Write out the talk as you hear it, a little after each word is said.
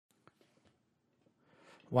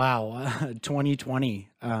Wow, 2020.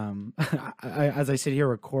 As I sit here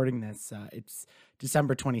recording this, it's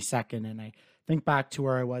December 22nd, and I think back to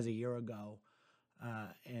where I was a year ago,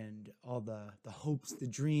 and all the hopes, the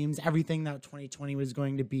dreams, everything that 2020 was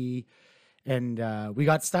going to be, and we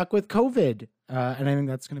got stuck with COVID, and I think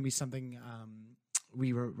that's going to be something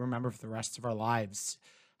we remember for the rest of our lives.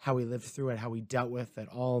 How we lived through it, how we dealt with it,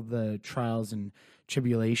 all the trials and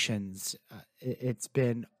tribulations. It's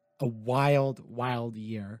been a wild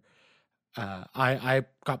year. I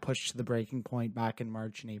got pushed to the breaking point back in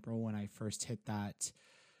March and April when I first hit that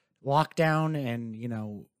lockdown,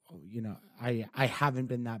 and I haven't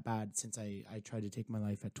been that bad since I tried to take my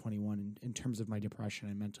life at 21. In terms of my depression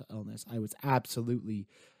and mental illness, I was absolutely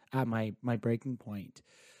at my breaking point.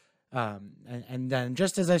 And then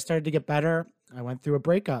just as I started to get better, I went through a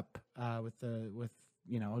breakup with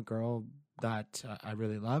a girl that I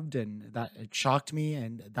really loved, and that it shocked me,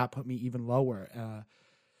 and that put me even lower.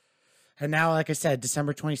 And now, like I said,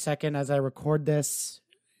 December 22nd, as I record this,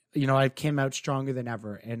 I came out stronger than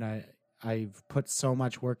ever, and I've put so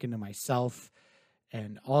much work into myself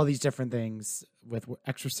and all these different things with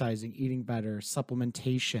exercising, eating better,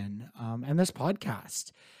 supplementation, and this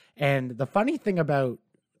podcast. And the funny thing about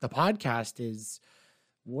the podcast is,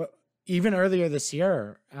 even earlier this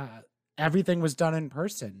year, everything was done in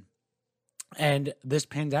person. And this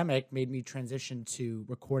pandemic made me transition to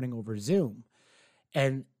recording over Zoom.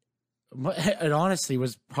 And it honestly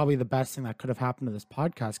was probably the best thing that could have happened to this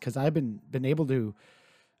podcast, because I've been able to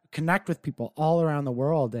connect with people all around the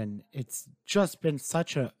world. And it's just been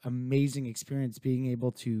such an amazing experience being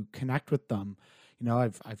able to connect with them.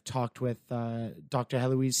 I've talked with Dr.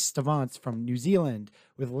 Heloise Stavance from New Zealand,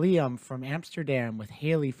 with Liam from Amsterdam, with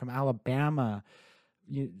Haley from Alabama,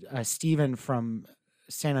 Stephen from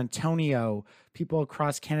San Antonio, people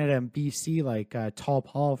across Canada and BC like Tall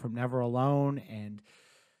Paul from Never Alone, and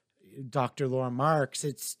Dr. Laura Marks.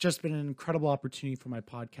 It's just been an incredible opportunity for my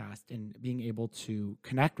podcast and being able to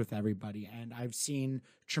connect with everybody. And I've seen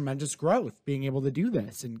tremendous growth being able to do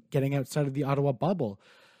this and getting outside of the Ottawa bubble.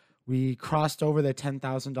 We crossed over the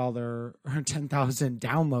 $10,000 or 10,000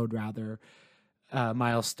 download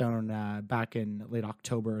milestone back in late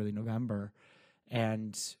October, early November.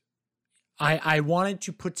 And I wanted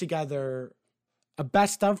to put together a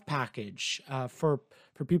best of package for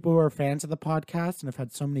people who are fans of the podcast and have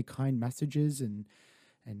had so many kind messages and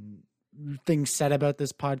things said about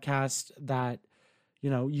this podcast that,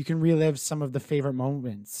 you can relive some of the favorite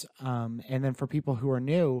moments. And then for people who are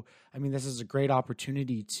new, this is a great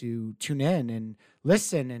opportunity to tune in and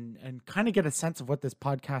listen and kind of get a sense of what this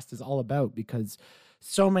podcast is all about, because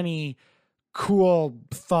so many cool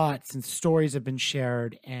thoughts and stories have been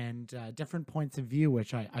shared, and different points of view,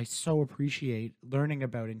 which I so appreciate learning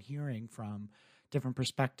about and hearing from different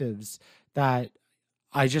perspectives, that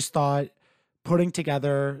I just thought putting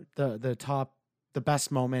together the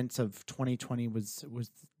best moments of 2020 was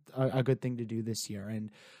a good thing to do this year.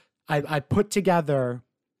 And I put together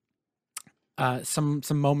some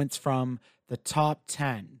moments from the top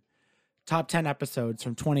 10 episodes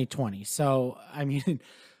from 2020. So,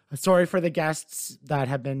 sorry for the guests that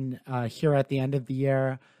have been here at the end of the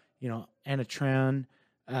year, Anna Tran,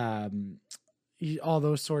 all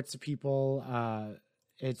those sorts of people.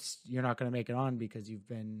 You're not going to make it on because you've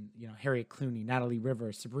been, Harriet Clooney, Natalie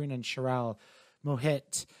Rivers, Sabrina and Sherelle,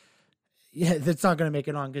 Mohit. Yeah, that's not going to make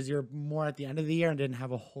it on because you're more at the end of the year and didn't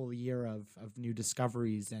have a whole year of new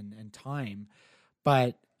discoveries and time.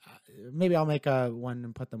 But maybe I'll make one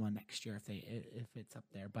and put them on next year if it's up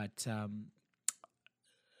there. But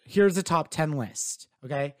here's the top 10 list.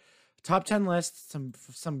 Okay, top 10 list.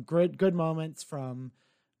 Some good moments from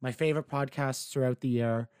my favorite podcasts throughout the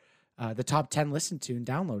year. The top 10 listened to and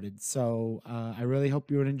downloaded. So I really hope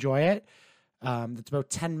you would enjoy it. It's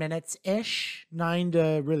about 10 minutes-ish, 9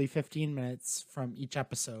 to really 15 minutes from each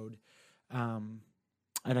episode. And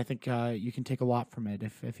I think you can take a lot from it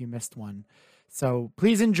if you missed one. So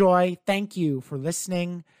please enjoy. Thank you for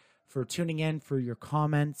listening, for tuning in, for your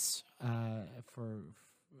comments, for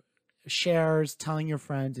shares, telling your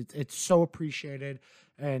friends. It's so appreciated.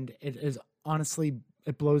 And it is honestly,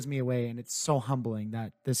 it blows me away. And it's so humbling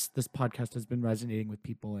that this podcast has been resonating with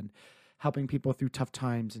people and helping people through tough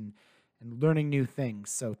times and learning new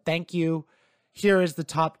things. So thank you. Here is the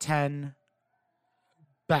top 10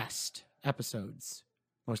 best episodes,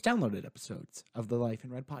 most downloaded episodes of the Life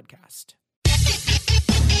in Red podcast.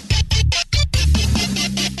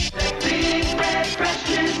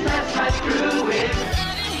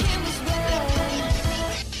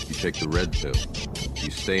 You take the red pill,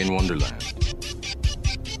 you stay in Wonderland,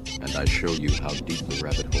 and I show you how deep the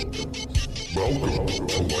rabbit hole goes. Welcome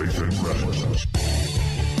to Life in Red.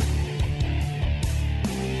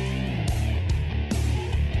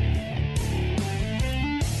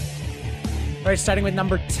 right, starting with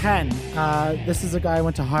number 10. This is a guy I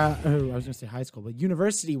went to high school, but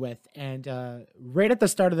university with. And right at the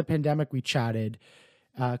start of the pandemic, we chatted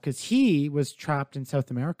because he was trapped in South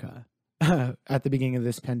America at the beginning of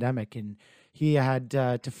this pandemic. And he had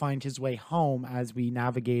to find his way home as we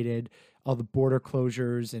navigated all the border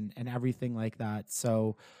closures and everything like that.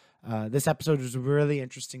 So this episode was a really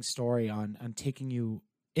interesting story on taking you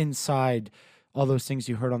inside all those things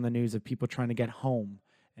you heard on the news of people trying to get home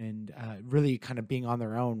and really kind of being on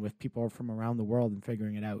their own with people from around the world and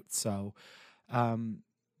figuring it out. So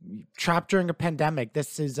trapped during a pandemic.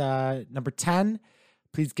 This is number 10.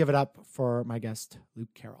 Please give it up for my guest, Luke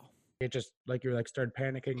Carroll. It just like you started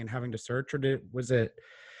panicking and having to search, or was it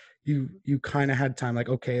you kind of had time like,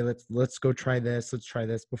 okay, let's go try this. Let's try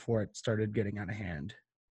this before it started getting out of hand?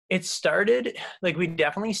 It started like we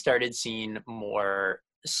definitely started seeing more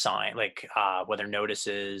sign like whether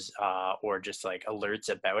notices or just like alerts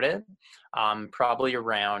about it probably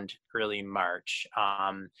around early March,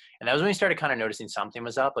 and that was when we started kind of noticing something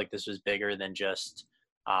was up, like this was bigger than just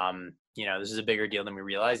this is a bigger deal than we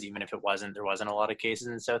realized, even if there wasn't a lot of cases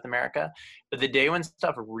in South America. But the day when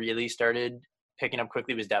stuff really started picking up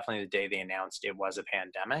quickly was definitely the day they announced it was a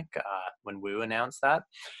pandemic, when WHO announced that.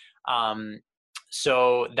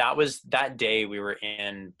 So that day we were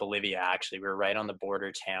in Bolivia. Actually, we were right on the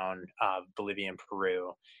border town of Bolivia and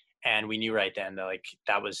Peru. And we knew right then that like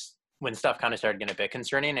that was when stuff kind of started getting a bit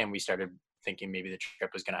concerning, and we started thinking maybe the trip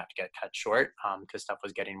was going to have to get cut short because stuff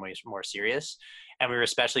was getting way more serious. And we were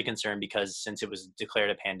especially concerned because since it was declared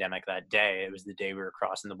a pandemic that day, it was the day we were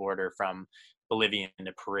crossing the border from Bolivia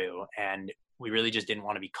into Peru. And we really just didn't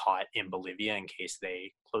want to be caught in Bolivia in case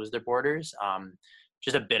they closed their borders.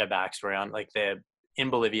 Just a bit of backstory on like in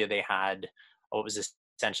Bolivia, they had what was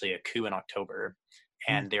essentially a coup in October,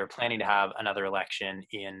 and they were planning to have another election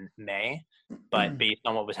in May, but based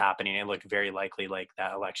on what was happening, it looked very likely like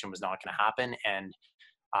that election was not going to happen. And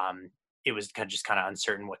it was just kind of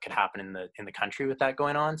uncertain what could happen in the country with that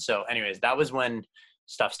going on. So anyways, that was when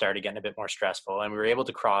stuff started getting a bit more stressful, and we were able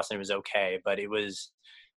to cross and it was okay, but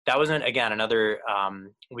that wasn't again another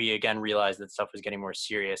we again realized that stuff was getting more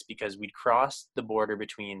serious because we'd crossed the border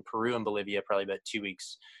between Peru and Bolivia probably about 2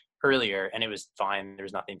 weeks earlier, and it was fine. There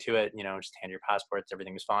was nothing to it, just hand your passports,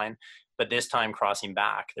 everything was fine. But this time crossing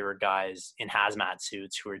back, there were guys in hazmat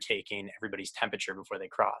suits who were taking everybody's temperature before they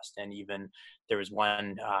crossed. And even there was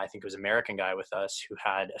one, I think it was an American guy with us who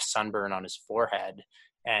had a sunburn on his forehead,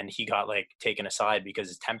 and he got like taken aside because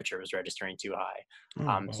his temperature was registering too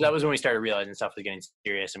high. So that was when we started realizing stuff was getting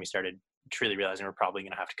serious, and we started truly realizing we're probably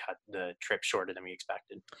going to have to cut the trip shorter than we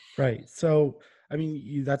expected. Right. So, I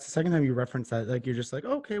mean, that's the second time you referenced that. Like, you're just like,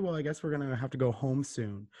 okay, well, I guess we're going to have to go home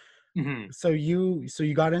soon. Mm-hmm. So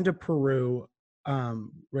you got into Peru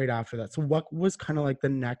right after that. So what was kind of like the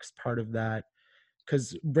next part of that?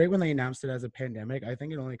 Because right when they announced it as a pandemic, I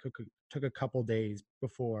think it only took a couple days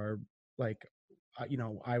before, like,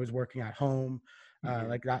 I was working at home.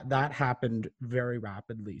 Like that happened very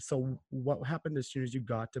rapidly. So what happened as soon as you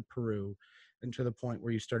got to Peru and to the point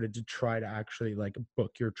where you started to try to actually like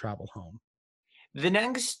book your travel home? The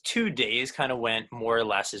next 2 days kind of went more or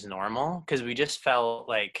less as normal because we just felt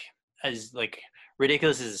like, as like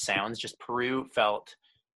ridiculous as it sounds, just Peru felt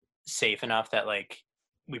safe enough that like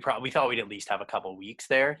we thought we'd at least have a couple weeks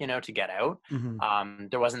there, to get out. Mm-hmm.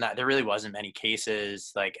 There really wasn't many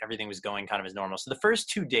cases. Like everything was going kind of as normal. So the first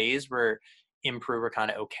 2 days in Peru were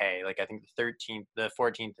kind of okay. Like I think the 13th, the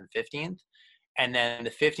 14th and 15th. And then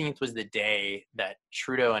the 15th was the day that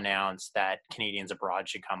Trudeau announced that Canadians abroad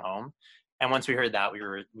should come home. And once we heard that, we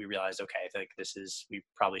realized, okay, like we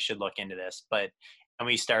probably should look into this. And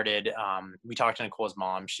we started, we talked to Nicole's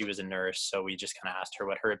mom. She was a nurse. So we just kind of asked her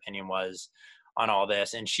what her opinion was on all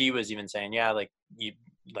this. And she was even saying, yeah, like you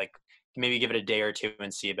like maybe give it a day or two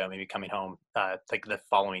and see about maybe coming home like the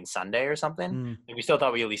following Sunday or something. Like we still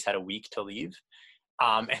thought we at least had a week to leave.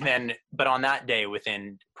 But on that day,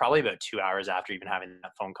 within probably about 2 hours after even having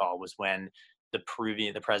that phone call, was when the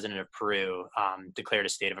president of Peru declared a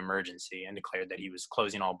state of emergency and declared that he was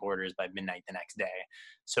closing all borders by midnight the next day.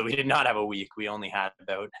 So we did not have a week. We only had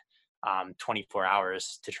about 24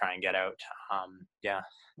 hours to try and get out. Yeah.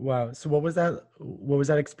 Wow. So what was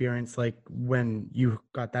that experience like when you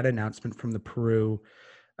got that announcement from the Peru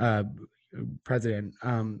president?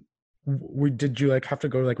 Did you like have to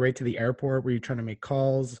go like right to the airport? Were you trying to make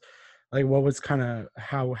calls? Like what was kind of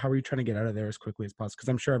how were you trying to get out of there as quickly as possible? Because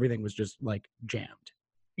I'm sure everything was just like jammed.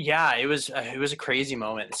 Yeah, it was a crazy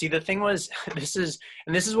moment. See, the thing was, this is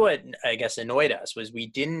what I guess annoyed us was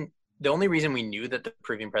the only reason we knew that the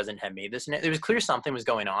Peruvian president had made this, it was clear something was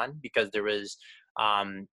going on because there was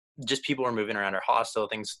just people were moving around our hostel.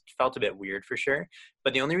 Things felt a bit weird for sure.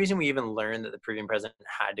 But the only reason we even learned that the Peruvian president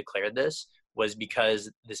had declared this was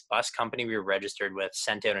because this bus company we were registered with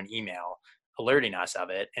sent out an email alerting us of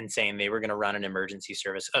it and saying they were going to run an emergency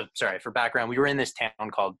service. Oh, sorry, for background, we were in this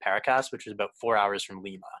town called Paracas, which was about 4 hours from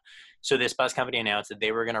Lima. So this bus company announced that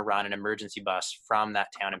they were going to run an emergency bus from that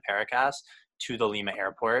town in Paracas to the Lima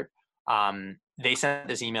airport. They sent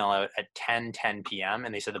this email out at 10 p.m.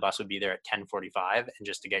 and they said the bus would be there at 10:45 and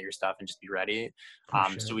just to get your stuff and just be ready.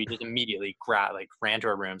 So we just immediately ran to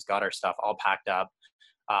our rooms, got our stuff all packed up,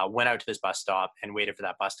 went out to this bus stop and waited for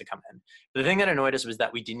that bus to come in. But the thing that annoyed us was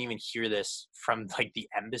that we didn't even hear this from like the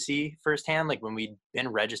embassy firsthand, like when we'd been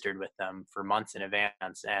registered with them for months in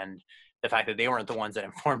advance, and the fact that they weren't the ones that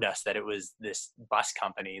informed us that it was this bus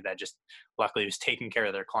company that just luckily was taking care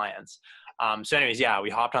of their clients. So anyways, yeah,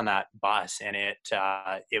 we hopped on that bus and it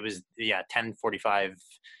was 10:45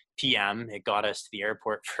 p.m. It got us to the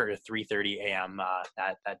airport for 3:30 a.m.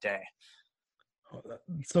 That day.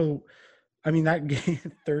 So, I mean, that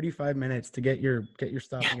 35 minutes to get your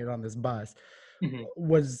stuff and get on this bus Mm-hmm.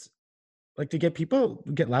 was like, to get people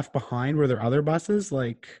get left behind. Were there other buses?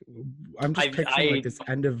 Like, I'm just picturing like this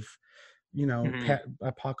end of,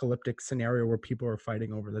 apocalyptic scenario where people are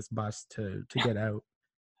fighting over this bus to get out.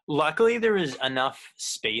 Luckily, there was enough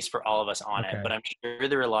space for all of us on it, but I'm sure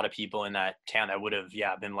there were a lot of people in that town that would have,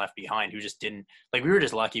 been left behind who just didn't, like, we were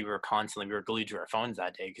just lucky we were glued to our phones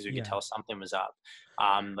that day because we could tell something was up.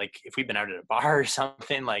 Like, if we'd been out at a bar or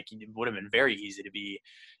something, like, it would have been very easy to be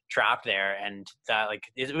trapped there. And that, like,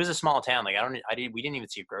 it was a small town. Like, we didn't even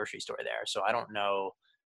see a grocery store there. So I don't know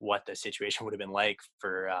what the situation would have been like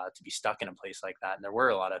for to be stuck in a place like that. And there were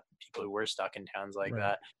a lot of people who were stuck in towns like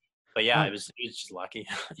that. But yeah, it was just lucky.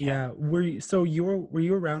 Were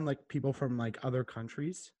you around like people from like other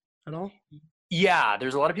countries at all? Yeah,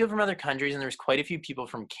 there's a lot of people from other countries, and there's quite a few people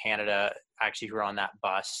from Canada actually who were on that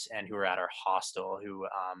bus and who were at our hostel who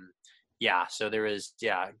so there was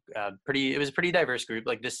it was a pretty diverse group.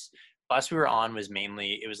 Like, this bus we were on was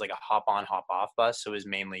mainly, it was like a hop on hop off bus, so it was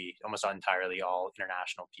mainly almost entirely all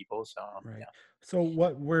international people. So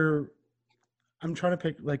So I'm trying to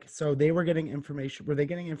pick, like, so they were getting information. Were they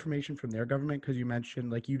getting information from their government? Because you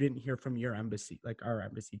mentioned, like, you didn't hear from your embassy, like our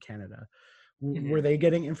embassy, Canada. Were they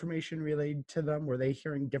getting information relayed to them? Were they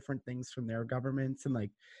hearing different things from their governments? And, like,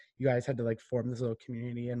 you guys had to, like, form this little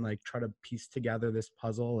community and, like, try to piece together this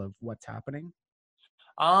puzzle of what's happening?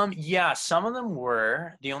 Some of them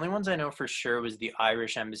were. The only ones I know for sure was the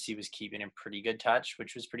Irish embassy was keeping in pretty good touch,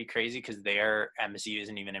 which was pretty crazy because their embassy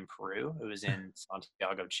isn't even in Peru. It was in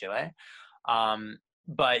Santiago, Chile.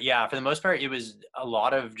 But yeah, for the most part, it was a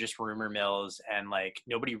lot of just rumor mills, and like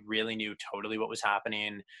nobody really knew totally what was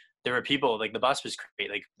happening. There were people, like, the bus was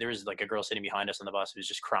great. Like, there was like a girl sitting behind us on the bus who was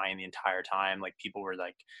just crying the entire time. Like, people were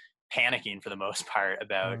like panicking for the most part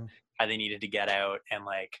about how they needed to get out, and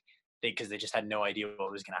like because they just had no idea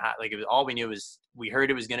what was going to happen. Like, all we knew was we heard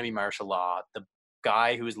it was going to be martial law. The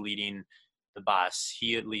guy who was leading the bus,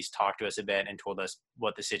 he at least talked to us a bit and told us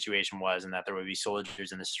what the situation was, and that there would be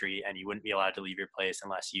soldiers in the street and you wouldn't be allowed to leave your place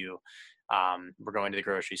unless you were going to the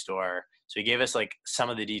grocery store. So he gave us like some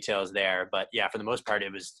of the details there, but yeah, for the most part,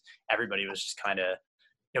 everybody was just kind of,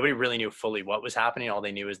 nobody really knew fully what was happening. All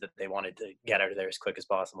they knew is that they wanted to get out of there as quick as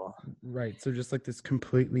possible. Right. So just like this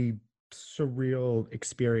completely surreal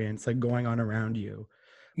experience like going on around you.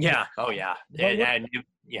 Yeah. Oh yeah. It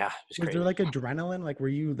was there like adrenaline? Like, were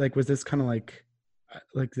you like, was this kind of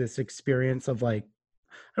like this experience of like,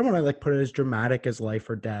 I don't want to like put it as dramatic as life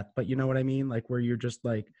or death, but you know what I mean? Like, where you're just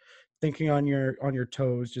like thinking on your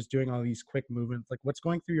toes, just doing all these quick movements, like what's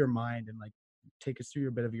going through your mind, and like take us through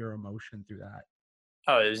a bit of your emotion through that.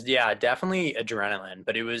 Oh, it was, definitely adrenaline,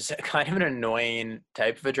 but it was kind of an annoying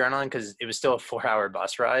type of adrenaline because it was still a 4-hour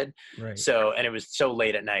bus ride. Right. So, and it was so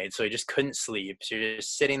late at night, so you just couldn't sleep. So you're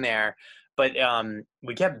just sitting there, but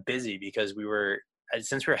we kept busy because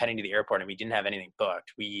since we were heading to the airport and we didn't have anything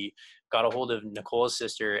booked, we got a hold of Nicole's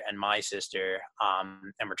sister and my sister,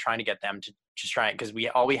 and we're trying to get them to just try it because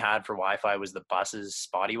all we had for Wi-Fi was the bus's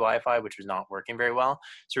spotty Wi-Fi, which was not working very well.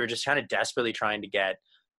 So we were just kind of desperately trying to get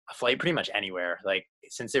a flight pretty much anywhere. Like,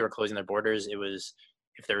 since they were closing their borders, it was,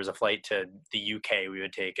 if there was a flight to the UK, we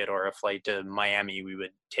would take it, or a flight to Miami, we would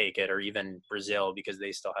take it, or even Brazil because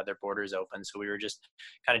they still had their borders open. So we were just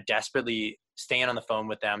kind of desperately staying on the phone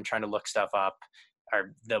with them, trying to look stuff up.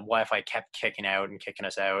 The Wi-Fi kept kicking out and kicking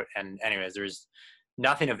us out. And anyways, there was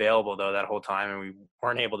nothing available though that whole time, and we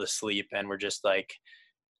weren't able to sleep. And we're just like,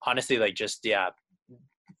 honestly, like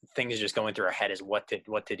things just going through our head is what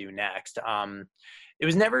to do next.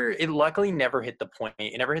 It luckily never hit the point.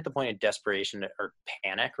 It never hit the point of desperation or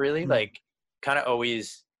panic, really. Like, kind of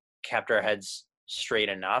always kept our heads straight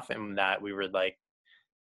enough, and that we were like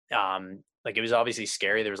it was obviously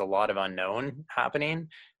scary. There was a lot of unknown happening,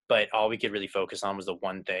 but all we could really focus on was the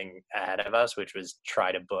one thing ahead of us, which was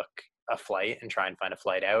try to book a flight and try and find a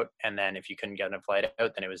flight out. And then if you couldn't get a flight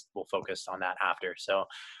out, then we'll focus on that after. So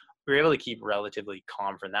we were able to keep relatively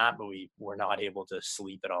calm from that, but we were not able to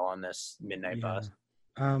sleep at all on this midnight bus.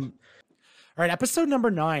 All right, episode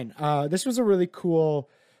number 9. This was a really cool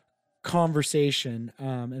conversation,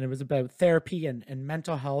 and it was about therapy and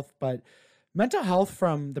mental health, but mental health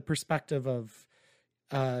from the perspective of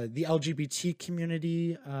the LGBT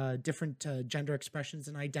community, different gender expressions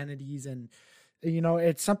and identities. And,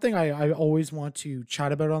 it's something I always want to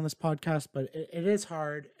chat about on this podcast, but it is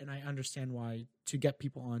hard, and I understand why, to get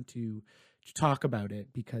people on to talk about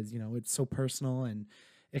it, because, it's so personal and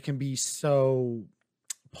it can be so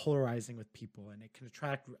polarizing with people, and it can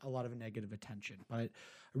attract a lot of negative attention. But I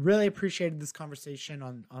really appreciated this conversation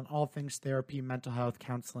on all things therapy, mental health,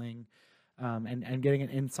 counseling, and getting an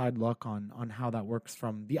inside look on how that works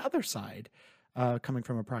from the other side, coming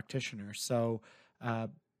from a practitioner. So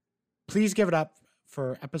please give it up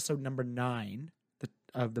for episode number 9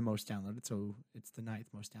 of the most downloaded. So it's the 9th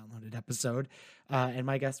most downloaded episode. And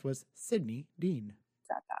my guest was Sydney Dean.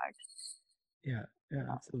 That bag. Yeah,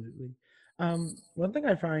 absolutely. One thing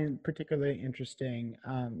I find particularly interesting,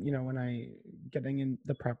 when I getting in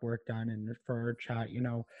the prep work done and for our chat,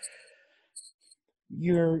 you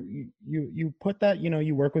put that,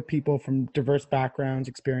 you work with people from diverse backgrounds,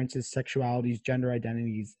 experiences, sexualities, gender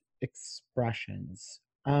identities, expressions.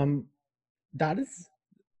 That is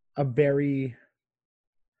a very,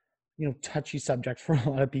 touchy subject for a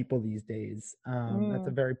lot of people these days. That's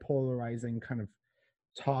a very polarizing kind of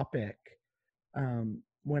topic.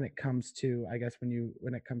 When it comes to, I guess,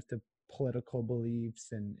 when it comes to political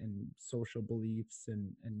beliefs and social beliefs,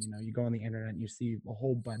 and you go on the internet and you see a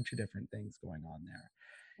whole bunch of different things going on there.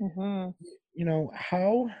 Mm-hmm.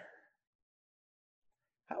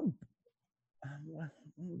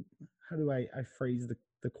 How do I phrase the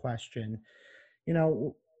question?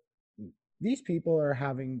 These people are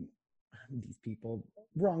having,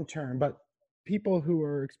 wrong term, but people who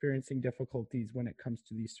are experiencing difficulties when it comes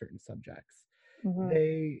to these certain subjects. Mm-hmm.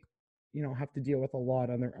 They, have to deal with a lot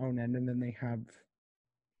on their own end, and then they have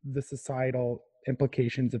the societal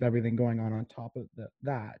implications of everything going on top of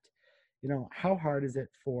that. How hard is it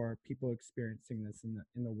for people experiencing this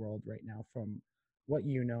in the world right now, from what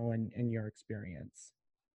and your experience?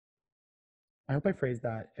 I hope I phrased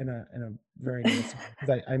that in a very nice way,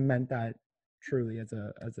 because I meant that truly as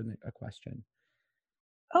a question.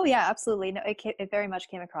 Oh yeah, absolutely. No, it very much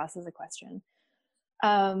came across as a question,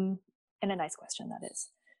 and a nice question, that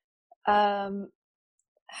is. How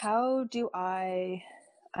do I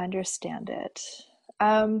understand it?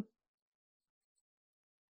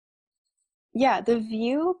 Yeah, the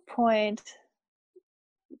viewpoint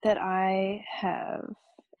that I have,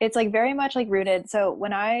 it's like very much like rooted. So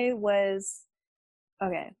when I was,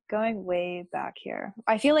 going way back here,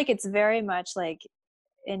 I feel like it's very much like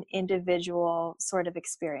an individual sort of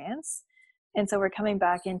experience. And so we're coming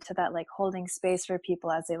back into that, like holding space for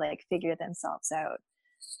people as they like figure themselves out.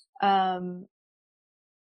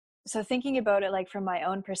 So thinking about it like from my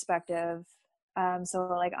own perspective, so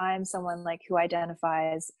like I'm someone like who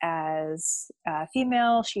identifies as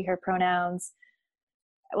female, she, her pronouns.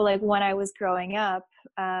 Like when I was growing up,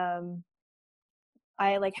 I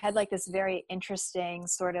like had like this very interesting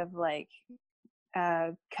sort of like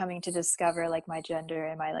coming to discover like my gender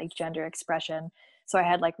and my like gender expression. So I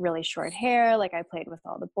had like really short hair, like I played with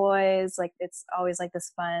all the boys. Like it's always like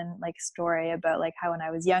this fun like story about like how when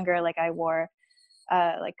I was younger, like I wore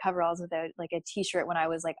like coveralls without like a t-shirt when I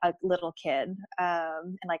was like a little kid,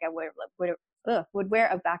 and like I would wear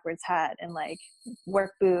a backwards hat and like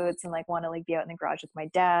work boots and like want to like be out in the garage with my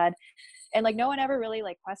dad, and like no one ever really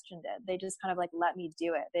like questioned it. They just kind of like let me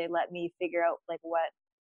do it. They let me figure out like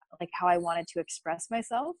how I wanted to express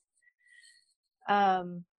myself.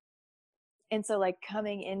 And so like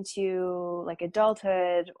coming into like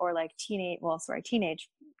adulthood or like teenage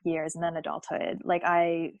years and then adulthood, like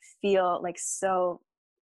I feel like so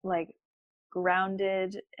like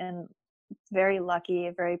grounded and very lucky,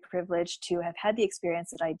 very privileged to have had the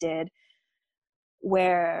experience that I did,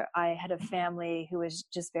 where I had a family who was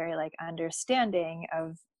just very like understanding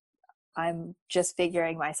of I'm just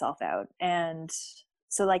figuring myself out. And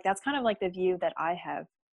so like that's kind of like the view that I have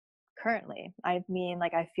currently. I mean,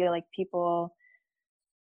 like I feel like people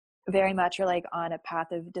very much are like on a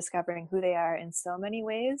path of discovering who they are in so many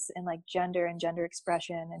ways, and like gender and gender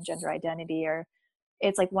expression and gender identity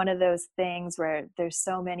it's like one of those things where there's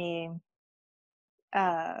so many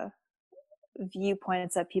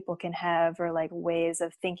viewpoints that people can have, or like ways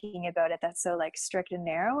of thinking about it that's so like strict and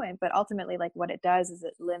narrow. And but ultimately, like what it does is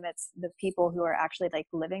it limits the people who are actually like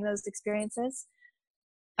living those experiences,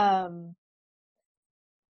 um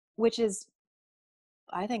which is,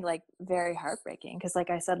 I think, like very heartbreaking, because like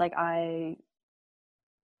I said, like I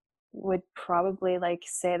would probably like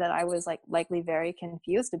say that I was like likely very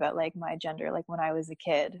confused about like my gender like when I was a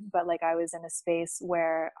kid, but like I was in a space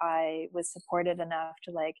where I was supported enough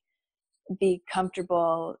to like be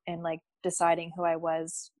comfortable in like deciding who I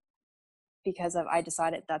was, because of I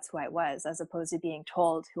decided that's who I was, as opposed to being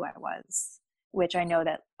told who I was, which I know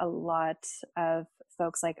that a lot of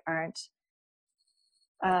folks like aren't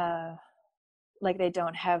like they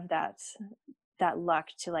don't have that luck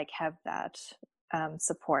to like have that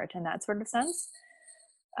support in that sort of sense.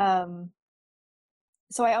 um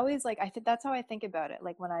so I always like, I think that's how I think about it,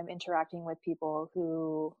 like when I'm interacting with people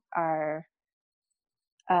who are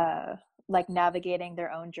uh like navigating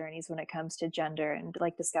their own journeys when it comes to gender and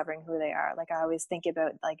like discovering who they are. Like I always think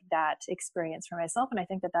about like that experience for myself, and I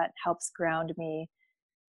think that that helps ground me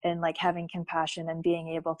in like having compassion and being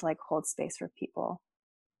able to like hold space for people.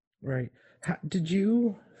 Right. Did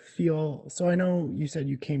you feel, so I know you said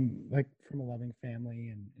you came like from a loving family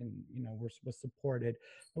and was supported,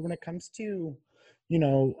 but when it comes to, you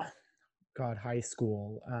know, God, high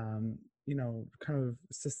school, kind of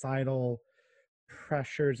societal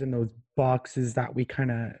pressures and those boxes that we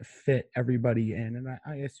kind of fit everybody in. And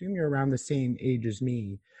I assume you're around the same age as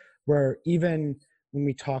me, where even when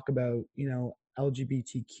we talk about,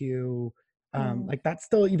 LGBTQ, Mm. like that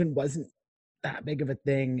still even wasn't that big of a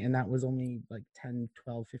thing. And that was only like 10,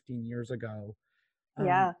 12, 15 years ago. Um,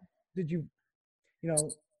 Yeah. did you, you know,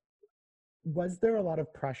 was there a lot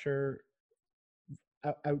of pressure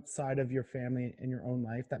outside of your family in your own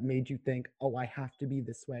life that made you think, oh, I have to be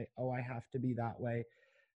this way, oh, I have to be that way?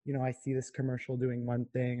 I see this commercial doing one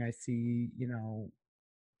thing, I see,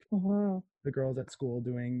 Hmm. the girls at school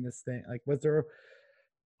doing this thing. Like, was there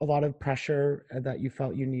a lot of pressure that you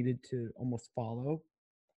felt you needed to almost follow?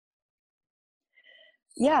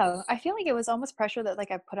 Yeah, I feel like it was almost pressure that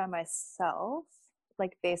like I put on myself,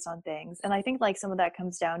 like based on things. And I think like some of that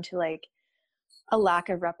comes down to like a lack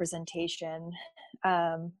of representation,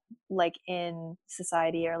 um, like in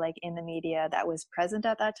society or like in the media that was present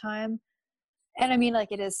at that time. And I mean,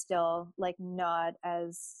 like it is still like not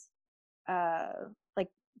as uh like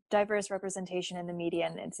diverse representation in the media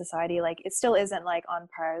and in society. Like it still isn't like on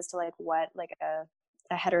par to like what like a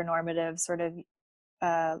heteronormative sort of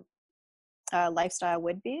uh lifestyle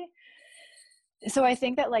would be. So I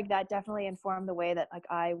think that like that definitely informed the way that like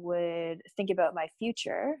I would think about my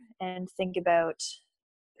future and think about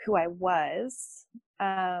who I was.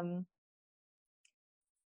 um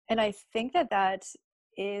and I think that that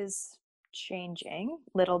is changing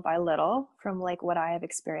little by little from like what I have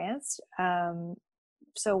experienced.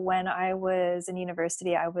 So when I was in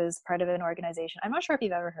university, I was part of an organization. I'm not sure if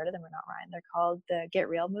you've ever heard of them or not, Ryan. They're called the Get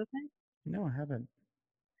Real Movement. No, I haven't.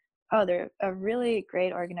 Oh, they're a really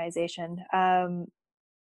great organization.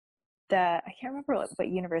 That I can't remember what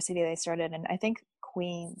university they started in. I think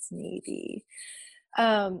Queens, maybe.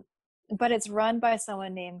 Um, but it's run by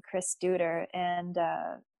someone named Chris Duder, and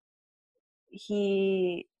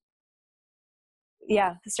he,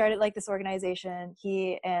 yeah, started like this organization.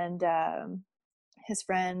 He and his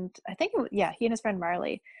friend, I think, yeah, he and his friend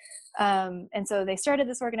Marley. And so they started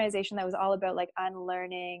this organization that was all about like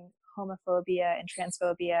unlearning homophobia and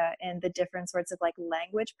transphobia and the different sorts of like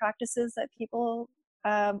language practices that people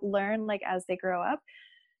learn like as they grow up.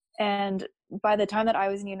 And by the time that I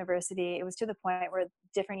was in university, it was to the point where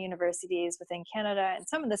different universities within Canada and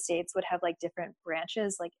some of the states would have like different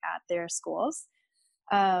branches like at their schools.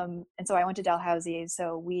 And so I went to Dalhousie,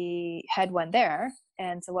 so we had one there.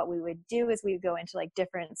 And so what we would do is we would go into like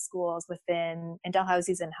different schools within, and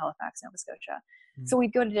Dalhousie's in Halifax, Nova Scotia. Mm. So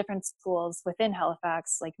we'd go to different schools within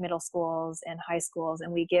Halifax, like middle schools and high schools,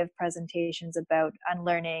 and we give presentations about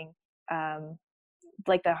unlearning um,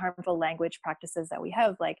 like the harmful language practices that we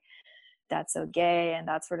have, like that's so gay and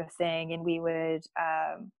that sort of thing. And we would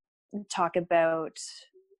talk about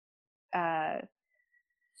uh,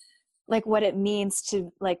 like what it means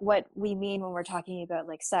to like what we mean when we're talking about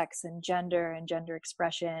like sex and gender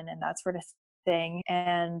expression and that sort of thing.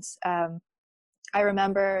 And I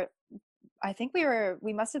remember, I think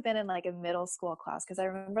we must have been in like a middle school class, because I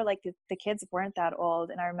remember like the kids weren't that old,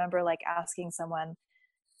 and I remember like asking someone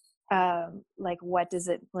like what does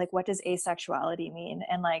asexuality mean,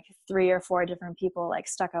 and like 3 or 4 different people like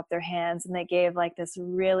stuck up their hands, and they gave like this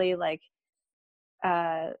really like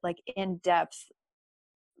in-depth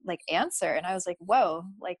like answer. And I was like, whoa,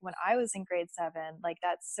 like when I was in grade 7, like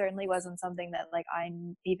that certainly wasn't something that like I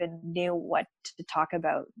even knew what to talk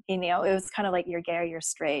about. You know, it was kind of like, you're gay or you're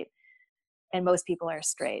straight, and most people are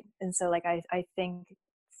straight. And so like I think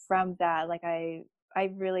from that, like I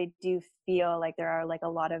really do feel like there are like a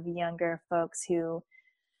lot of younger folks who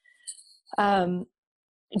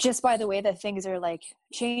just by the way that things are like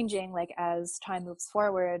changing, like as time moves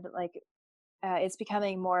forward, like it's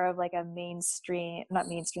becoming more of like a mainstream, not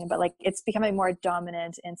mainstream, but like it's becoming more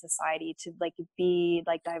dominant in society to like be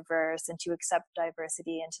like diverse and to accept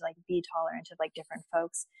diversity and to like be tolerant of like different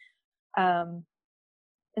folks. And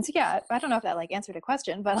so yeah, I don't know if that like answered a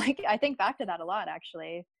question, but like I think back to that a lot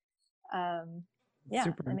actually. Yeah,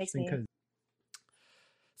 Super it makes interesting. me.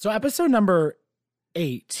 So episode number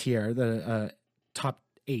 8 here, the top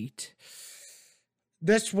 8.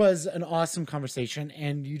 This was an awesome conversation,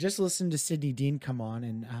 and you just listened to Sydney Dean come on,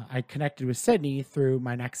 and I connected with Sydney through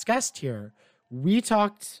my next guest here. We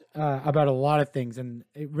talked about a lot of things, and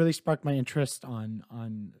it really sparked my interest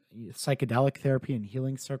on psychedelic therapy and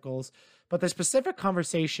healing circles. But the specific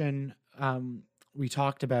conversation we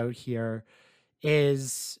talked about here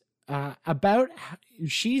is about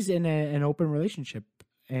she's in an open relationship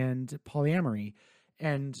and polyamory.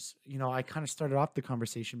 And, you know, I kind of started off the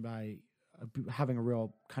conversation by having a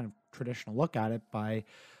real kind of traditional look at it by,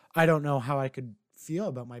 I don't know how I could feel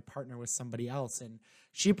about my partner with somebody else. And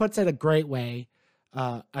she puts it a great way.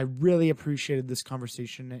 I really appreciated this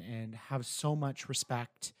conversation and have so much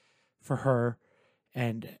respect for her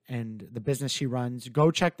and the business she runs. Go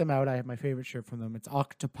check them out. I have my favorite shirt from them. It's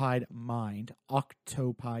Octopied Mind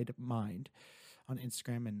on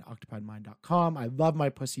Instagram and octopiedmind.com. I love my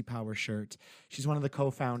Pussy Power shirt. She's one of the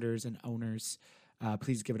co-founders and owners.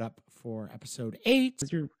 Please give it up for episode 8.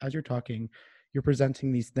 As you're talking, you're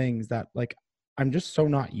presenting these things that like I'm just so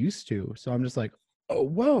not used to. So I'm just like, oh,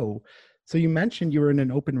 whoa. So you mentioned you were in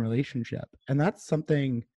an open relationship, and that's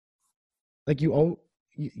something like you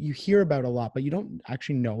hear about a lot, but you don't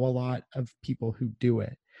actually know a lot of people who do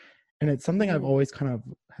it. And it's something I've always kind of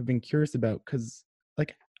have been curious about, because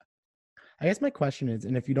like, I guess my question is,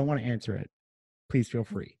 and if you don't want to answer it, please feel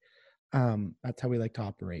free. That's how we like to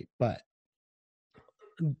operate. But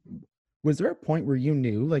was there a point where you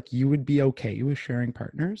knew like you would be okay with sharing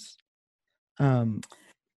partners?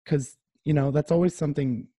 Because, you know, that's always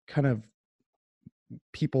something kind of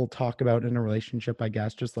people talk about in a relationship, I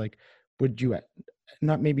guess. Just like, would you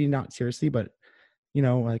not seriously, but you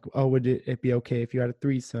know, like, oh, would it be okay if you had a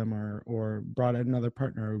threesome or brought in another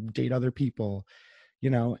partner or date other people, you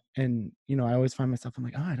know? And, you know, I always find myself, I'm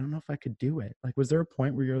like, oh, I don't know if I could do it. Like, was there a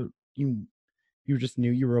point where you just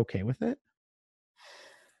knew you were okay with it?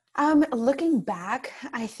 Looking back,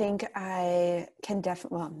 I think I can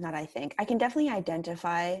definitely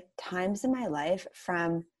identify times in my life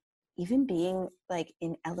from even being like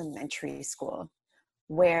in elementary school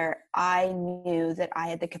where I knew that I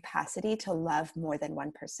had the capacity to love more than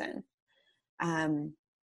one person.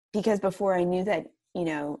 Because before I knew that, you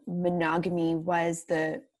know, monogamy was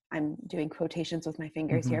I'm doing quotations with my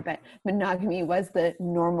fingers here, but monogamy was the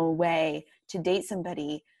normal way to date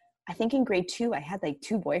somebody. I think in grade 2, I had like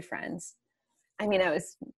 2 boyfriends. I mean, I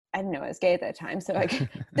didn't know I was gay at that time, so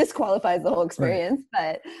this qualifies the whole experience.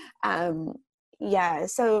 Right. But yeah,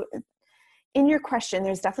 so in your question,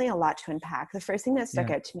 there's definitely a lot to unpack. The first thing that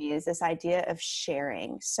stuck out to me is this idea of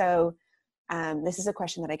sharing. So this is a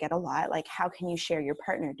question that I get a lot, like, how can you share your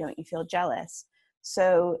partner? Don't you feel jealous?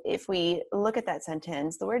 So if we look at that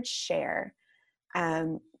sentence, the word share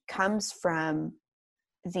comes from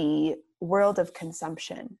the world of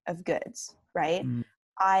consumption of goods, right?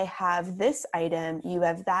 I have this item, you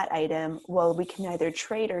have that item. Well, we can either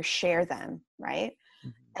trade or share them, right?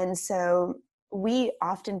 And so we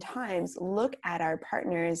oftentimes look at our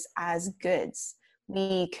partners as goods.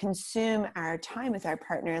 We consume our time with our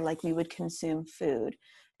partner like we would consume food.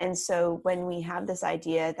 And so when we have this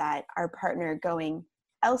idea that our partner going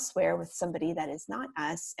elsewhere with somebody that is not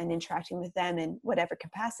us and interacting with them in whatever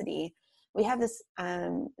capacity, we have this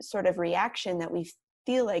sort of reaction that we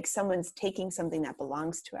feel like someone's taking something that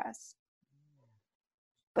belongs to us.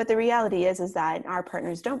 But the reality is that our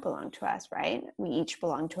partners don't belong to us, right? We each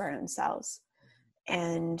belong to our own selves.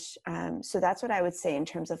 And so that's what I would say in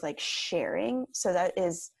terms of like sharing. So that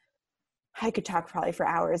is, I could talk probably for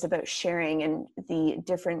hours about sharing and the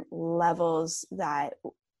different levels that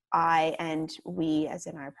I and we, as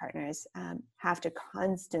in our partners, have to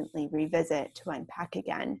constantly revisit to unpack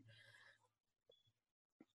again.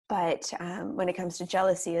 But when it comes to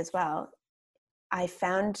jealousy as well, I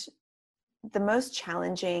found the most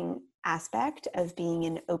challenging aspect of being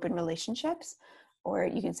in open relationships, or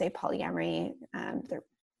you can say polyamory, they're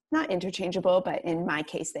not interchangeable, but in my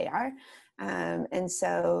case they are. And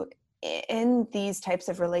so in these types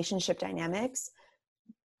of relationship dynamics,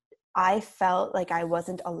 I felt like I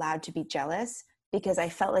wasn't allowed to be jealous, because I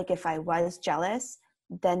felt like if I was jealous,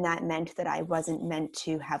 then that meant that I wasn't meant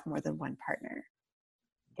to have more than one partner.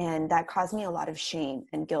 And that caused me a lot of shame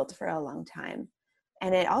and guilt for a long time.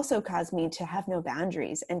 And it also caused me to have no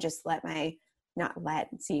boundaries and just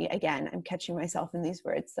see, again, I'm catching myself in these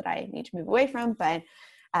words that I need to move away from, but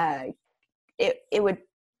it would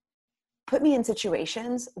put me in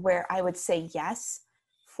situations where I would say yes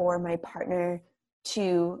for my partner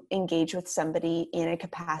to engage with somebody in a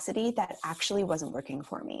capacity that actually wasn't working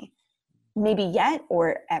for me, maybe yet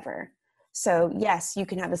or ever. So yes, you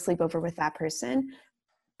can have a sleepover with that person,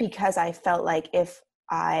 because I felt like if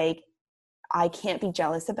I can't be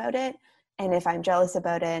jealous about it, and if I'm jealous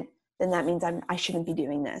about it, then that means I shouldn't be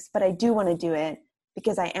doing this. But I do want to do it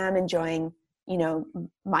because I am enjoying,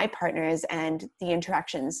 my partners and the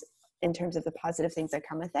interactions in terms of the positive things that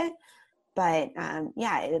come with it. But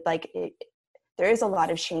there is a lot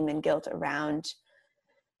of shame and guilt around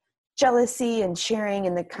jealousy and sharing,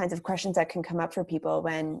 and the kinds of questions that can come up for people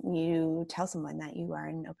when you tell someone that you are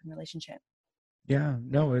in an open relationship. Yeah,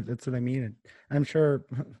 no, that's what I mean. I'm sure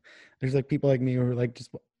there's like people like me who are like just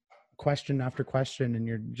question after question, and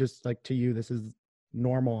you're just like, to you, this is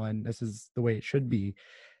normal and this is the way it should be.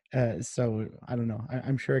 So I don't know.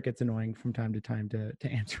 I'm sure it gets annoying from time to time to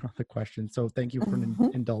answer all the questions. So thank you for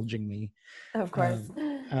indulging me. Of course.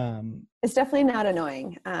 It's definitely not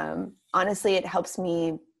annoying. Honestly, it helps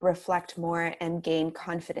me reflect more and gain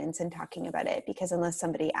confidence in talking about it, because unless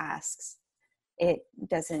somebody asks, it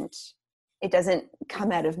doesn't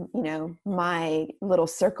come out of, my little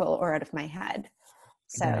circle or out of my head.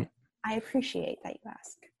 So right. I appreciate that you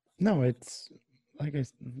ask. No, it's like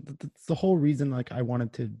it's the whole reason like I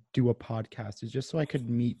wanted to do a podcast is just so I could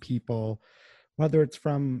meet people, whether it's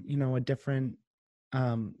from, a different,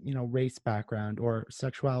 race background or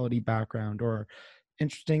sexuality background or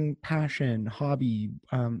interesting passion, hobby,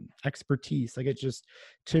 expertise. Like, it's just,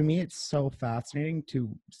 to me, it's so fascinating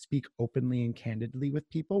to speak openly and candidly with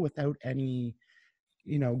people without any,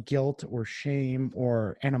 guilt or shame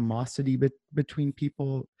or animosity between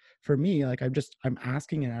people. For me, like, I'm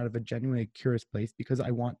asking it out of a genuinely curious place because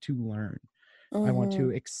I want to learn. Mm-hmm. I want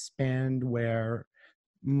to expand where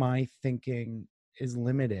my thinking is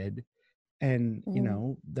limited, and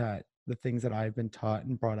mm-hmm. That the things that I've been taught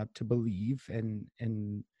and brought up to believe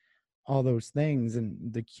and all those things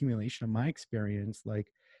and the accumulation of my experience,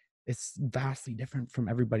 like, it's vastly different from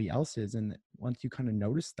everybody else's. And once you kind of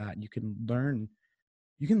notice that, you can learn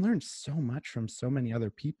so much from so many other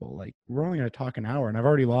people. Like, we're only going to talk an hour and I've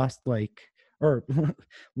already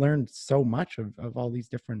learned so much of all these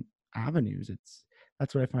different avenues.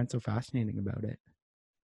 That's what I find so fascinating about it.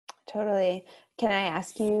 Totally. Can I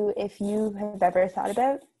ask you if you have ever thought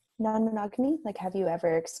about non-monogamy? Like, have you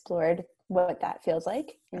ever explored what that feels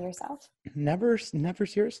like in yourself? Never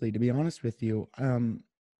seriously, to be honest with you. I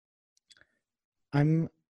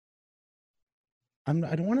don't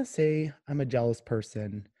want to say I'm a jealous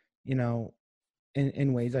person,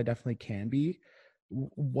 in ways I definitely can be.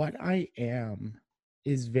 What I am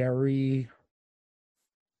is very,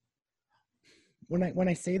 when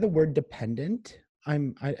I say the word dependent,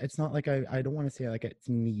 it's not like I don't want to say like it's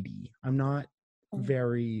needy. I'm not like,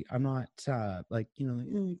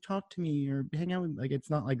 talk to me or hang out with, like,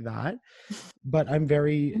 it's not like that, but I'm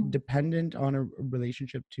very dependent on a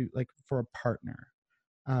relationship to, like, for a partner,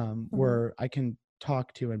 where I can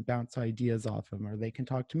talk to and bounce ideas off them, or they can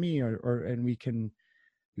talk to me, and we can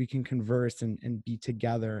converse and be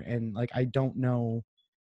together. And like, I don't know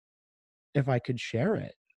if I could share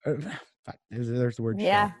it. There's the word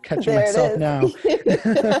share. Catching myself now.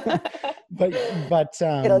 but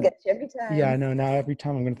it'll get you every time. Yeah, no, now every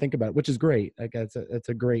time I'm going to think about it, which is great. Like, it's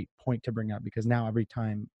a great point to bring up, because now every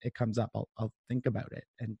time it comes up, I'll think about it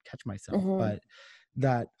and catch myself. Mm-hmm. But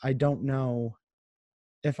that I don't know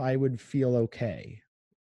if I would feel okay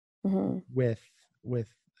mm-hmm. with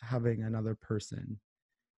having another person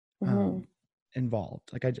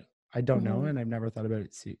involved. Like, I don't know, and I've never thought about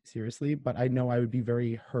it seriously, but I know I would be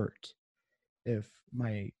very hurt if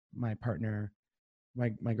my partner,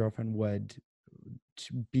 my girlfriend, would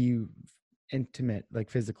be intimate,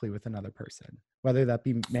 like, physically with another person, whether that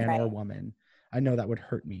be man or woman. I know that would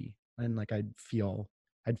hurt me, and like, I'd feel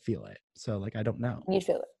it. So like, I don't know. You'd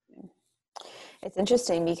feel it. It's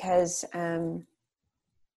interesting because my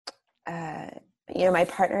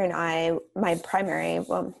partner and I, my primary,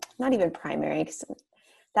 well, not even primary, because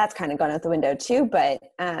that's kind of gone out the window too, but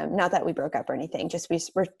not that we broke up or anything, just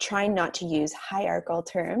we're trying not to use hierarchical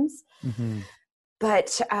terms. Mm-hmm.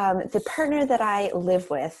 But the partner that I live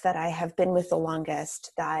with, that I have been with the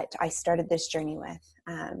longest, that I started this journey with,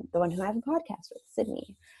 the one who I have a podcast with,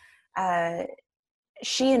 Sydney,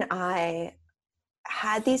 she and I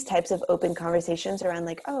had these types of open conversations around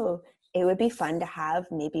like, oh, it would be fun to have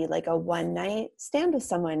maybe like a one night stand with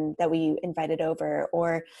someone that we invited over,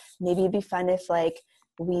 or maybe it'd be fun if like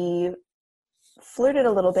we flirted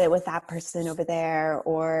a little bit with that person over there,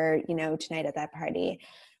 or, you know, tonight at that party.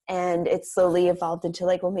 And it slowly evolved into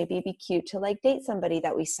like, well, maybe it'd be cute to like date somebody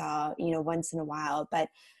that we saw, you know, once in a while. But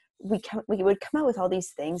we would come out with all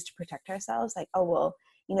these things to protect ourselves. Like, oh, well,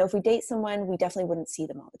 you know, if we date someone, we definitely wouldn't see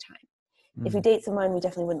them all the time. If we date someone, we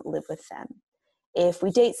definitely wouldn't live with them. If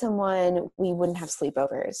we date someone, we wouldn't have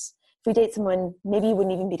sleepovers. If we date someone, maybe you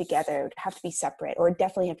wouldn't even be together. It would have to be separate, or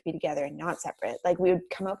definitely have to be together and not separate. Like, we would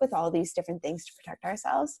come up with all these different things to protect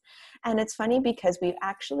ourselves. And it's funny because we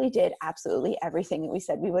actually did absolutely everything that we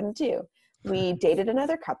said we wouldn't do. We dated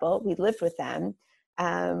another couple. We lived with them.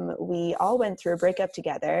 We all went through a breakup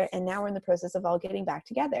together, and now we're in the process of all getting back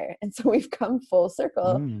together. And so we've come full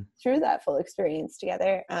circle through that full experience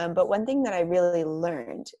together. But one thing that I really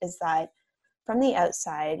learned is that from the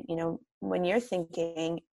outside, you know, when you're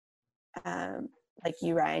thinking, like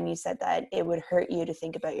you, Ryan, you said that it would hurt you to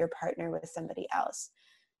think about your partner with somebody else.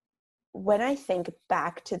 When I think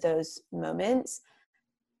back to those moments,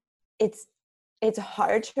 it's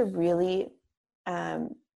hard to really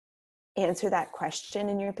answer that question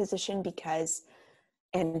in your position, because,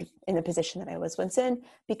 and in the position that I was once in,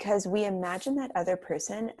 because we imagine that other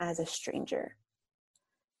person as a stranger.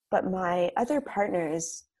 But my other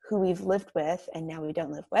partners who we've lived with, and now we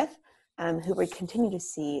don't live with, who we continue to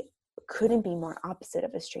see, couldn't be more opposite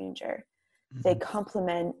of a stranger. They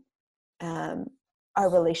complement our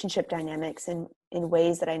relationship dynamics in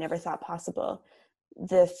ways that I never thought possible.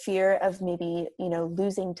 The fear of maybe, you know,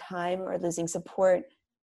 losing time or losing support,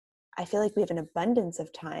 I feel like we have an abundance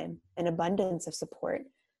of time, an abundance of support.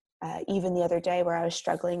 Even the other day where I was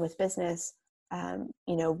struggling with business,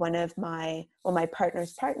 you know, my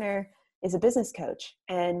partner's partner is a business coach,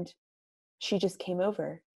 and she just came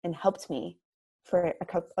over and helped me for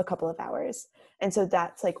a couple of hours. And so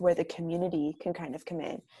that's like where the community can kind of come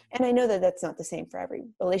in. And I know that that's not the same for every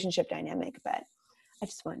relationship dynamic, but I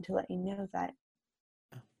just wanted to let you know that.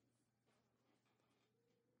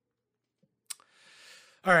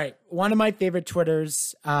 All right. One of my favorite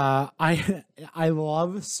Twitters. I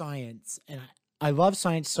love science, and I love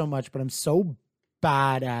science so much, but I'm so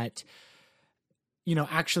bad at, you know,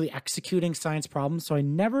 actually executing science problems. So I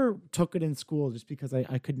never took it in school just because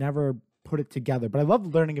I could never put it together, but I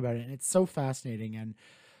love learning about it, and it's so fascinating. And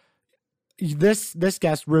this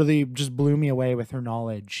guest really just blew me away with her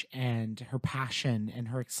knowledge and her passion and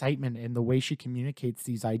her excitement and the way she communicates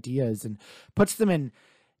these ideas and puts them in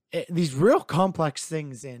these real complex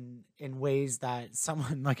things in ways that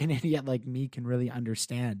someone like an idiot like me can really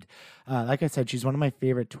understand. Like I said, she's one of my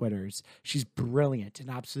favorite Twitters. She's brilliant, an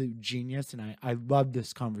absolute genius. And I love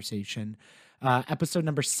this conversation. Episode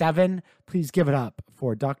number 7, please give it up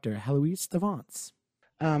for Dr. Heloise Devance.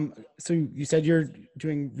 So you said you're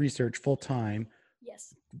doing research full time.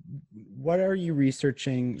 Yes. What are you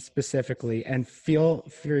researching specifically? And feel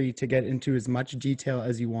free to get into as much detail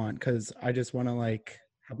as you want, because I just want to like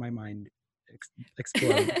have my mind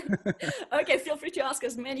explode. Okay, feel free to ask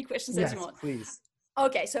as many questions as you want. Please.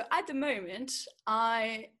 Okay, so at the moment,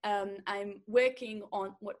 I'm working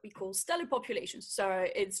on what we call stellar populations. So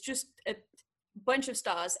it's just a bunch of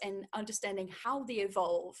stars and understanding how they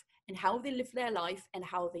evolve and how they live their life and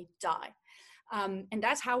how they die. And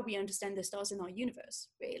that's how we understand the stars in our universe,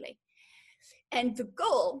 really. And the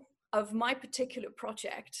goal of my particular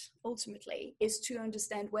project, ultimately, is to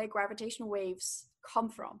understand where gravitational waves come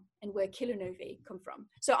from and where kilonovae come from.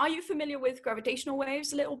 So are you familiar with gravitational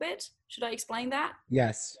waves a little bit? Should I explain that?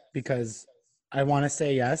 Yes, because I want to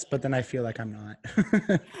say yes, but then I feel like I'm not.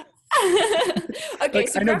 Okay, like,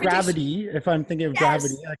 so I know gravity, if I'm thinking of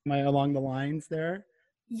gravity, like am I along the lines there?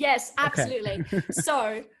 Yes, absolutely. Okay.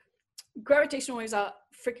 So gravitational waves are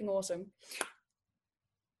freaking awesome.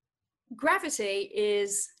 Gravity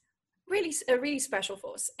is really a really special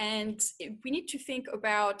force, and we need to think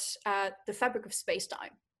about the fabric of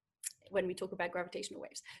space-time when we talk about gravitational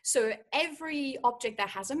waves. So every object that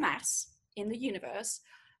has a mass in the universe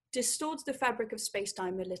distorts the fabric of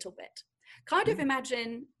space-time a little bit. Kind of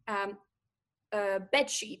imagine a bed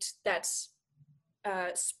sheet that's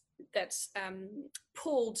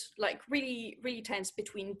pulled like really tense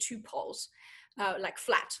between two poles, like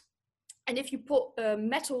flat. And if you put a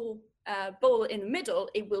metal ball in the middle,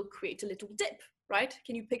 it will create a little dip, right?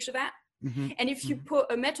 Can you picture that? Mm-hmm. And if you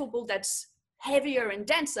put a metal ball that's heavier and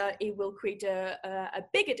denser, it will create a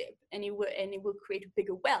bigger dip, and it will create a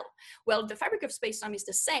bigger well. Well, the fabric of space-time is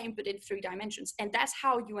the same, but in 3 dimensions. And that's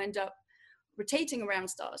how you end up rotating around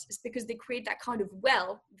stars, is because they create that kind of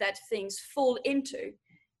well that things fall into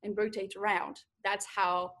and rotate around. That's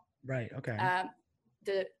how Right. Okay.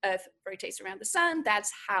 the Earth rotates around the sun.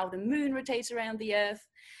 That's how the moon rotates around the Earth.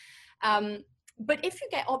 But if you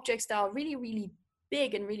get objects that are really, really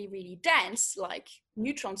big and really, really dense, like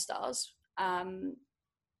neutron stars,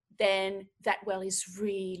 then that well is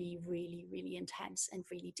really, really, really intense and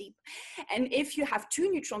really deep. And if you have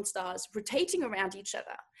 2 neutron stars rotating around each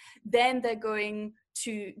other, then they're going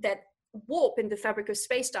to, that warp in the fabric of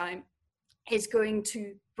space-time is going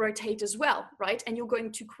to rotate as well, right? And you're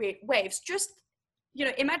going to create waves. Just, you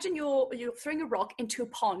know, imagine you're throwing a rock into a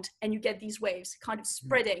pond and you get these waves kind of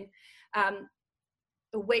spreading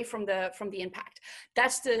away from the impact.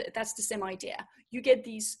 That's the same idea. You get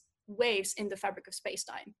these waves in the fabric of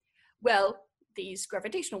space-time. Well, these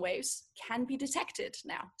gravitational waves can be detected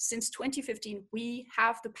now. Since 2015, we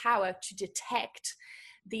have the power to detect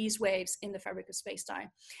these waves in the fabric of space-time.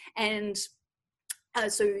 And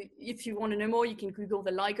so if you want to know more, you can Google the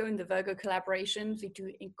LIGO and the Virgo collaboration. They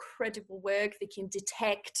do incredible work. They can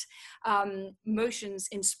detect motions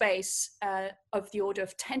in space of the order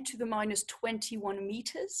of 10 to the minus 21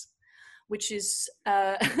 meters, which is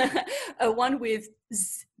a one with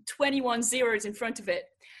 21 zeros in front of it,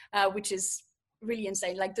 which is really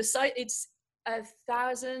insane. Like the size, it's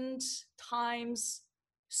 1,000 times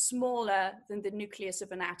smaller than the nucleus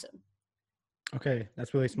of an atom. Okay,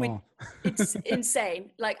 that's really small. It's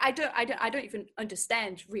insane. Like I don't even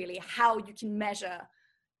understand really how you can measure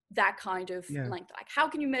that kind of length. Like how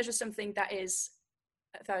can you measure something that is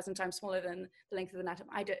 1,000 times smaller than the length of an atom?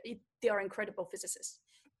 They are incredible physicists.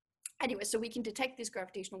 Anyway, so we can detect these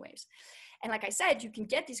gravitational waves. And like I said, you can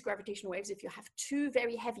get these gravitational waves if you have 2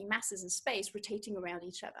 very heavy masses in space rotating around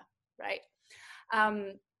each other, right?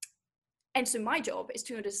 And so my job is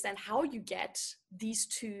to understand how you get these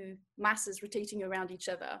 2 masses rotating around each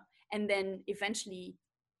other and then eventually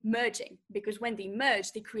merging, because when they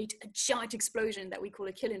merge, they create a giant explosion that we call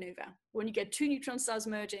a kilonova. When you get 2 neutron stars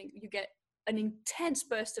merging, you get an intense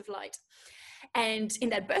burst of light. And in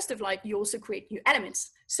that burst of light, you also create new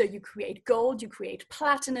elements. So you create gold, you create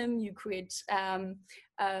platinum, you create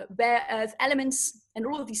bare earth elements, and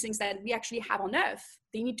all of these things that we actually have on Earth,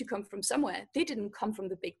 they need to come from somewhere. They didn't come from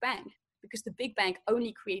the Big Bang, because the Big Bang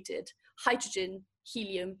only created hydrogen,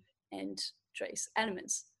 helium, and trace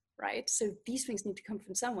elements, right? So these things need to come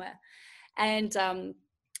from somewhere. And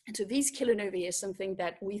so these kilonovae is something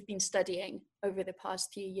that we've been studying over the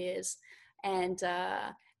past few years.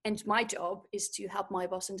 And my job is to help my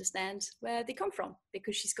boss understand where they come from,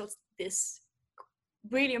 because she's got this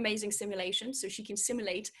really amazing simulation. So she can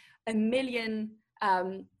simulate 1 million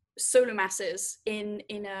solar masses in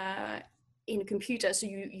a computer. So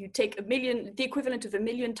you take 1 million, the equivalent of 1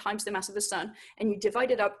 million times the mass of the sun, and you divide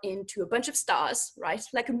it up into a bunch of stars, right?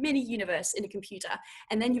 Like a mini universe in a computer.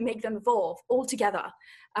 And then you make them evolve all together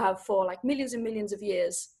for like millions and millions of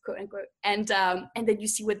years, quote unquote. And then you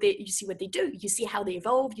see what they do. You see how they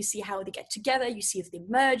evolve. You see how they get together. You see if they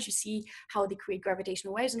merge. You see how they create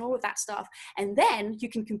gravitational waves and all of that stuff. And then you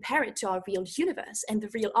can compare it to our real universe and the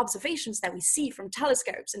real observations that we see from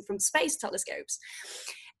telescopes and from space telescopes.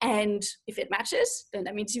 And if it matches, then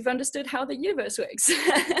that means you've understood how the universe works.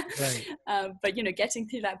 Right. But you know, getting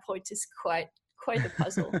to that point is quite the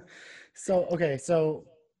puzzle. So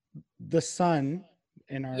the sun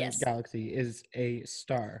in our galaxy is a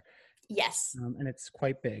star. Yes. And it's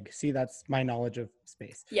quite big. See, that's my knowledge of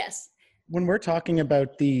space. Yes. When we're talking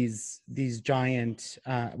about these giant,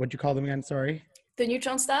 what'd you call them again? Sorry. The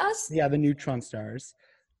neutron stars? Yeah, the neutron stars.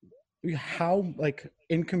 How, like,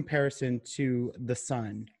 in comparison to the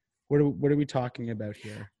sun, what are we talking about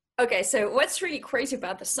here? Okay, so what's really crazy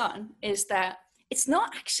about the sun is that it's not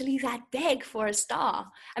actually that big for a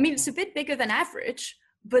star. I mean, it's a bit bigger than average,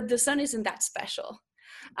 but the sun isn't that special.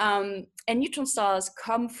 And neutron stars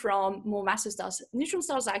come from more massive stars. Neutron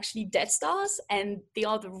stars are actually dead stars, and they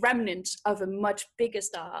are the remnant of a much bigger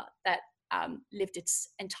star that lived its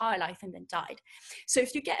entire life and then died. So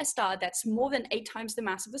if you get a star that's more than 8 times the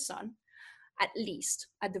mass of the sun, at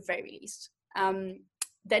the very least,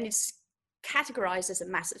 then it's categorized as a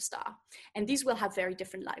massive star. And these will have very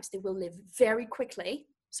different lives. They will live very quickly,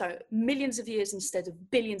 so millions of years instead of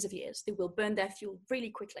billions of years. They will burn their fuel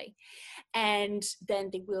really quickly. And then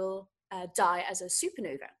they will die as a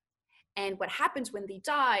supernova. And what happens when they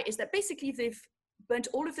die is that basically they've burnt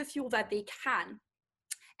all of the fuel that they can.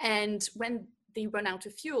 And when they run out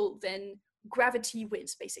of fuel, then gravity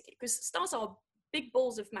wins, basically, because stars are big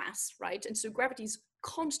balls of mass, right? And so gravity is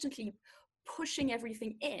constantly pushing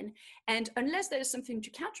everything in, and unless there is something to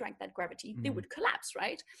counteract that gravity, they would collapse,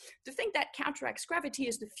 right? The thing that counteracts gravity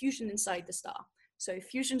is the fusion inside the star. So if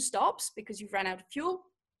fusion stops because you've run out of fuel,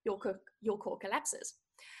 your core collapses.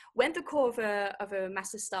 When the core of a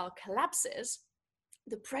massive star collapses,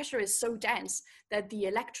 the pressure is so dense that the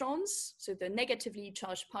electrons, so the negatively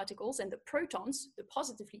charged particles, and the protons, the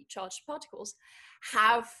positively charged particles,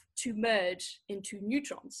 have to merge into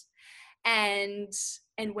neutrons. And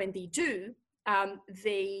when they do,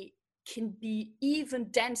 they can be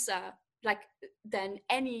even denser than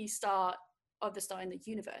any other star in the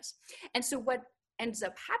universe. And so what ends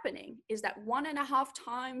up happening is that 1.5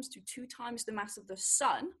 times to 2 times the mass of the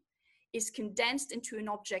sun is condensed into an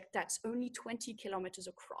object that's only 20 kilometers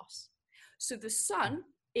across. So the sun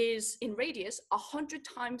is in radius 100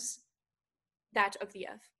 times that of the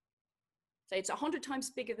Earth. So it's 100 times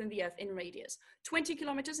bigger than the Earth in radius. 20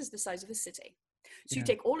 kilometers is the size of a city. So you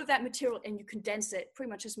take all of that material and you condense it pretty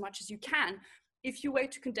much as you can. If you were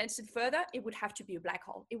to condense it further, it would have to be a black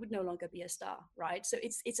hole. It would no longer be a star, right? So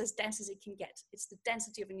it's as dense as it can get. It's the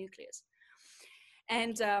density of a nucleus.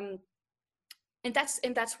 And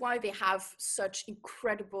that's why they have such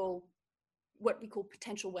incredible, what we call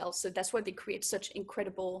potential wells. So that's why they create such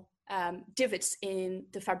incredible divots in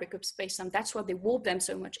the fabric of space-time. That's why they warp them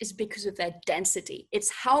so much, is because of their density. It's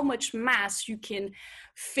how much mass you can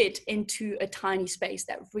fit into a tiny space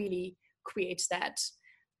that really creates that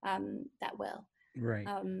well. Right.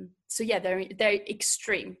 So yeah, they're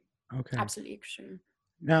extreme. Okay. Absolutely extreme.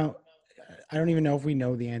 Now, I don't even know if we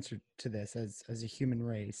know the answer to this as a human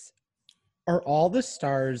race. Are all the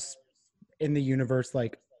stars in the universe,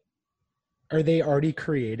 like, are they already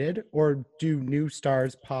created, or do new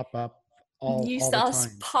stars pop up new stars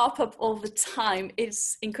pop up all the time?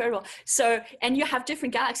 It's incredible. So, and you have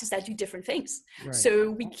different galaxies that do different things. Right. So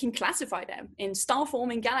we can classify them in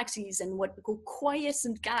star-forming galaxies and what we call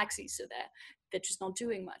quiescent galaxies. So they're just not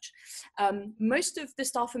doing much. Most of the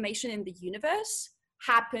star formation in the universe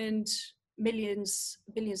happened billions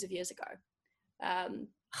of years ago.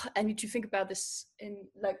 I need to think about this in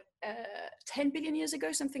 10 billion years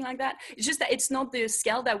ago, something like that. It's just that it's not the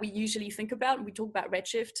scale that we usually think about. We talk about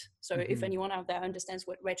redshift. So if anyone out there understands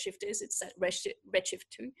what redshift is, it's at redshift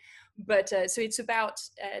 2. But so it's about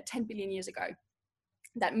 10 billion years ago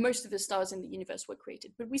that most of the stars in the universe were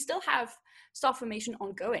created. But we still have star formation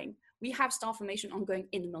ongoing. We have star formation ongoing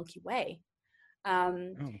in the Milky Way.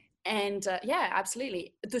 And yeah,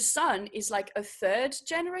 absolutely. The sun is like a 3rd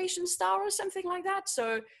generation star or something like that.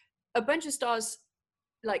 So a bunch of stars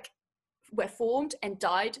were formed and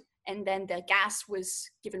died, and then their gas was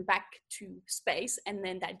given back to space, and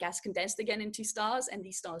then that gas condensed again into stars, and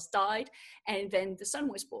these stars died, and then the sun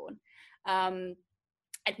was born.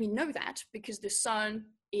 And we know that because the sun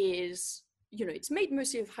is, it's made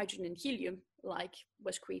mostly of hydrogen and helium, like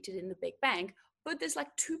was created in the Big Bang, but there's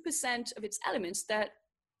 2% of its elements that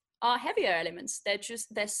are heavier elements.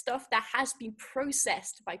 They're stuff that has been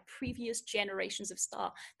processed by previous generations of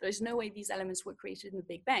star. There's no way these elements were created in the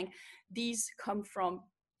Big Bang. These come from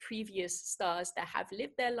previous stars that have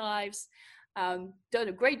lived their lives, done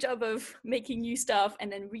a great job of making new stuff,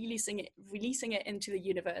 and then releasing it into the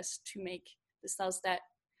universe to make the stars that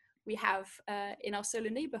we have in our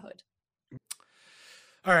solar neighborhood.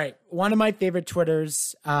 All right, one of my favorite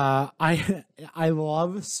Twitters. I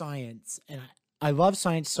love science, and I love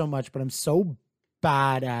science so much, but I'm so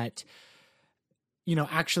bad at,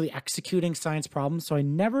 actually executing science problems. So I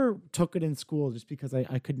never took it in school just because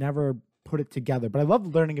I could never put it together. But I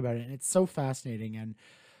love learning about it, and it's so fascinating. And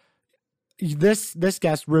this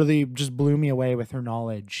guest really just blew me away with her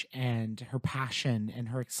knowledge and her passion and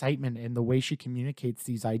her excitement and the way she communicates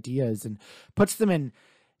these ideas and puts them in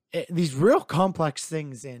these real complex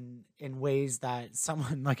things in ways that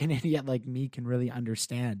someone like an idiot like me can really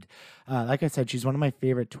understand. Like I said, she's one of my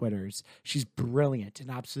favorite Twitters. She's brilliant, an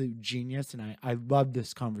absolute genius, and I love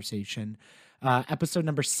this conversation. Episode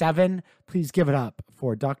number 7, please give it up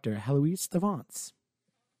for Dr. Heloise Davance.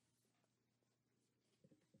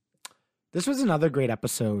 This was another great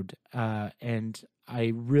episode, and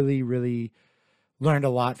I really, really learned a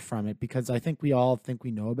lot from it, because I think we all think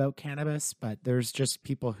we know about cannabis, but there's just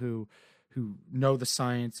people who know the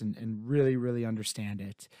science and really, really understand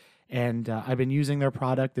it. And I've been using their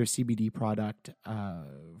product, their CBD product,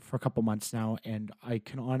 for a couple months now, and I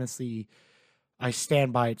can honestly, I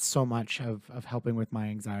stand by it so much of helping with my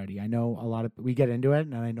anxiety. I know we get into it,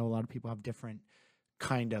 and I know a lot of people have different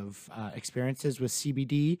kind of experiences with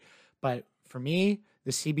CBD, but for me,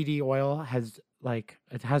 the CBD oil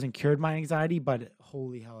it hasn't cured my anxiety, but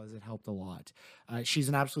holy hell, has it helped a lot. She's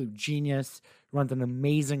an absolute genius, runs an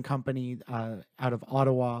amazing company out of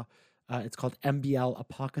Ottawa. It's called MBL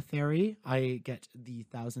Apothecary. I get the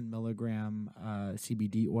 1,000 milligram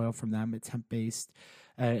CBD oil from them. It's hemp based.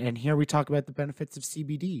 And here we talk about the benefits of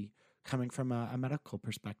CBD coming from a medical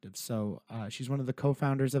perspective. So she's one of the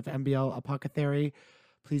co-founders of MBL Apothecary.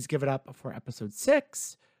 Please give it up for episode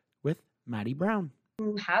 6 with Maddie Brown.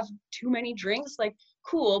 Have too many drinks, like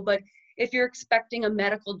cool, but if you're expecting a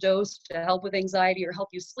medical dose to help with anxiety or help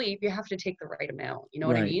you sleep, you have to take the right amount. You know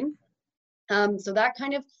what I mean? So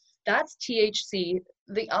that's THC.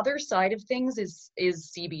 The other side of things is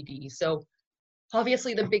CBD. So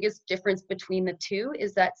obviously the biggest difference between the two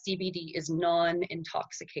is that CBD is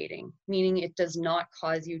non-intoxicating, meaning it does not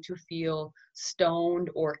cause you to feel stoned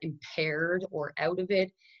or impaired or out of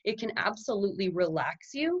it. It can absolutely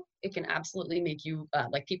relax you. It can absolutely make you,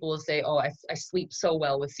 like people will say, oh, I sleep so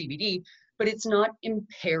well with CBD, but it's not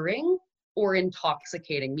impairing or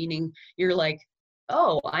intoxicating, meaning you're like,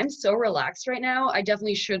 oh, I'm so relaxed right now. I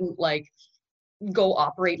definitely shouldn't like go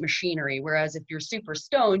operate machinery. Whereas if you're super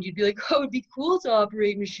stoned, you'd be like, oh, it'd be cool to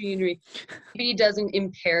operate machinery. CBD doesn't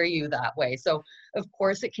impair you that way. So of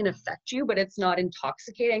course it can affect you, but it's not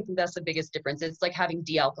intoxicating. I think that's the biggest difference. It's like having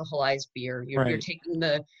de-alcoholized beer. You're taking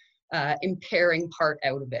the impairing part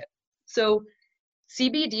out of it. So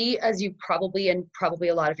CBD, as you probably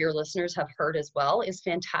a lot of your listeners have heard as well, is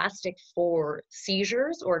fantastic for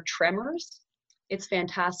seizures or tremors. It's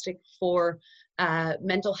fantastic for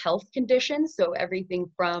mental health conditions. So everything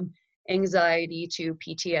from anxiety to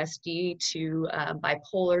PTSD to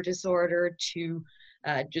bipolar disorder to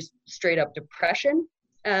just straight up depression.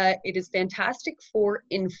 It is fantastic for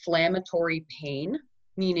inflammatory pain,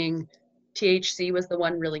 meaning THC was the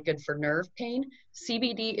one really good for nerve pain.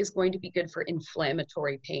 CBD is going to be good for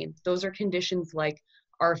inflammatory pain. Those are conditions like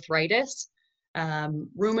arthritis,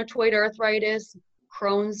 rheumatoid arthritis,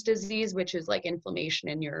 Crohn's disease, which is like inflammation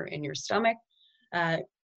in your stomach.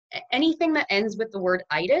 Anything that ends with the word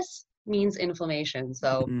itis means inflammation.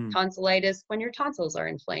 So tonsillitis, when your tonsils are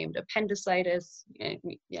inflamed, appendicitis,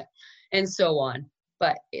 and so on.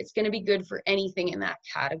 But it's going to be good for anything in that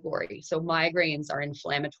category. So migraines are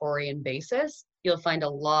inflammatory in basis. You'll find a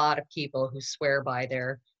lot of people who swear by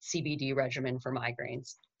their CBD regimen for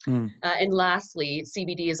migraines. And lastly,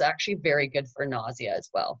 CBD is actually very good for nausea as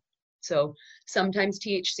well. So sometimes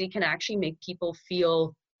THC can actually make people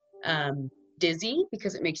feel dizzy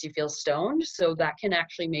because it makes you feel stoned. So that can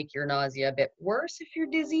actually make your nausea a bit worse if you're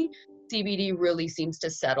dizzy. CBD really seems to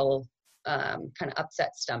settle kind of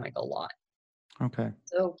upset stomach a lot. Okay.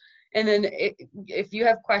 So, and then if you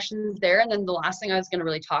have questions there, and then the last thing I was going to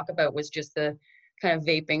really talk about was just the kind of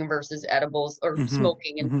vaping versus edibles, or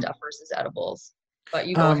smoking and stuff versus edibles. But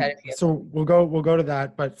you go ahead. If you have so we'll go to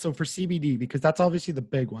that. But so for CBD, because that's obviously the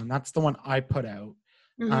big one. That's the one I put out.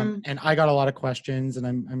 And I got a lot of questions, and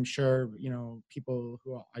I'm sure, people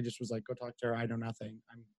who I just was like, go talk to her. I know nothing.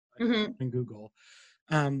 I'm in Google.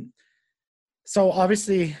 So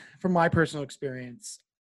obviously from my personal experience,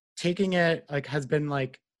 taking it has been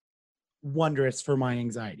wondrous for my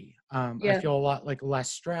anxiety. I feel a lot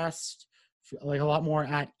less stressed, a lot more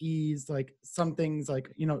at ease. Some things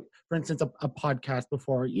for instance, a podcast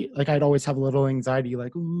before, I'd always have a little anxiety,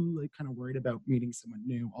 kind of worried about meeting someone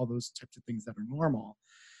new, all those types of things that are normal.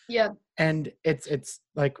 Yeah. And it's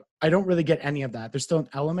I don't really get any of that. There's still an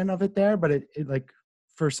element of it there, but it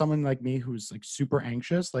for someone like me who's super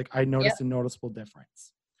anxious, I noticed a noticeable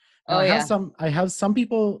difference. I have some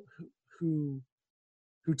people who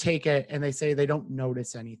take it and they say they don't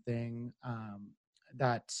notice anything,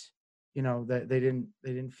 that that they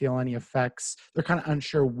didn't feel any effects. They're kind of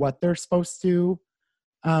unsure what they're supposed to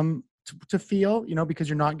feel, because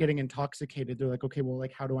you're not getting intoxicated. They're like, okay, well,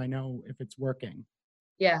 how do I know if it's working?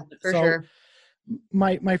 Yeah, for sure.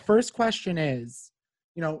 My first question is,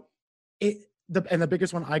 the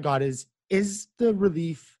biggest one I got is the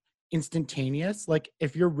relief instantaneous?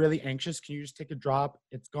 If you're really anxious, can you just take a drop,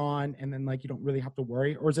 it's gone, and then you don't really have to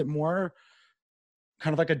worry? Or is it more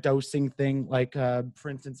kind of like a dosing thing? For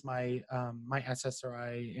instance, my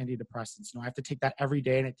SSRI antidepressants, I have to take that every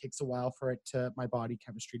day, and it takes a while for my body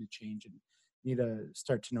chemistry to change and me to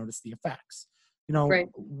start to notice the effects. Right.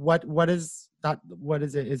 What is that? What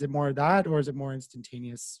is it? Is it more of that, or is it more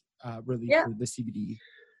instantaneous relief for the CBD?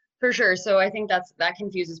 For sure. So I think that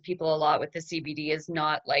confuses people a lot with the CBD, is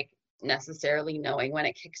not necessarily knowing when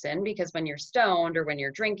it kicks in, because when you're stoned or when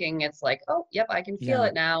you're drinking, it's oh, yep, I can feel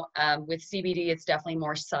it now. With CBD, it's definitely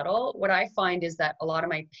more subtle. What I find is that a lot of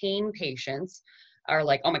my pain patients, are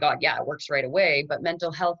like, oh my God, yeah, it works right away. But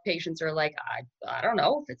mental health patients are like, I don't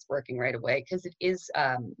know if it's working right away, because it is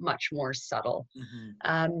much more subtle.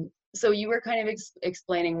 So you were kind of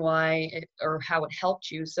explaining why or how it helped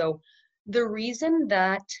you. So the reason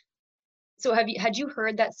that, so had you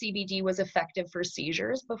heard that CBD was effective for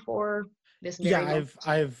seizures before this very moment?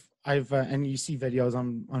 I've and you see videos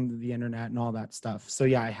on the internet and all that stuff. So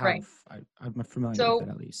yeah, I have. Right. I'm familiar with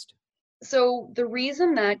it at least. So the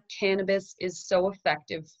reason that cannabis is so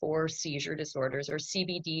effective for seizure disorders, or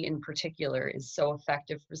CBD in particular is so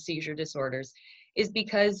effective for seizure disorders, is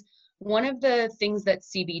because one of the things that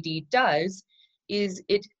CBD does is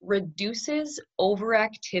it reduces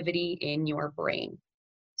overactivity in your brain.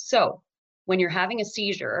 So when you're having a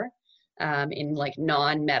seizure, in like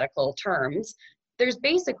non-medical terms, there's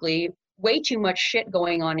basically way too much shit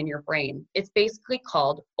going on in your brain. It's basically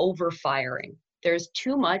called overfiring. There's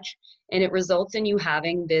too much, and it results in you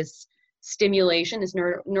having this stimulation, this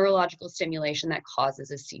neurological stimulation that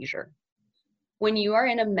causes a seizure. When you are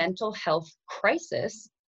in a mental health crisis,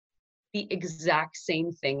 the exact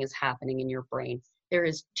same thing is happening in your brain. There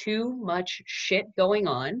is too much shit going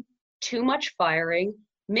on, too much firing,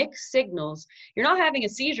 mixed signals. You're not having a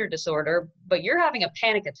seizure disorder, but you're having a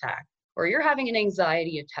panic attack, or you're having an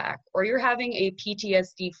anxiety attack, or you're having a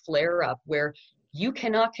PTSD flare-up where you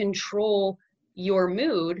cannot control your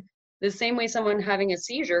mood the same way someone having a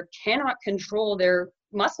seizure cannot control their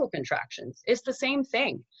muscle contractions. It's the same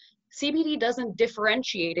thing. CBD doesn't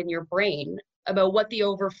differentiate in your brain about what the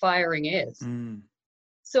overfiring is.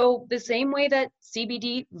 So the same way that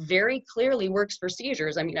CBD very clearly works for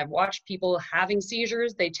seizures. I mean, I've watched people having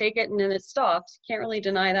seizures, they take it and then it stops. Can't really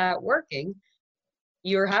deny that working.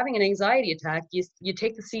 You're having an anxiety attack, you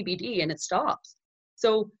take the CBD and it stops.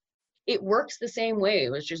 So it works the same way. It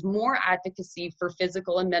was just more advocacy for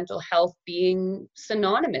physical and mental health being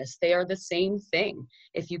synonymous. They are the same thing.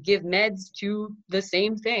 If you give meds to the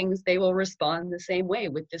same things, they will respond the same way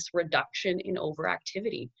with this reduction in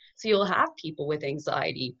overactivity. So you'll have people with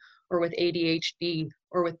anxiety or with ADHD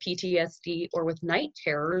or with PTSD or with night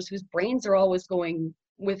terrors whose brains are always going,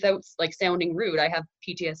 without like sounding rude, I have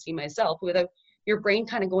PTSD myself, without your brain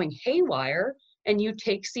kind of going haywire, and you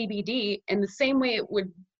take CBD, and the same way it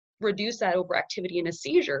would reduce that overactivity in a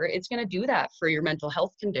seizure, it's going to do that for your mental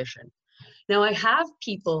health condition. Now, I have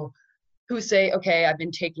people who say, okay, I've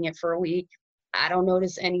been taking it for a week. I don't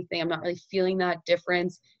notice anything. I'm not really feeling that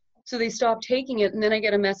difference. So they stop taking it. And then I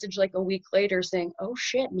get a message like a week later saying, oh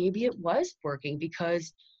shit, maybe it was working,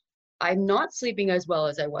 because I'm not sleeping as well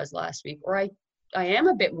as I was last week, or I am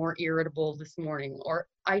a bit more irritable this morning, or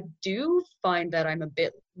I do find that I'm a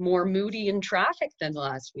bit more moody in traffic than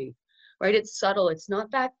last week, right? It's subtle. It's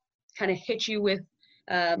not that kind of hit you with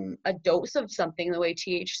a dose of something the way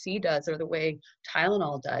THC does or the way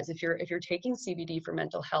Tylenol does. If you're taking CBD for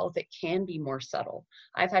mental health, it can be more subtle.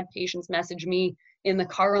 I've had patients message me in the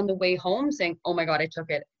car on the way home saying, oh my God, I took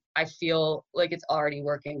it. I feel like it's already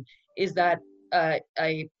working. Is that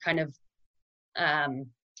a kind of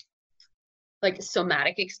like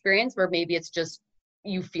somatic experience where maybe it's just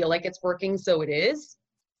you feel like it's working, so it is?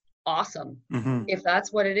 Awesome. If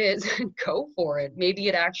that's what it is, go for it. Maybe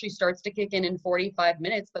it actually starts to kick in 45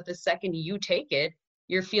 minutes, but the second you take it,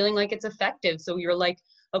 you're feeling like it's effective. So you're like,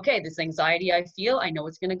 okay, this anxiety I feel, I know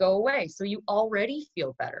it's going to go away. So you already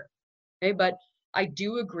feel better. Okay, but I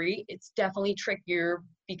do agree, it's definitely trickier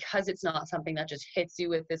because it's not something that just hits you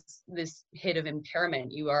with this hit of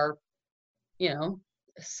impairment. You are,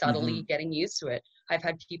 subtly getting used to it. I've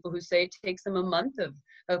had people who say it takes them a month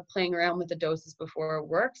of playing around with the doses before it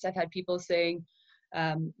works. I've had people saying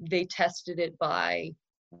they tested it by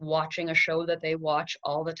watching a show that they watch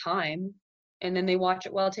all the time, and then they watch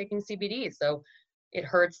it while taking CBD. So it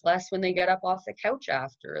hurts less when they get up off the couch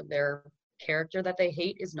after. Their character that they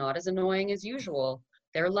hate is not as annoying as usual.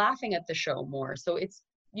 They're laughing at the show more. So it's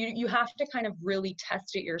you have to kind of really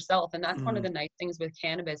test it yourself. And that's one of the nice things with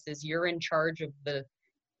cannabis is you're in charge of the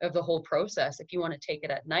whole process. If you want to take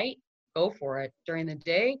it at night, go for it. During the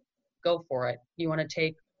day, go for it. You want to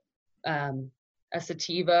take a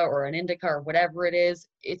sativa or an indica or whatever it is,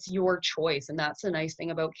 it's your choice. And that's the nice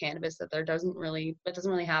thing about cannabis, that that doesn't really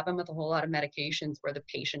happen with a whole lot of medications where the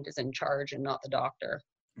patient is in charge and not the doctor.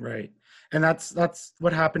 Right. And that's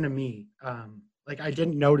what happened to me. Like I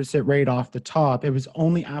didn't notice it right off the top. It was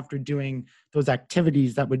only after doing those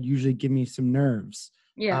activities that would usually give me some nerves.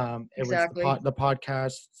 Yeah, it exactly. was the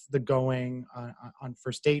podcasts, the going on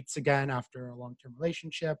first dates again after a long-term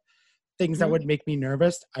relationship, things that would make me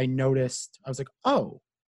nervous. I noticed, I was like, oh,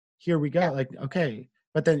 here we go. Yeah. Like, okay.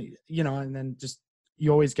 But then, and then just,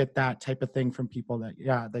 you always get that type of thing from people that,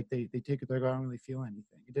 like they take it, they go, I don't really feel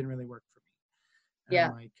anything. It didn't really work for me. Yeah.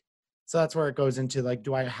 And like, so that's where it goes into like,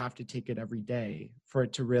 do I have to take it every day for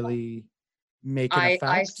it to really make an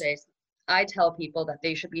effect? I tell people that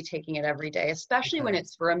they should be taking it every day, especially when Okay.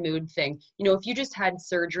 it's for a mood thing. You know, if you just had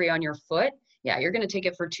surgery on your foot, yeah, you're going to take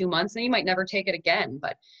it for 2 months and you might never take it again.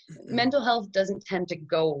 But mental health doesn't tend to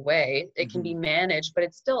go away. It can be managed, but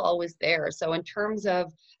it's still always there. So in terms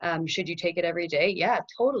of should you take it every day? Yeah,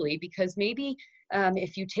 totally. Because maybe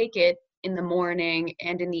if you take it in the morning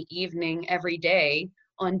and in the evening every day,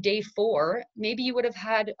 on day 4, maybe you would have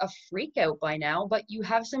had a freak out by now, but you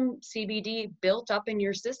have some CBD built up in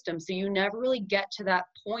your system. So you never really get to that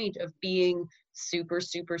point of being super,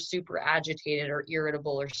 super, super agitated or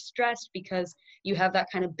irritable or stressed because you have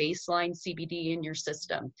that kind of baseline CBD in your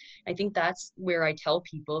system. I think that's where I tell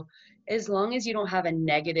people, as long as you don't have a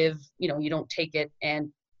negative, you know, you don't take it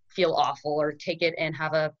and feel awful or take it and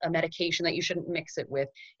have a medication that you shouldn't mix it with.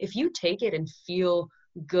 If you take it and feel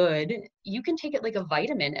good, you can take it like a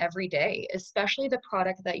vitamin every day, especially the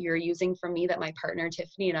product that you're using from me that my partner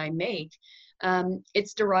Tiffany and I make.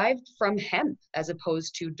 It's derived from hemp as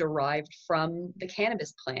opposed to derived from the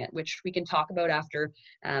cannabis plant, which we can talk about after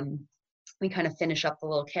we kind of finish up the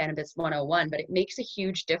little cannabis 101, but it makes a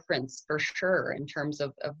huge difference for sure in terms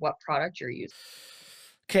of what product you're using.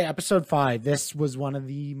 Okay, episode 5. This was one of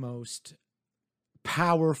the most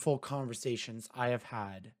powerful conversations I have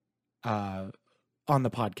had on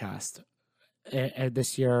the podcast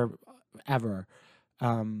this year ever.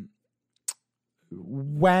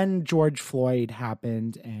 When George Floyd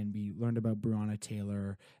happened and we learned about Breonna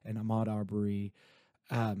Taylor and Ahmaud Arbery,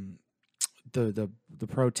 the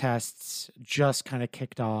protests just kind of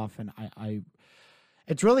kicked off, and I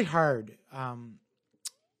it's really hard.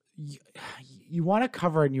 You want to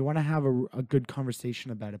cover it and you want to have a good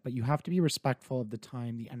conversation about it, but you have to be respectful of the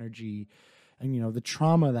time, the energy, and you know the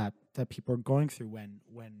trauma that people are going through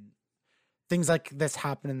when things like this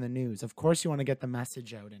happen in the news. Of course, you want to get the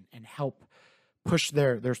message out and help push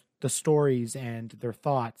the stories and their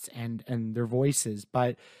thoughts and their voices,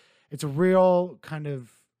 but it's a real kind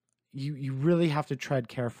of you really have to tread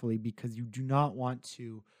carefully because you do not want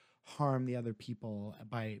to harm the other people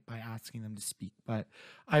by asking them to speak. But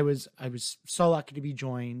I was so lucky to be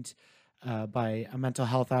joined by a mental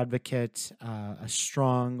health advocate, a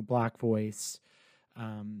strong Black voice.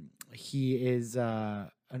 He is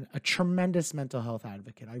a tremendous mental health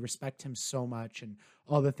advocate. I respect him so much and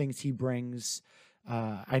all the things he brings.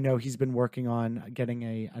 I know he's been working on getting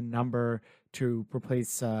a number to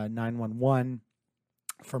replace 911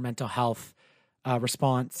 for mental health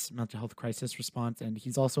response, mental health crisis response, and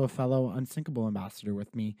he's also a fellow Unsinkable ambassador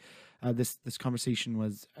with me. This conversation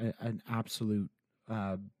was an absolute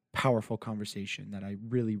powerful conversation that I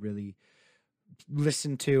really, really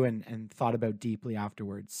listened to and thought about deeply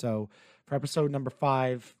afterwards. So for episode number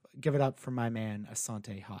 5, give it up for my man,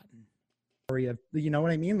 Asante Houghton. You know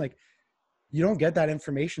what I mean? Like, you don't get that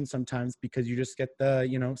information sometimes because you just get the,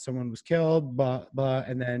 you know, someone was killed, blah, blah,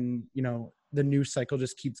 and then, you know, the news cycle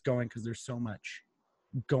just keeps going because there's so much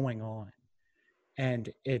going on.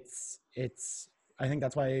 And it's I think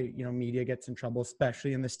that's why, you know, media gets in trouble,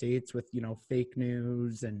 especially in the States with, you know, fake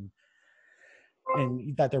news and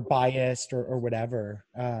that they're biased or whatever,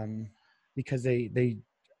 because they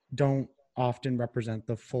don't often represent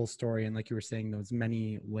the full story. And like you were saying, those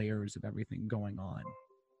many layers of everything going on.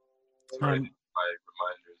 My reminders.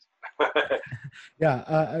 Yeah.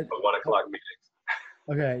 1 o'clock meetings.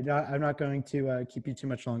 Okay. No, I'm not going to keep you too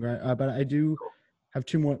much longer, but I do have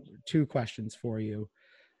two questions for you.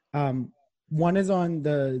 One is on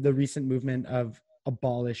the recent movement of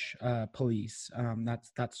abolish police.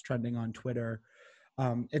 That's trending on Twitter.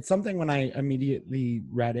 It's something when I immediately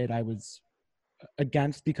read it, I was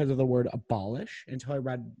against because of the word abolish until I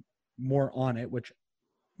read more on it, which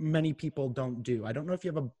many people don't do. I don't know if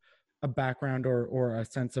you have a background or a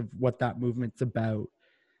sense of what that movement's about,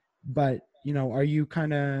 but you know, are you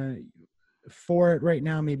kind of for it right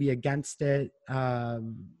now, maybe against it?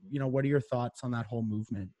 You know, what are your thoughts on that whole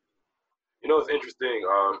movement? You know, what's interesting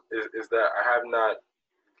is that I have not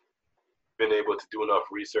been able to do enough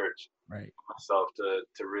research myself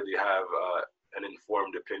to really have an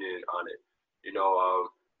informed opinion on it. You know,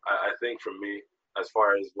 I think for me, as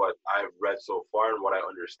far as what I've read so far and what I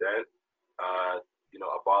understand, you know,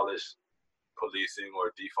 abolish policing or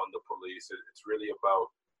defund the police. It's really about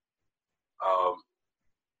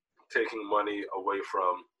taking money away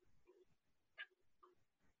from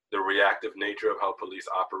the reactive nature of how police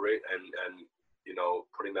operate and you know,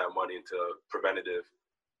 putting that money into preventative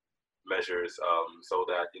measures, so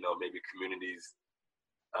that, you know, maybe communities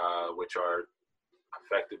which are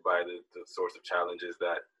affected by the sorts of challenges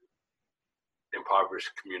that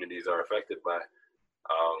impoverished communities are affected by,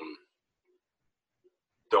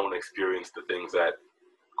 don't experience the things that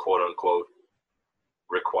quote unquote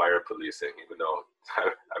require policing, even though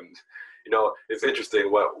I'm, you know, it's interesting.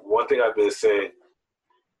 One thing I've been saying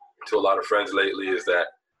to a lot of friends lately is that,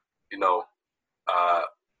 you know,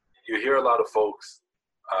 you hear a lot of folks,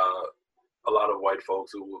 a lot of white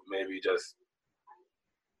folks who maybe just,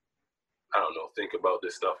 I don't know, think about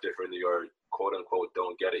this stuff differently or quote unquote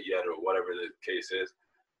don't get it yet or whatever the case is,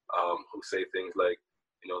 who say things like,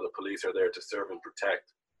 you know, the police are there to serve and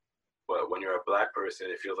protect. But when you're a black person,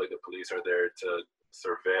 it feels like the police are there to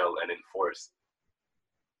surveil and enforce,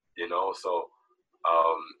 you know? So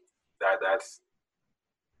that's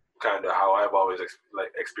kind of how I've always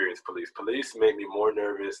experienced police. Police make me more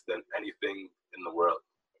nervous than anything in the world.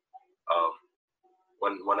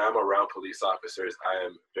 When I'm around police officers, I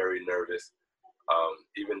am very nervous.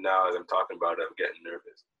 Even now, as I'm talking about it, I'm getting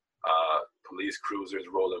nervous. Police cruisers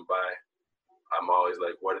rolling by, I'm always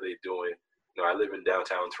like, what are they doing? You know, I live in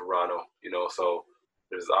downtown Toronto, you know, so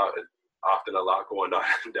there's often a lot going on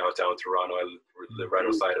in downtown Toronto. I live right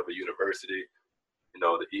outside of a university, you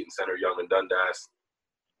know, the Eaton Center, Yonge and Dundas.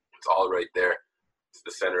 It's all right there. It's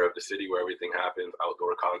the center of the city where everything happens,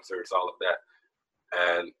 outdoor concerts, all of that.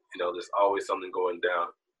 And, you know, there's always something going down.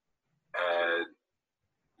 And,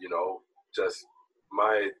 you know, just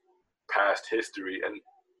my past history.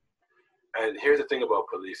 And here's the thing about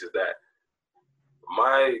police is that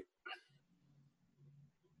my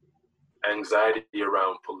anxiety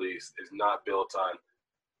around police is not built on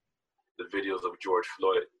the videos of George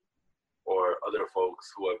Floyd or other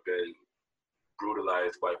folks who have been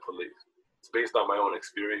brutalized by police. It's based on my own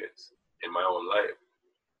experience in my own life.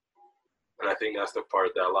 And I think that's the part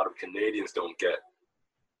that a lot of Canadians don't get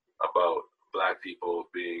about Black people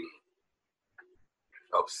being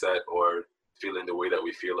upset or feeling the way that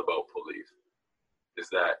we feel about police, is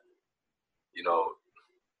that, you know,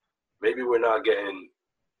 maybe we're not getting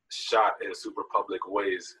shot in super public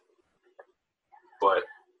ways, but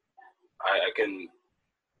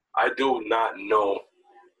I do not know.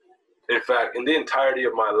 In fact, in the entirety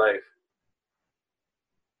of my life,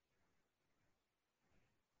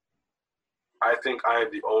 I think I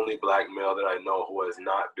am the only Black male that I know who has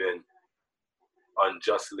not been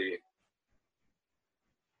unjustly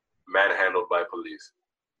manhandled by police.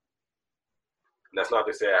 And that's not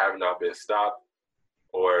to say I have not been stopped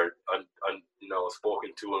or you know,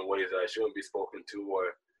 spoken to in ways that I shouldn't be spoken to,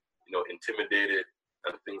 or, you know, intimidated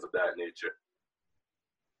and things of that nature.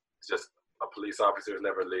 It's just a police officer has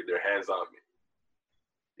never laid their hands on me,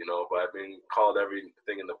 you know, but I've been called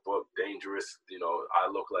everything in the book, dangerous, you know, I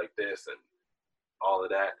look like this and all of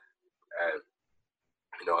that. And,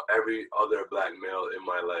 you know, every other Black male in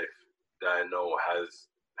my life that I know has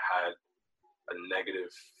had a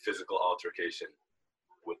negative physical altercation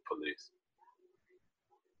with police.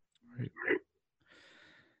 Right.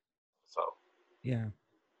 So yeah,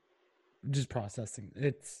 just processing.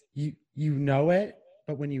 It's you know it,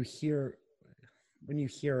 but when you hear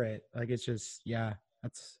it, like, it's just, yeah,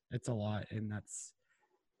 it's a lot, and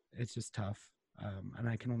it's just tough. And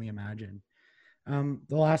I can only imagine. The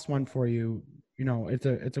last one for you, you know, it's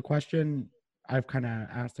a question I've kind of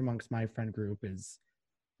asked amongst my friend group is,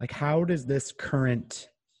 like, how does this current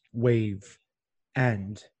wave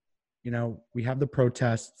end? You know, we have the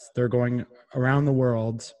protests, they're going around the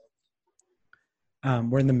world.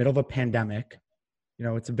 We're in the middle of a pandemic. You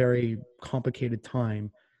know, it's a very complicated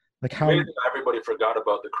time. Like, how everybody forgot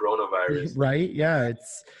about the coronavirus, right? Yeah,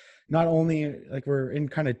 it's not only like we're in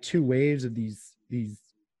kind of two waves of these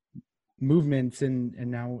movements, and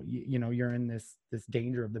now, you know, you're in this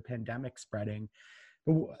danger of the pandemic spreading.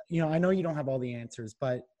 But, you know, I know you don't have all the answers,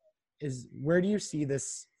 but where do you see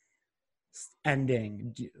this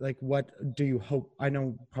ending? Like, what do you hope? I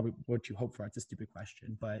know probably what you hope for. It's a stupid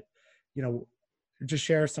question, but, you know, just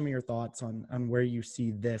share some of your thoughts on where you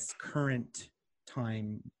see this current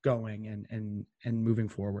time going and moving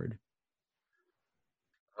forward.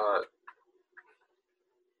 I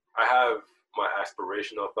have my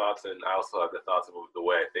aspirational thoughts, and I also have the thoughts of the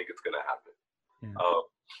way I think it's going to happen. Yeah.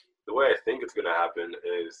 The way I think it's going to happen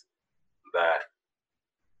is that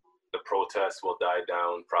the protests will die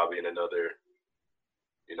down probably in another,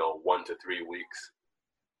 you know, 1 to 3 weeks.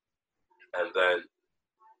 And then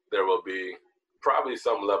there will be probably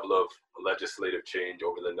some level of legislative change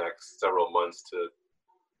over the next several months to a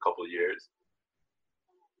couple years.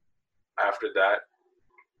 After that,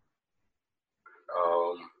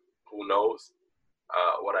 who knows?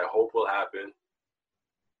 What I hope will happen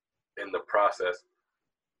in the process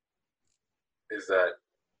is that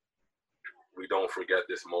we don't forget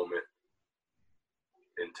this moment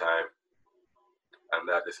in time. and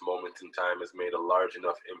that this moment in time has made a large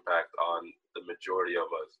enough impact on the majority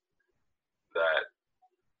of us that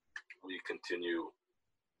we continue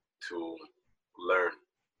to learn.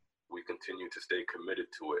 We continue to stay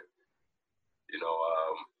committed to it. You know,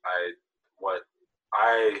 what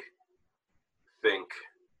I think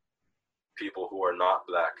people who are not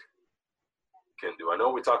Black can do. I know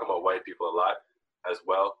we talk about white people a lot as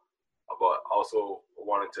well, but also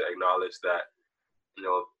wanted to acknowledge that, you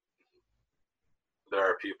know, there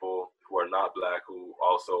are people who are not Black who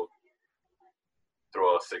also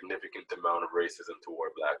throw a significant amount of racism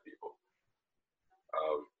toward Black people.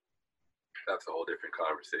 That's a whole different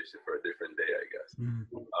conversation for a different day, I guess.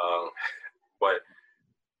 But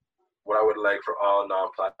what I would like for all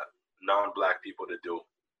non-Black people to do,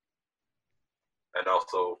 and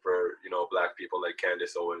also for, you know, Black people like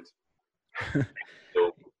Candace Owens, are,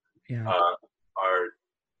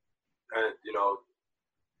 and, you know,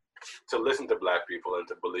 to listen to Black people and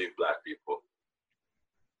to believe Black people.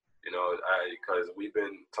 You know, because we've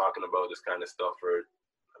been talking about this kind of stuff for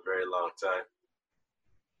a very long time,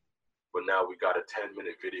 but now we got a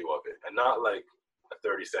 10-minute video of it, and not like a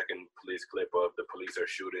 30-second police clip of the police are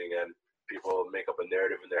shooting and people make up a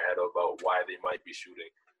narrative in their head about why they might be shooting.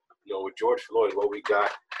 You know, with George Floyd, what we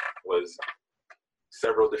got was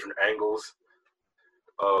several different angles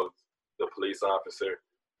of the police officer,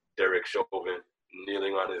 Derek Chauvin,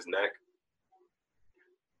 kneeling on his neck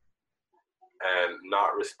and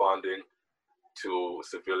not responding to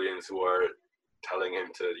civilians who are telling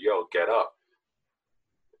him to, yo, get up.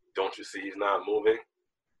 Don't you see he's not moving?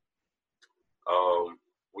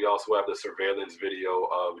 We also have the surveillance video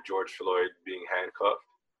of George Floyd being handcuffed.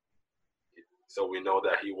 So we know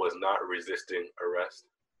that he was not resisting arrest.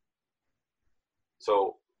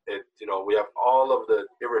 So, you know, we have all of the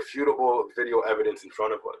irrefutable video evidence in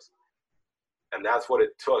front of us. And that's what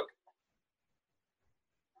it took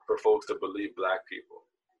for folks to believe Black people.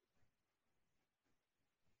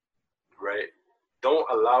 Right? Don't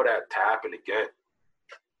allow that to happen again.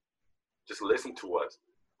 Just listen to us.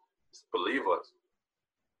 Just believe us.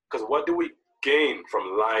 Because what do we gain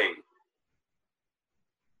from lying?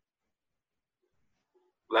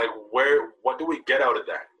 Like, what do we get out of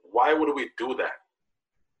that? Why would we do that?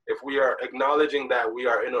 If we are acknowledging that we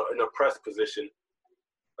are in an oppressed position,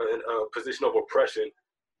 in a position of oppression,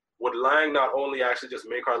 would lying not only actually just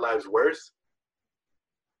make our lives worse?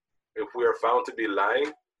 If we are found to be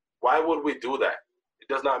lying, why would we do that? It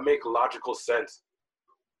does not make logical sense.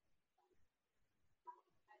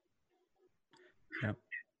 Yeah,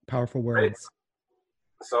 powerful words. Right?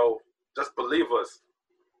 So just believe us.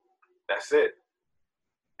 That's it.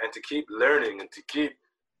 And to keep learning and to keep,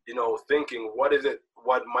 you know, thinking, what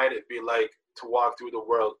might it be like to walk through the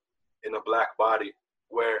world in a Black body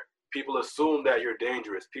where people assume that you're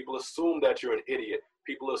dangerous, people assume that you're an idiot,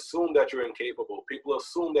 people assume that you're incapable, people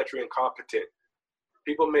assume that you're incompetent.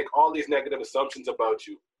 People make all these negative assumptions about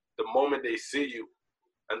you the moment they see you.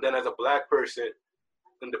 And then as a Black person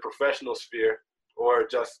in the professional sphere or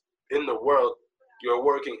just in the world, you're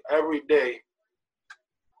working every day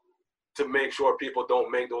to make sure people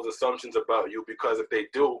don't make those assumptions about you, because if they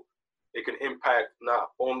do, it can impact not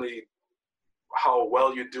only how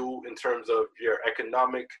well you do in terms of your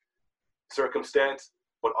economic circumstance,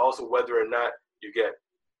 but also whether or not you get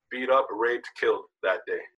beat up, raped, killed that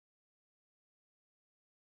day.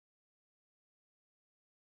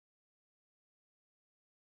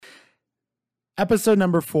 Episode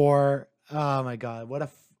number 4. Oh my God,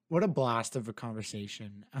 what a blast of a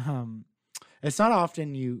conversation. It's not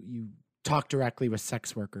often you talk directly with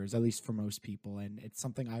sex workers, at least for most people, and it's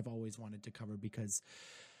something I've always wanted to cover, because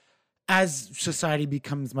as society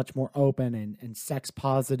becomes much more open and sex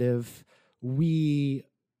positive, we're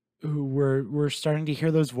starting to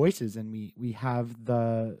hear those voices, and we have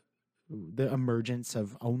the emergence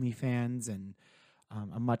of OnlyFans and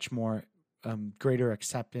a much more greater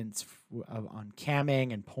acceptance on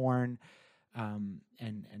camming and porn, and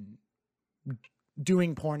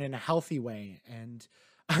doing porn in a healthy way. And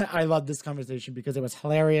I love this conversation because it was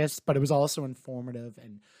hilarious, but it was also informative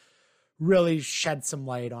and really shed some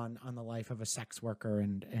light on the life of a sex worker,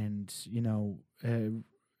 and you know,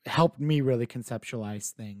 helped me really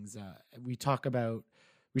conceptualize things. We talk about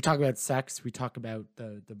sex, we talk about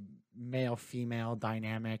the male female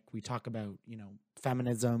dynamic, we talk about, you know,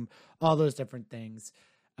 feminism, all those different things.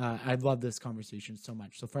 I love this conversation so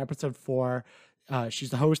much. So for episode 4, she's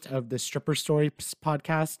the host of the Stripper Stories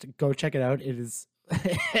podcast. Go check it out. It is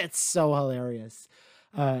it's so hilarious.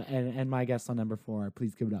 And my guest on number 4,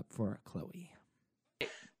 please give it up for Chloe.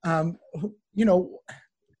 You know,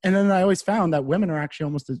 And then I always found that women are actually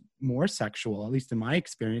almost more sexual, at least in my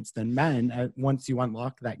experience, than men once you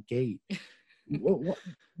unlock that gate.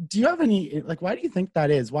 Do you have any, like, why do you think that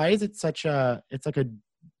is? Why is it it's like a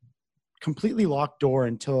completely locked door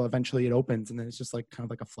until eventually it opens, and then it's just like kind of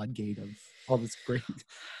like a floodgate of all this great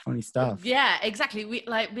funny stuff? Yeah, exactly. Me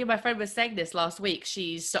and my friend was saying this last week.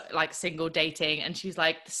 She's like single dating, and she's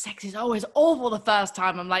like, the sex is always awful the first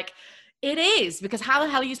time. I'm like, it is, because how the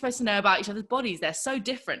hell are you supposed to know about each other's bodies? They're so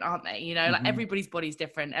different, aren't they? You know, like everybody's body's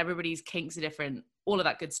different, everybody's kinks are different, all of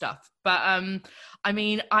that good stuff. But I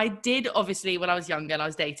mean, I did, obviously, when I was younger and I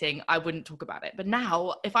was dating, I wouldn't talk about it. But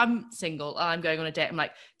now, if I'm single and I'm going on a date, I'm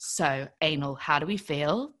like, so anal, how do we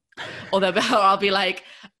feel? Or I'll be like,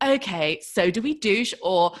 okay, so do we douche,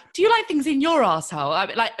 or do you like things in your asshole? I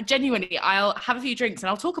mean, like, genuinely, I'll have a few drinks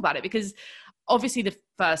and I'll talk about it, because obviously the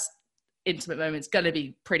first intimate moment's going to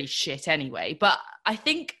be pretty shit anyway. But I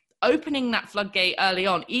think opening that floodgate early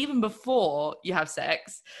on, even before you have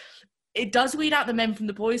sex, it does weed out the men from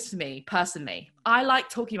the boys for me, personally. I like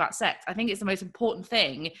talking about sex. I think it's the most important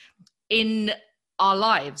thing in our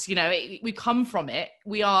lives. You know, we come from it.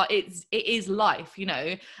 It is life, you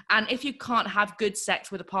know. And if you can't have good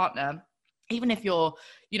sex with a partner, even if you're,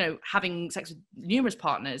 you know, having sex with numerous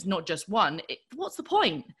partners, not just one, what's the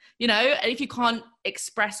point? You know, and if you can't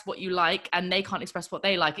express what you like and they can't express what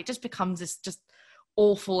they like, it just becomes this just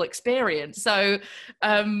awful experience. So,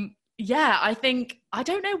 yeah, I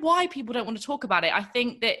don't know why people don't want to talk about it. I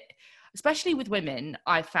think that, especially with women,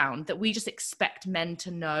 I found that we just expect men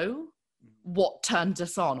to know what turns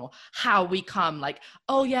us on or how we come. Like,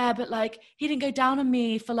 oh yeah, but like, he didn't go down on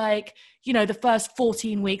me for like, you know, the first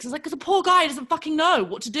 14 weeks. It's like, because the poor guy doesn't fucking know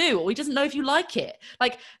what to do, or he doesn't know if you like it.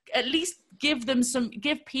 Like, at least give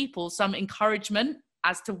people some encouragement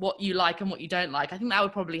as to what you like and what you don't like. I think that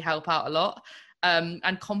would probably help out a lot.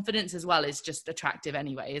 And confidence as well is just attractive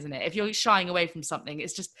anyway, isn't it? If you're shying away from something,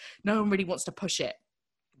 it's just, no one really wants to push it.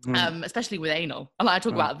 Especially with anal. And I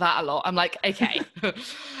talk about that a lot. I'm like, okay,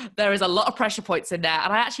 there is a lot of pressure points in there.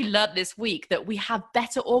 And I actually learned this week that we have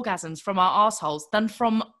better orgasms from our assholes than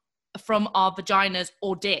from our vaginas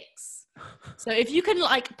or dicks. So if you can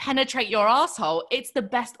like penetrate your asshole, it's the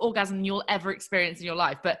best orgasm you'll ever experience in your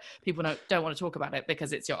life. But people don't want to talk about it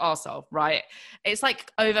because it's your asshole, right? It's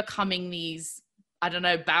like overcoming these, I don't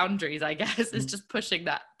know, boundaries, I guess. It's just pushing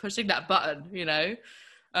that button, you know?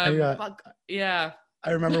 Yeah.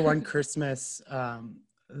 I remember one Christmas,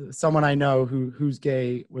 someone I know who's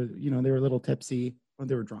gay was, you know, they were a little tipsy when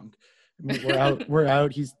they were drunk. We're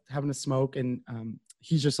out, he's having a smoke, and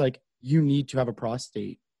he's just like, you need to have a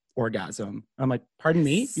prostate orgasm. I'm like, pardon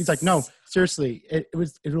me? He's like, no, seriously, it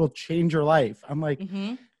will change your life. I'm like,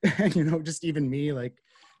 you know, just even me, like,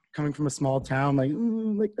 coming from a small town,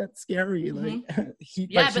 like that's scary. Like, he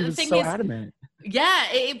was so adamant.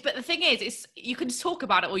 Yeah, but the thing is, you can talk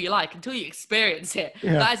about it all you like until you experience it.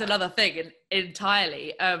 Yeah. That is another thing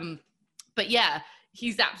entirely. But yeah,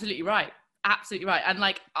 he's absolutely right. Absolutely right. And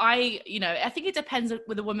like, I think it depends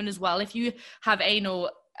with a woman as well. If you have anal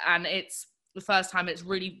and it's the first time, it's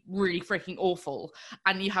really, really freaking awful,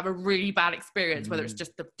 and you have a really bad experience, whether it's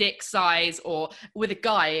just the dick size, or with a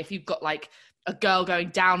guy, if you've got like a girl going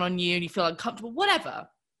down on you and you feel uncomfortable, whatever.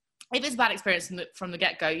 If it's a bad experience from the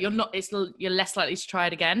get-go, you're less likely to try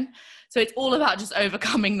it again. So it's all about just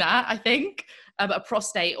overcoming that, I think. But a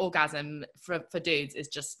prostate orgasm for dudes is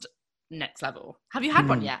just next level. Have you had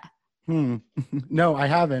one yet? No, I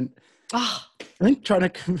haven't. I think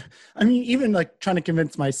even like trying to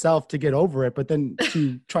convince myself to get over it, but then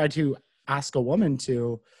to try to ask a woman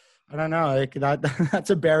to, I don't know, like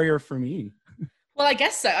that's a barrier for me. Well, I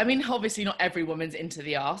guess so. I mean, obviously not every woman's into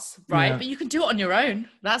the arse, right? Yeah. But you can do it on your own.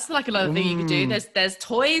 That's like another thing you can do. There's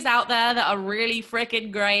toys out there that are really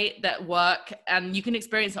freaking great that work, and you can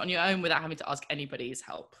experience it on your own without having to ask anybody's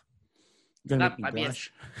help. That might be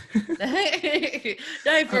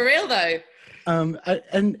No, for real though.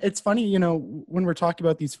 And it's funny, you know, when we're talking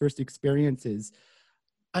about these first experiences,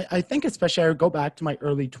 I think especially I would go back to my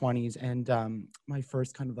early 20s and my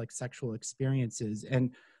first kind of like sexual experiences,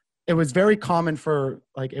 and it was very common for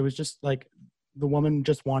like, it was just like the woman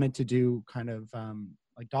just wanted to do kind of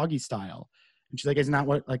like doggy style. And she's like, isn't that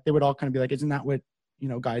what, like, they would all kind of be like, isn't that what, you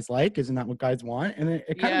know, guys like? Isn't that what guys want? And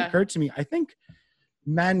it kind of occurred to me, I think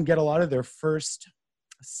men get a lot of their first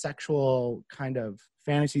sexual kind of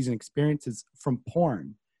fantasies and experiences from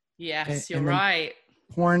porn. Yes, you're right.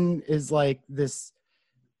 Porn is like this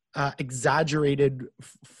exaggerated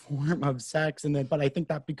form of sex. But I think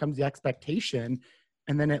that becomes the expectation.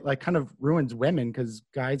 And then it like kind of ruins women because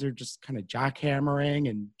guys are just kind of jackhammering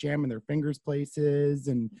and jamming their fingers places.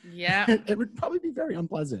 And it would probably be very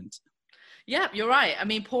unpleasant. Yeah, you're right. I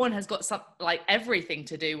mean, porn has got some, like, everything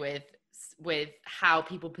to do with how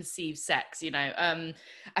people perceive sex, you know.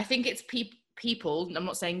 I think it's people, I'm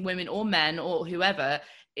not saying women or men or whoever,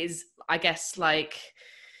 is, I guess, like,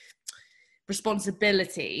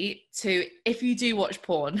 responsibility to, if you do watch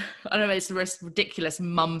porn, I don't know, it's the most ridiculous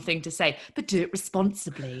mum thing to say, but do it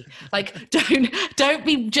responsibly. Like, don't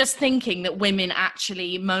be just thinking that women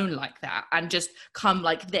actually moan like that and just come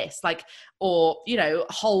like this, like, or, you know,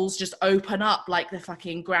 holes just open up like the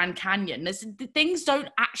fucking Grand Canyon. Things don't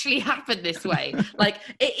actually happen this way. Like,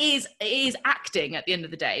 it is acting at the end of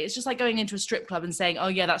the day. It's just like going into a strip club and saying, oh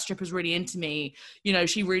yeah, that stripper's really into me, you know,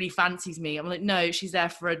 she really fancies me. I'm like, no, she's there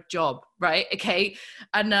for a job, right? Okay.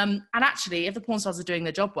 And actually, if the porn stars are doing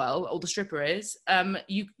their job well, or the stripper is,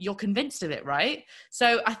 you're convinced of it, right?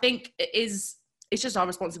 So I think it's just our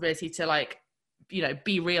responsibility to, like, you know,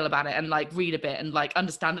 be real about it and, like, read a bit and, like,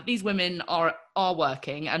 understand that these women are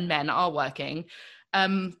working and men are working,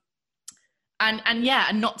 and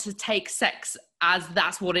not to take sex as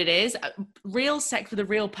that's what it is. Real sex with a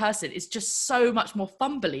real person is just so much more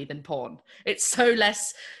fumbly than porn. It's so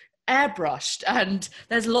less airbrushed and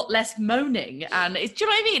there's a lot less moaning, and it's, do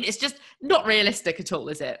you know what I mean? It's just not realistic at all,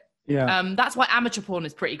 is it? Yeah. That's why amateur porn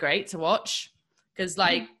is pretty great to watch, because,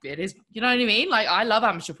 like, it is, you know what I mean? Like, I love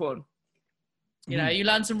amateur porn. You know, you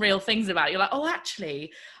learn some real things about it. You're like, oh,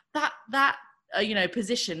 actually, that you know,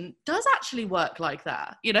 position does actually work like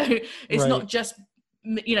that. You know, it's not just,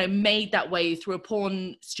 you know, made that way through a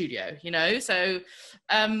porn studio, you know? So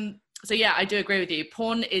yeah, I do agree with you.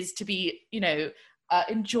 Porn is to be, you know,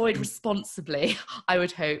 enjoyed responsibly, I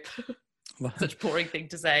would hope. Such a boring thing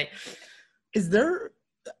to say. Is there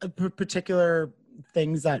a particular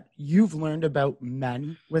things that you've learned about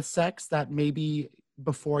men with sex that maybe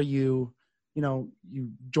before you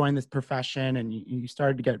joined this profession and you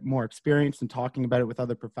started to get more experience in talking about it with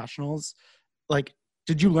other professionals? Like,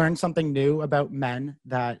 did you learn something new about men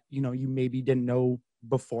that, you know, you maybe didn't know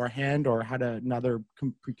beforehand or had another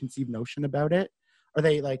preconceived notion about it? Are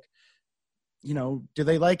they, like, you know, do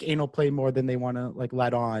they like anal play more than they want to, like,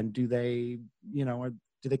 let on? Do they, you know, or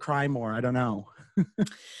do they cry more? I don't know. I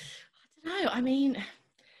don't know. I mean,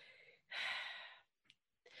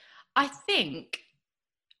 I think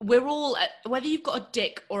we're all, whether you've got a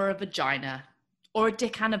dick or a vagina, or a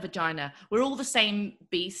dick and a vagina, we're all the same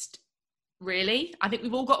beast, really. I think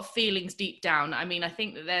we've all got feelings deep down. I mean, I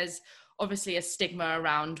think that there's obviously a stigma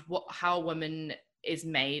around how a woman is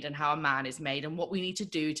made and how a man is made and what we need to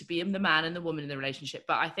do to be the man and the woman in the relationship.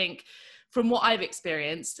 But I think from what I've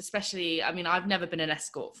experienced, especially, I mean, I've never been an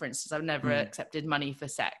escort, for instance. I've never accepted money for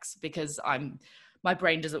sex because my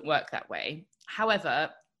brain doesn't work that way. However,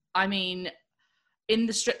 I mean, in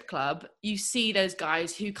the strip club, you see those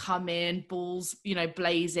guys who come in, balls, you know,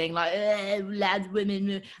 blazing, like, lads,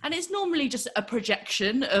 women. And it's normally just a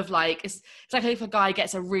projection of, like, it's like if a guy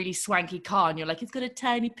gets a really swanky car and you're like, it's got a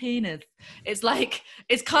tiny penis. It's like,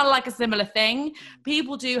 it's kind of like a similar thing.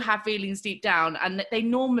 People do have feelings deep down, and they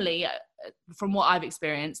normally, from what I've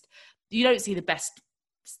experienced, you don't see their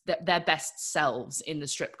best selves in the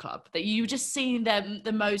strip club. That you just see them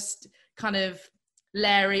the most kind of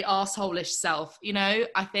Larry arsehole-ish self, you know,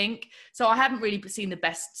 I think. So I haven't really seen the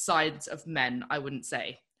best sides of men, I wouldn't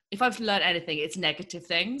say. If I've learned anything, it's negative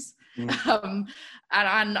things. And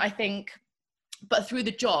I think, but through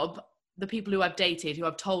the job, the people who I've dated, who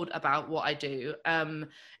I've told about what I do,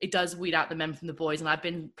 it does weed out the men from the boys. And I've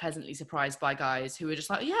been pleasantly surprised by guys who are just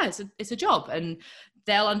like, yeah, it's a job. And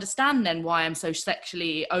they'll understand then why I'm so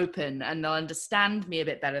sexually open, and they'll understand me a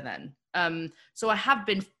bit better then. So I have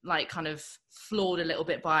been, like, kind of floored a little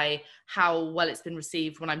bit by how well it's been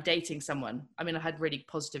received when I'm dating someone. I mean, I've had really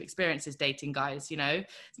positive experiences dating guys, you know.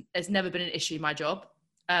 It's never been an issue in my job.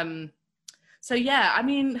 So yeah, I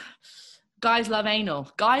mean, guys love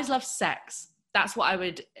anal. Guys love sex. That's what I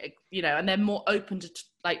would, you know, and they're more open to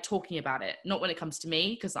like talking about it. Not when it comes to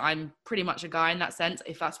me, because I'm pretty much a guy in that sense,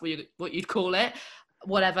 if that's what you'd call it,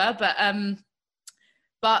 whatever.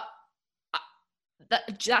 But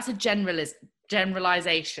that's a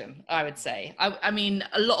generalization, I would say. I mean,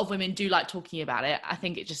 a lot of women do like talking about it. I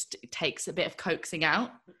think it takes a bit of coaxing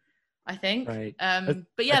out, I think. Right.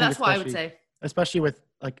 But yeah, that's what I would say. Especially with,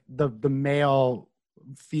 like, the male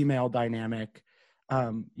female dynamic,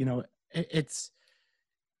 you know, it's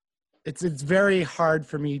very hard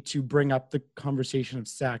for me to bring up the conversation of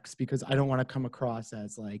sex, because I don't want to come across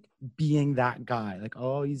as, like, being that guy, like,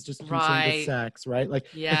 oh, he's just concerned with sex, right? Like,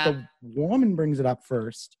 if the woman brings it up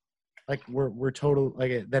first, like, we're total,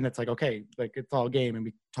 like, then it's like, okay, like, it's all game and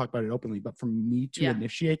we talk about it openly. But for me to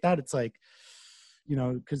initiate that, it's like, you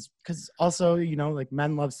know, because also, you know, like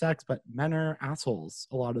men love sex, but men are assholes,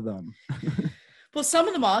 a lot of them. Well, some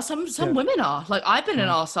of them are. Some women are. Like, I've been an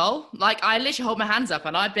arsehole. Like, I literally hold my hands up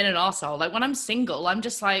and I've been an arsehole. Like, when I'm single, I'm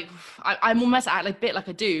just like, I'm almost act like a bit like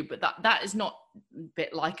a dude, but that is not a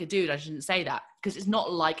bit like a dude. I shouldn't say that, because it's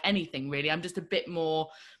not like anything really. I'm just a bit more,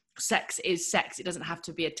 sex is sex. It doesn't have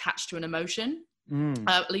to be attached to an emotion. You know,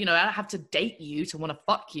 I don't have to date you to want to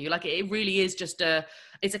fuck you. Like, it really is just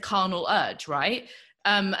it's a carnal urge, right?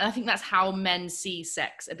 And I think that's how men see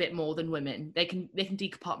sex a bit more than women. They can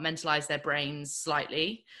decompartmentalize their brains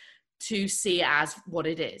slightly to see it as what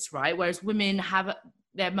it is, right? Whereas women have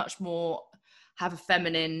a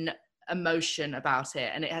feminine emotion about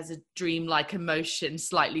it, and it has a dreamlike emotion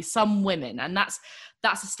slightly. Some women, and that's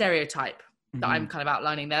a stereotype that I'm kind of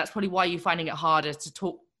outlining there. That's probably why you're finding it harder to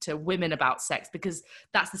talk to women about sex, because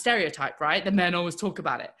that's the stereotype, right? The men always talk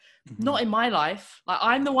about it. Not in my life. Like,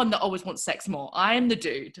 I'm the one that always wants sex more. I am the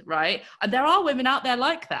dude, right? And there are women out there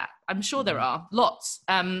like that. I'm sure there are lots.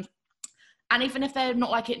 And even if they're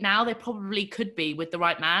not like it now, they probably could be with the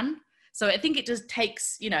right man. So I think it just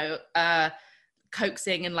takes, you know,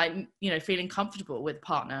 coaxing and, like, you know, feeling comfortable with a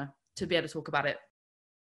partner to be able to talk about it.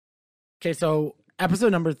 Okay, so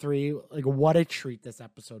episode number 3, like, what a treat this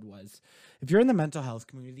episode was. If you're in the mental health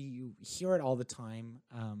community, you hear it all the time.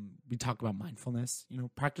 We talk about mindfulness. You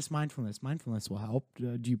know, practice mindfulness. Mindfulness will help.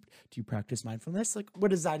 Do you practice mindfulness? Like,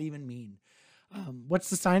 what does that even mean? What's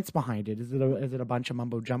the science behind it? Is it a bunch of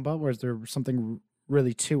mumbo jumbo, or is there something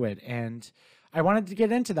really to it? And I wanted to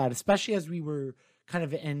get into that, especially as we were kind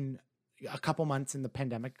of in a couple months in the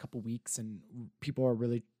pandemic, a couple weeks, and people are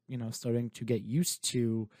really, you know, starting to get used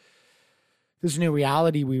to this new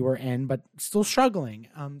reality we were in, but still struggling.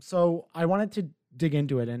 So I wanted to dig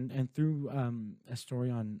into it, and through a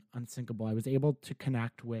story on Unsinkable, I was able to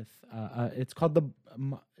connect with it's called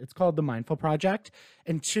the Mindful Project,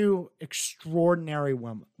 and 2 extraordinary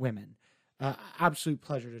women. Absolute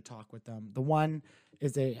pleasure to talk with them. The one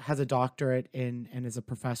has a doctorate and is a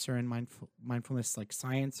professor in mindfulness, like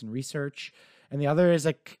science and research, and the other is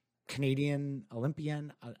a Canadian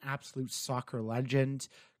Olympian, an absolute soccer legend,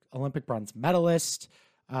 Olympic bronze medalist,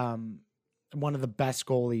 one of the best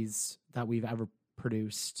goalies that we've ever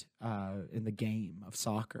produced in the game of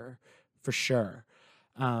soccer, for sure.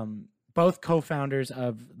 Both co-founders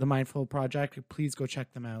of the Mindful Project. Please go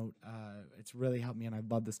check them out. It's really helped me, and I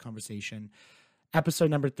love this conversation. Episode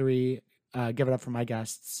number 3, give it up for my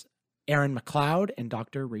guests, Erin McLeod and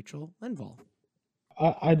Dr. Rachel Linville.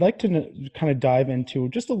 I'd like to kind of dive into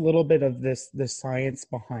just a little bit of the science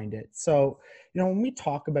behind it. So, you know, when we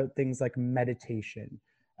talk about things like meditation,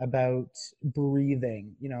 about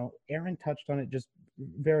breathing, you know, Erin touched on it just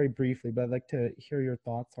very briefly, but I'd like to hear your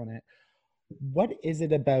thoughts on it. What is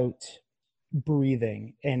it about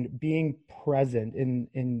breathing and being present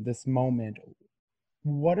in this moment?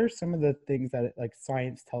 What are some of the things that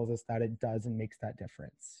science tells us that it does and makes that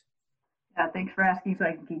difference? Yeah, thanks for asking so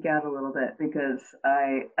I can geek out a little bit, because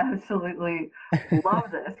I absolutely love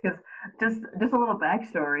this. Because just a little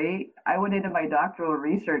backstory, I went into my doctoral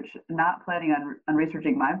research not planning on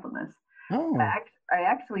researching mindfulness. Oh. I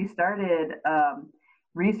actually started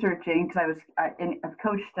researching because I've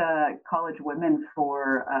coached college women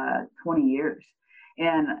for 20 years.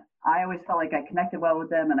 And I always felt like I connected well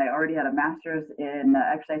with them, and I already had a master's in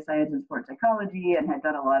exercise science and sports psychology, and had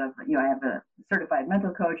done a lot of, you know, I have a certified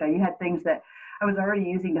mental coach. I had things that I was already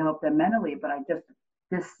using to help them mentally, but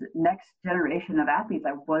this next generation of athletes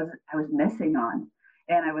I was missing on.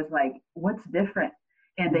 And I was like, what's different?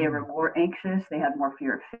 And they were more anxious. They had more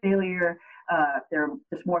fear of failure. They're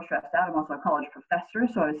just more stressed out. I'm also a college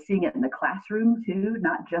professor, so I was seeing it in the classroom too,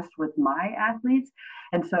 not just with my athletes.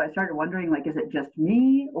 And so I started wondering, like, is it just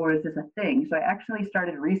me, or is this a thing? So I actually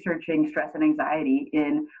started researching stress and anxiety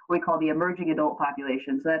in what we call the emerging adult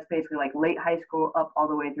population. So that's basically like late high school up all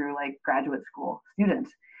the way through like graduate school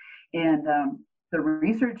students. And the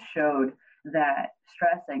research showed that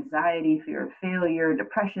stress, anxiety, fear of failure,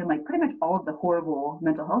 depression, like pretty much all of the horrible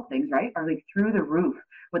mental health things, right, are like through the roof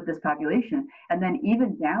with this population. And then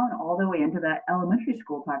even down all the way into that elementary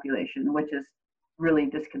school population, which is really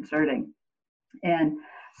disconcerting. And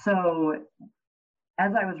so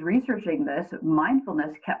as I was researching this,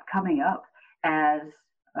 mindfulness kept coming up as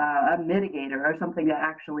a mitigator, or something that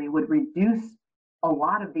actually would reduce a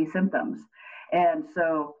lot of these symptoms. And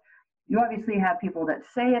so you obviously have people that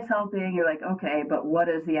say it's helping. You're like, okay, but what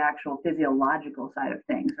is the actual physiological side of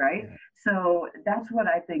things, right? Yeah. So that's what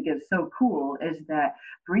I think is so cool, is that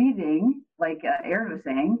breathing, like Erin was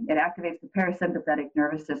saying, it activates the parasympathetic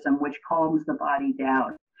nervous system, which calms the body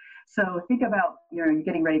down. So think about, you're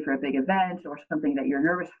getting ready for a big event or something that you're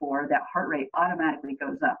nervous for, that heart rate automatically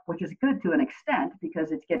goes up, which is good to an extent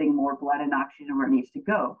because it's getting more blood and oxygen where it needs to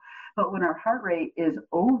go. But when our heart rate is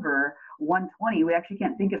over 120, we actually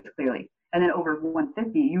can't think as clearly. And then over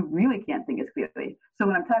 150, you really can't think as clearly. So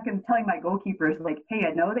when I'm telling my goalkeepers, like, hey,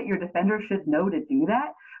 I know that your defenders should know to do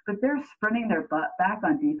that, but they're sprinting their butt back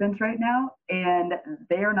on defense right now, and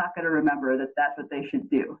they're not going to remember that that's what they should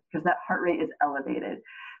do because that heart rate is elevated.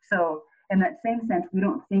 So in that same sense, we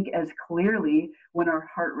don't think as clearly when our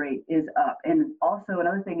heart rate is up. And also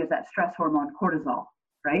another thing is that stress hormone cortisol,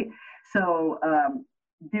 right? So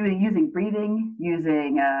using breathing,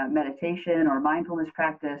 using meditation or mindfulness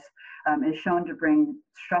practice is shown to bring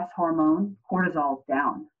stress hormone cortisol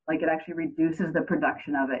down. Like, it actually reduces the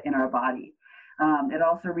production of it in our body. It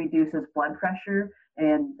also reduces blood pressure,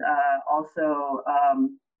 and also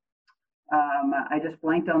I just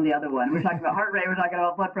blanked on the other one. We're talking about heart rate, we're talking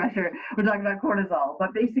about blood pressure, we're talking about cortisol.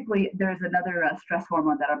 But basically, there's another stress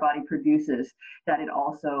hormone that our body produces that it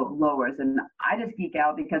also lowers. And I just geek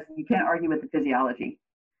out because you can't argue with the physiology.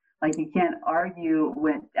 Like, you can't argue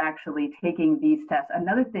with actually taking these tests.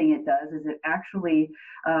 Another thing it does is it actually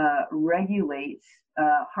regulates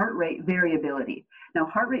heart rate variability. Now,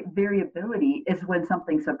 heart rate variability is when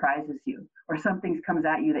something surprises you or something comes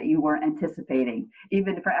at you that you weren't anticipating.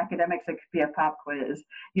 Even for academics, it could be a pop quiz.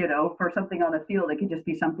 For something on the field, it could just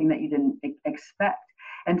be something that you didn't expect.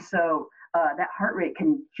 And so that heart rate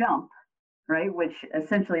can jump, right? Which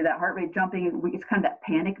essentially, that heart rate jumping, it's kind of that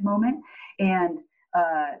panic moment. And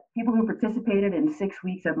people who participated in 6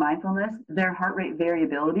 weeks of mindfulness, their heart rate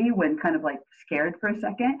variability, when kind of like scared for a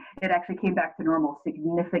second, it actually came back to normal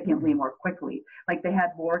significantly more quickly. Like, they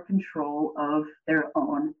had more control of their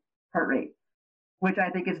own heart rate, which I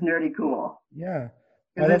think is nerdy cool. Yeah.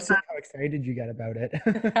 I love seeing how excited you get about it.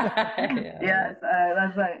 Yes,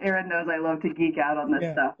 that's what Erin knows. I love to geek out on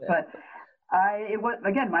this stuff. But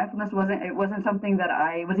mindfulness wasn't something that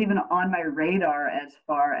I was even on my radar as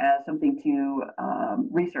far as something to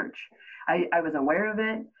research. I was aware of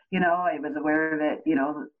it, I was aware of it,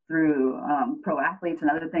 through pro athletes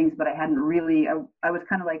and other things, but I hadn't really, I was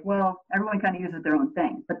kind of like, well, everyone kind of uses their own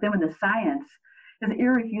thing. But then when the science is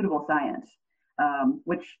irrefutable science,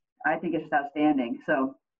 which I think is just outstanding.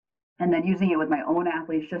 So, and then using it with my own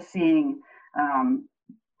athletes, just seeing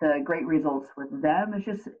the great results with them, it's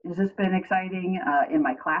just been exciting. In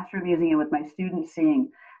my classroom, using it with my students, seeing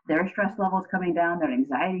their stress levels coming down, their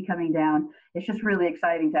anxiety coming down. It's just really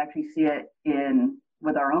exciting to actually see it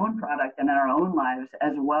with our own product and in our own lives,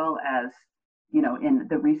 as well as, in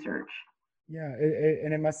the research. Yeah,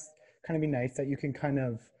 and it must kind of be nice that you can kind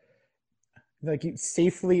of like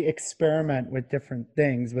safely experiment with different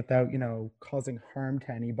things without, causing harm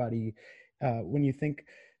to anybody. When you think,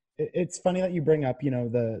 it's funny that you bring up,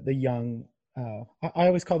 the young, I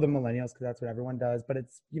always call them millennials because that's what everyone does, but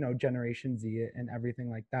it's, Generation Z and everything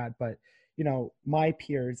like that. But, my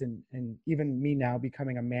peers and even me now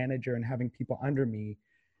becoming a manager and having people under me,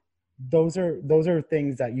 those are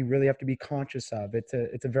things that you really have to be conscious of. It's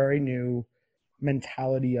a very new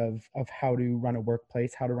mentality of how to run a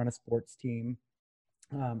workplace, how to run a sports team,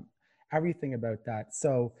 everything about that.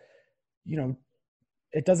 So,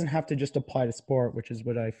 it doesn't have to just apply to sport, which is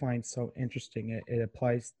what I find so interesting. It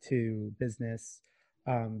applies to business,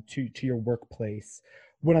 to your workplace.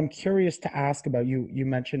 What I'm curious to ask about, you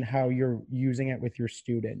mentioned how you're using it with your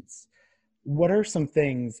students. What are some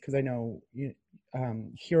things, because I know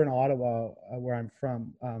here in Ottawa, where I'm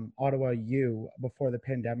from, Ottawa U, before the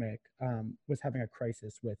pandemic, was having a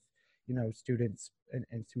crisis with, students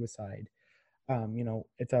and suicide.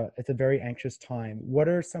 It's a very anxious time. What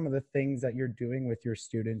are some of the things that you're doing with your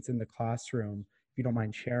students in the classroom, if you don't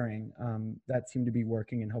mind sharing, that seem to be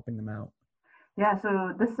working and helping them out? Yeah,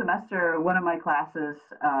 so this semester, one of my classes,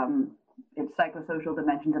 it's psychosocial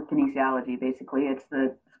dimensions of kinesiology. Basically, it's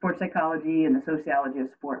the sports psychology and the sociology of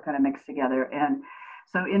sport kind of mixed together. And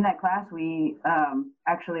so in that class, we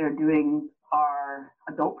actually are doing our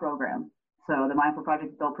adult program. So the Mindful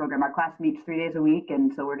Project Adult Program, our class meets 3 days a week,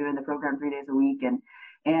 and so we're doing the program 3 days a week.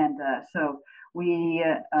 And so we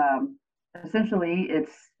essentially,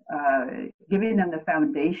 it's giving them the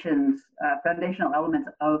foundational elements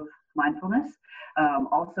of mindfulness.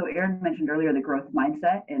 Also, Erin mentioned earlier the growth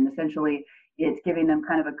mindset, and essentially it's giving them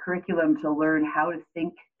kind of a curriculum to learn how to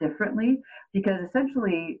think differently, because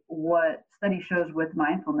essentially what study shows with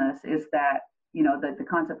mindfulness is that the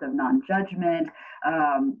concept of non-judgment,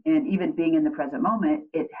 and even being in the present moment,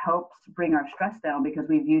 it helps bring our stress down because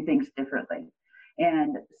we view things differently.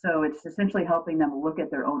 And so it's essentially helping them look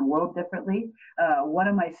at their own world differently. One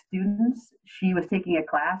of my students, she was taking a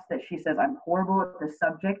class that she says, I'm horrible at this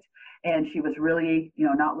subject. and she was really,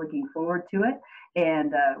 not looking forward to it.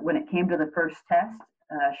 And when it came to the first test,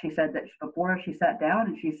 she said that before she sat down,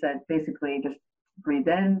 and she said basically just breathe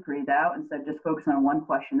in, breathe out, and said just focus on one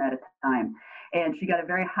question at a time. And she got a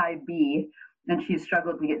very high B, and she's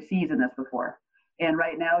struggled to get C's in this before. And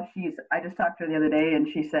right now I just talked to her the other day, and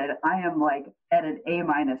she said, I am like at an A-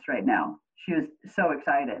 right now. She was so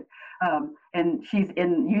excited. And she's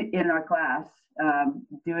in our class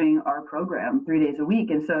doing our program 3 days a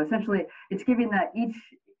week. And so essentially it's giving that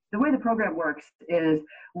the way the program works is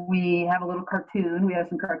we have a little cartoon. We have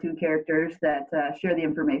some cartoon characters that share the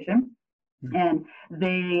information. And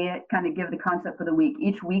they kind of give the concept for the week.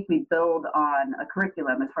 Each week we build on a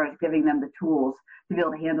curriculum as far as giving them the tools to be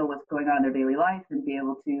able to handle what's going on in their daily life and be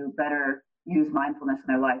able to better use mindfulness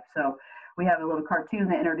in their life. So we have a little cartoon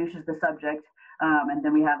that introduces the subject. And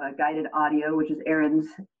then we have a guided audio, which is Erin's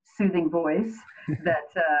soothing voice that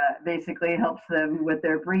basically helps them with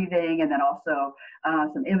their breathing, and then also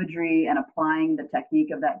some imagery and applying the technique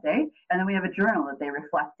of that day. And then we have a journal that they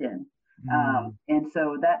reflect in. And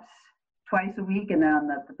so that's twice a week, and then on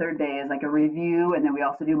the third day is like a review, and then we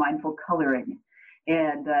also do mindful coloring.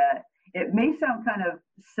 And it may sound kind of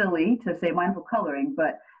silly to say mindful coloring,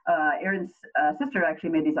 but Erin's sister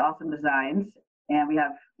actually made these awesome designs, and we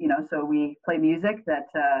have, so we play music that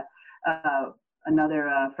another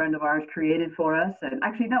friend of ours created for us. And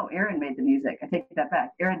actually, no, Erin made the music. I take that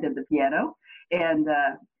back. Erin did the piano. And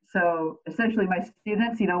so essentially my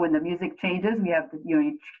students, when the music changes, we have to,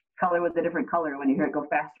 you color with a different color when you hear it go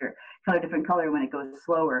faster, color different color when it goes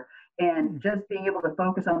slower. And just being able to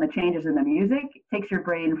focus on the changes in the music takes your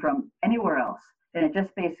brain from anywhere else. And it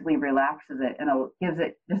just basically relaxes it, and it gives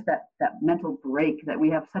it just that mental break that we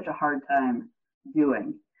have such a hard time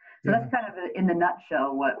doing. So that's kind of in the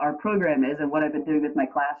nutshell what our program is and what I've been doing with my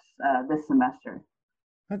class this semester.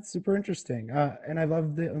 That's super interesting. And I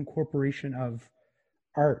love the incorporation of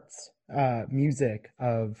arts, music,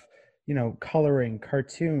 of, coloring,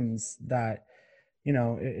 cartoons that,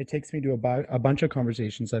 it takes me to a bunch of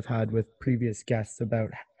conversations I've had with previous guests about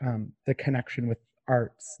the connection with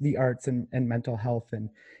the arts and mental health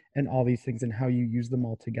and all these things and how you use them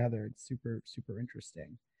all together. It's super, super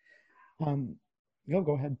interesting.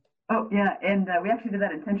 Go ahead. Oh, yeah. And we actually did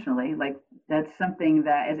that intentionally. Like, that's something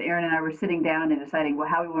that as Erin and I were sitting down and deciding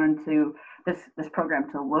how we wanted this program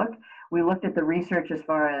to look, we looked at the research as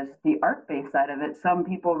far as the art-based side of it. Some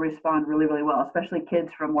people respond really, really well, especially kids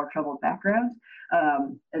from more troubled backgrounds.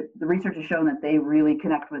 The research has shown that they really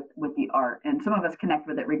connect with the art. And some of us connect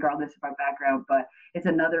with it regardless of our background, but it's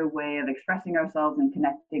another way of expressing ourselves and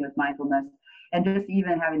connecting with mindfulness. And just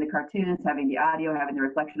even having the cartoons, having the audio, having the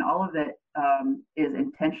reflection, all of it is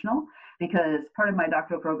intentional, because part of my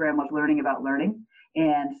doctoral program was learning about learning.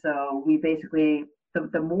 And so we basically,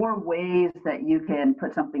 the more ways that you can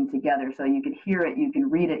put something together, so you can hear it, you can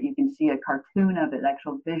read it, you can see a cartoon of it,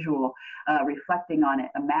 actual visual, reflecting on it,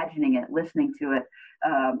 imagining it, listening to it,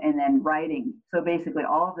 and then writing. So basically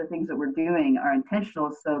all of the things that we're doing are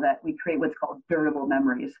intentional so that we create what's called durable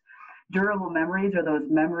memories. Durable memories are those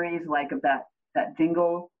memories like of that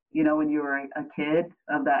jingle, when you were a kid,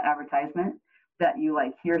 of that advertisement, that you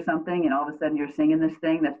like hear something and all of a sudden you're singing this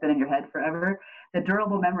thing that's been in your head forever. The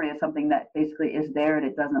durable memory is something that basically is there and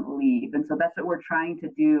it doesn't leave. And so that's what we're trying to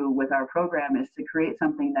do with our program, is to create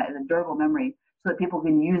something that is a durable memory so that people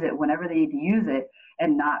can use it whenever they need to use it,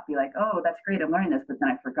 and not be like, oh, that's great, I'm learning this, but then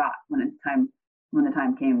I forgot when the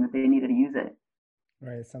time came that they needed to use it.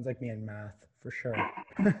 Right. It sounds like me in math for sure.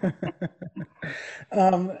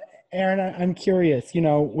 Erin, I'm curious,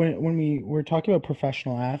 when we were talking about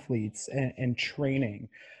professional athletes and training,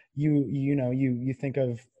 you think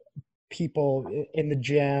of people in the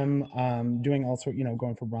gym, doing all sorts,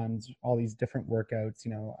 going for runs, all these different workouts,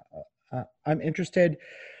 I'm interested,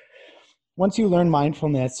 once you learn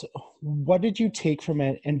mindfulness, what did you take from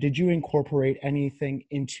it, and did you incorporate anything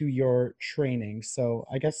into your training? So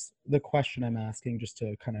I guess the question I'm asking, just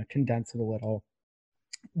to kind of condense it a little,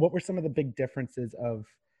 what were some of the big differences of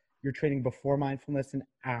your training before mindfulness and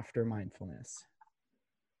after mindfulness?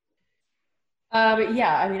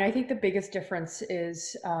 I think the biggest difference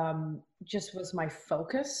is just was my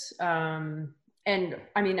focus. And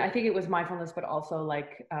I think it was mindfulness, but also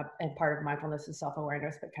and part of mindfulness is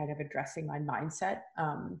self-awareness, but kind of addressing my mindset.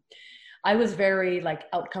 I was very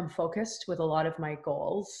outcome focused with a lot of my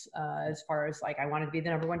goals, as far as I wanted to be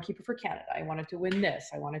the #1 keeper for Canada. I wanted to win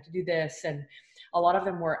this. I wanted to do this. And a lot of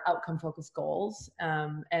them were outcome focused goals.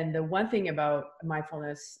 And the one thing about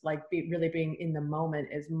mindfulness, really being in the moment,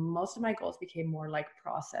 is most of my goals became more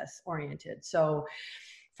process oriented. So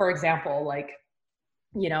for example,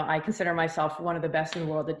 you know, I consider myself one of the best in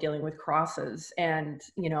the world at dealing with crosses. And,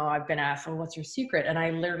 you know, I've been asked, well, what's your secret? And I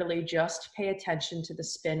literally just pay attention to the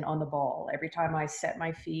spin on the ball. Every time I set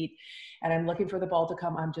my feet and I'm looking for the ball to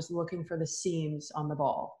come, I'm just looking for the seams on the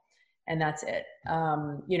ball. And that's it.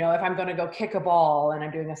 You know, if I'm going to go kick a ball and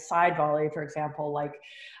I'm doing a side volley, for example, like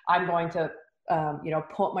I'm going to, you know,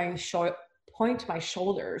 point my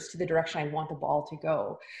shoulders to the direction I want the ball to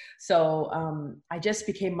go. So I just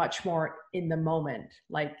became much more in the moment.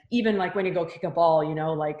 Like even like when you go kick a ball, you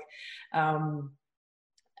know, like,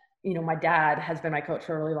 you know, my dad has been my coach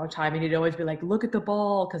for a really long time, and he'd always be like, look at the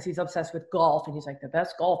ball, because he's obsessed with golf, and he's like, the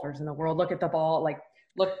best golfers in the world look at the ball, like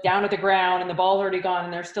look down at the ground and the ball's already gone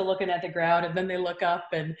and they're still looking at the ground, and then they look up.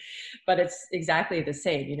 And but it's exactly the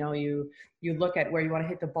same, you know, you look at where you want to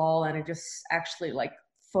hit the ball, and it just actually like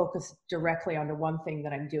focus directly on the one thing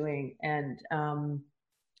that I'm doing. And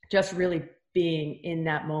just really being in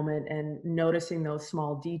that moment and noticing those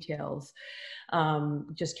small details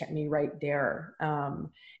just kept me right there.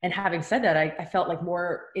 And having said that, I felt like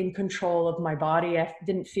more in control of my body. I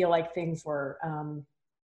didn't feel like things were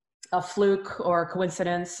a fluke or a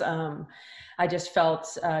coincidence. I just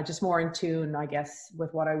felt just more in tune, I guess,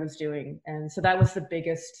 with what I was doing. And so that was the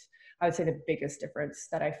biggest, I would say the biggest difference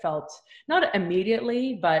that I felt, not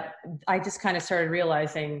immediately, but I just kind of started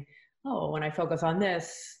realizing, oh, when I focus on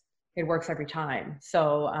this, it works every time.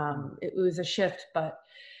 So it was a shift, but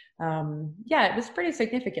yeah, it was pretty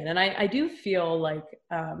significant. And I do feel like,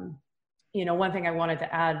 you know, one thing I wanted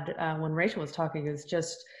to add when Rachel was talking is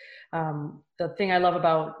just the thing I love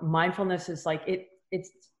about mindfulness is like it's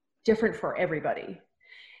different for everybody.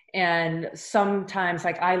 And sometimes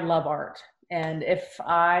like I love art. And if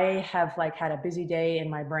I have like had a busy day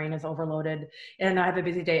and my brain is overloaded, and I have a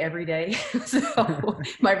busy day every day, so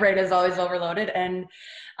my brain is always overloaded, and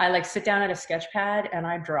I like sit down at a sketch pad and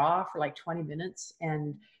I draw for like 20 minutes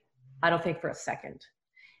and I don't think for a second.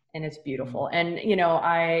 And it's beautiful. And, you know,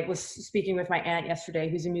 I was speaking with my aunt yesterday,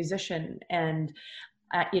 who's a musician, and,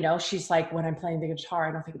 you know, she's like, when I'm playing the guitar,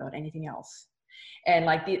 I don't think about anything else. And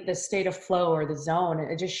like the state of flow or the zone,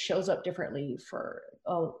 it just shows up differently for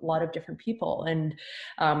a lot of different people. And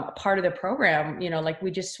part of the program, you know, like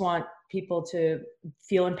we just want people to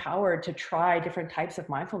feel empowered to try different types of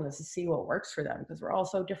mindfulness to see what works for them, because we're all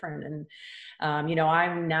so different. And, you know,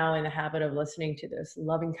 I'm now in the habit of listening to this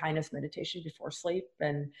loving kindness meditation before sleep,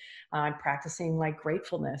 and I'm practicing like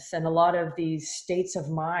gratefulness and a lot of these states of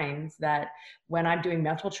mind that when I'm doing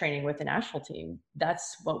mental training with the national team,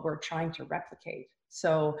 that's what we're trying to replicate.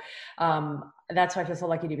 So that's why I feel so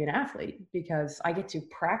lucky to be an athlete, because I get to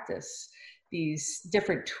practice these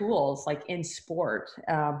different tools like in sport,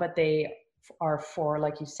 but they are for,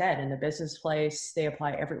 like you said, in the business place, they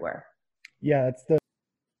apply everywhere. Yeah, it's the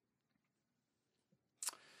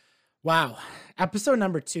wow. Episode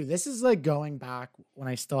number 2. This is like going back when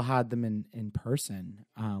I still had them in person,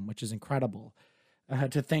 which is incredible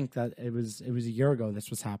to think that it was a year ago this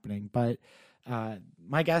was happening. But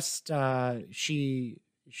my guest,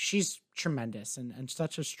 she's tremendous and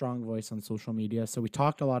such a strong voice on social media. So we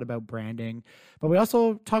talked a lot about branding, but we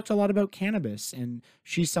also talked a lot about cannabis. And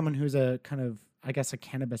she's someone who's a kind of, I guess, a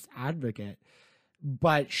cannabis advocate,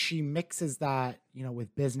 but she mixes that, you know,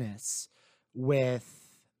 with business, with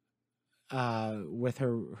her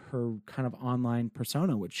kind of online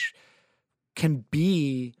persona, which can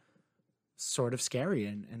be sort of scary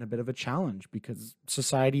and a bit of a challenge, because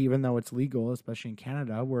society, even though it's legal, especially in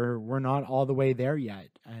Canada, we're not all the way there yet,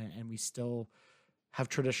 and we still have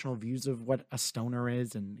traditional views of what a stoner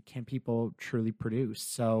is and can people truly produce.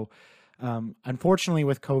 So unfortunately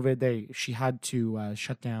with COVID, she had to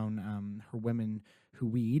shut down her Women Who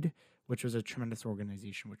Weed, which was a tremendous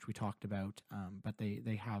organization, which we talked about, but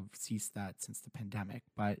they have ceased that since the pandemic.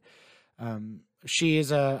 But she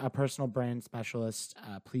is a personal brand specialist.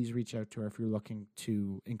 Please reach out to her if you're looking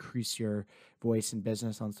to increase your voice in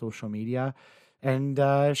business on social media. And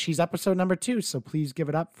she's episode number 2, so please give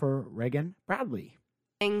it up for Reagan Bradley.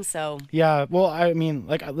 So yeah, well, I mean,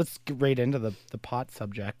 like, let's get right into the pot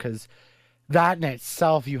subject, because that in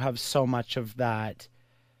itself, you have so much of that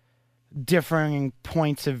differing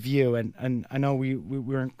points of view, and I know we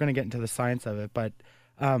weren't going to get into the science of it, but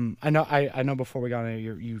I know before we got in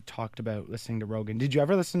here, you talked about listening to Rogan. Did you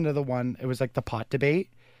ever listen to the one? It was like the pot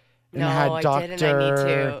debate. And no, I didn't. I need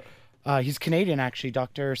to. He's Canadian, actually,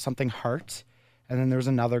 Dr. something Hart, and then there was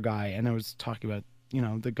another guy, and it was talking about, you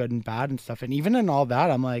know, the good and bad and stuff. And even in all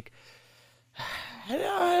that, I'm like,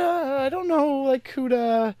 I don't know, like, who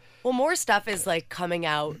to. Well, more stuff is like coming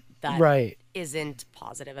out that right. isn't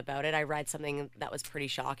positive about it. I read something that was pretty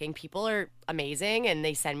shocking. People are amazing and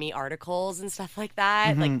they send me articles and stuff like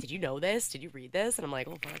that. Like, did you know this? Did you read this? And I'm like,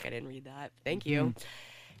 oh, fuck, I didn't read that. Thank you. And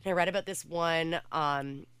I read about this one,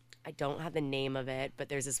 I don't have the name of it, but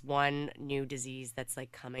there's this one new disease that's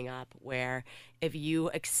like coming up where if you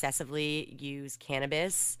excessively use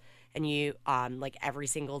cannabis and you like every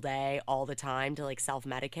single day, all the time to like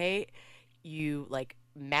self-medicate, you like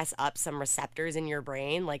mess up some receptors in your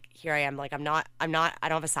brain. Like here I am, like I don't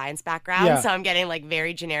have a science background, so I'm getting like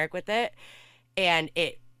very generic with it. And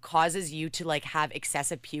it causes you to like have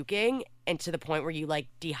excessive puking and to the point where you like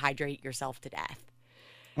dehydrate yourself to death.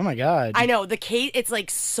 Oh my God. I know the case, it's like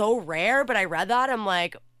so rare, but I read that. I'm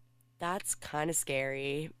like, that's kind of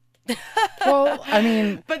scary. Well, I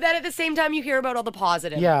mean, but then at the same time, you hear about all the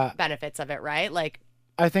positive benefits of it, right? Like,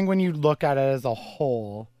 I think when you look at it as a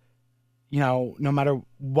whole, you know, no matter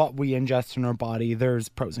what we ingest in our body, there's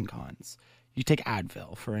pros and cons. You take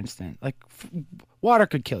Advil, for instance, like water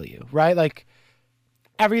could kill you, right? Like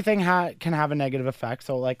everything can have a negative effect.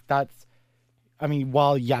 So like that's, I mean,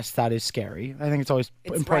 while yes, that is scary, I think it's always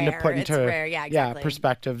important to put into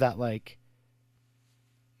perspective that like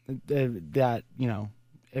that, you know,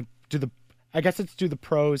 I guess do the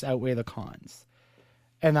pros outweigh the cons.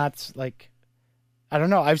 And that's like, I don't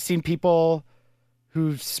know. I've seen people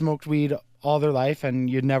who've smoked weed all their life and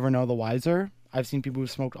you'd never know the wiser. I've seen people who've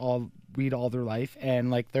smoked weed all their life and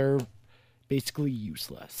like they're basically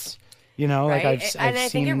useless. You know, right? Like I've I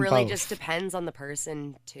seen think it really both. just depends on the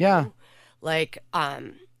person too. Yeah. Like,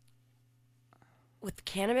 with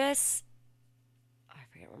cannabis, I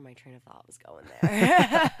forget where my train of thought was going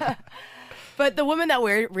there. But the women that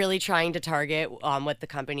we're really trying to target with the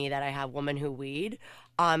company that I have, Women Who Weed,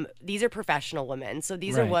 these are professional women. So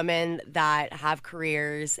these are women that have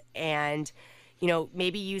careers and, you know,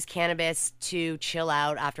 maybe use cannabis to chill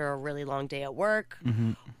out after a really long day at work.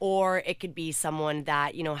 Or it could be someone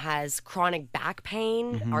that, you know, has chronic back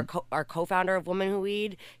pain. Our co-founder of Women Who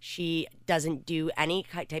Weed, she doesn't do any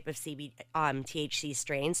type of THC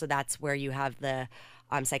strain. So that's where you have the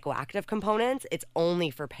psychoactive components. It's only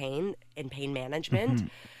for pain and pain management.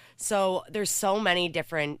 So there's so many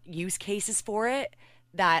different use cases for it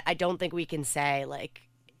that I don't think we can say, like,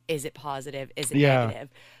 is it positive? Is it negative?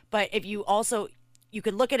 But if you also, you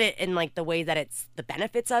could look at it in like the way that it's the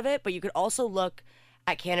benefits of it, but you could also look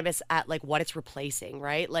at cannabis at like what it's replacing,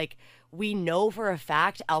 right? Like we know for a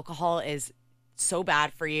fact alcohol is so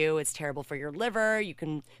bad for you. It's terrible for your liver. You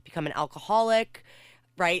can become an alcoholic,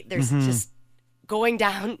 right? There's just going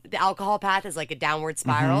down the alcohol path is like a downward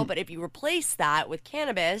spiral. But if you replace that with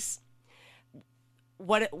cannabis,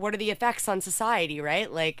 what are the effects on society,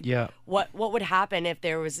 right? Like what would happen if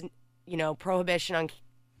there was, you know, prohibition on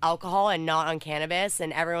alcohol and not on cannabis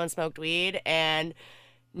and everyone smoked weed and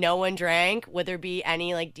no one drank? Would there be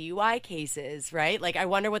any like DUI cases, right? Like I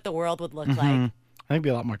wonder what the world would look like. I think it'd be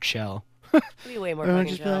a lot more chill. It'd be way more fucking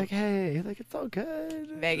just chill. be like, hey, like it's all good.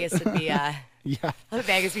 Vegas would be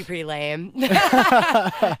Vegas would be pretty lame.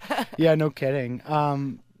 Yeah, no kidding.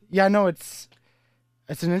 Yeah, no, it's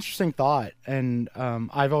an interesting thought, and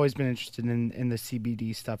I've always been interested in the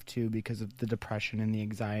CBD stuff too because of the depression and the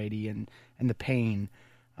anxiety and the pain.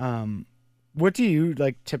 What do you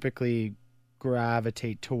like typically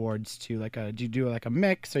gravitate towards to? Like do you do like a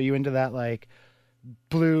mix? Are you into that like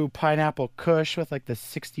blue pineapple kush with like the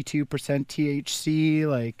 62% THC?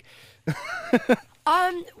 Like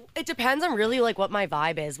it depends on really like what my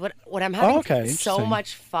vibe is. What I'm having so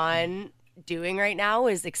much fun doing right now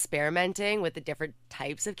is experimenting with the different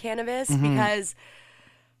types of cannabis because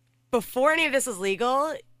before any of this was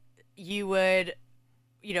legal, you would,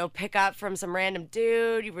 you know, pick up from some random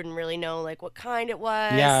dude. You wouldn't really know like what kind it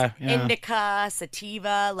was. Indica,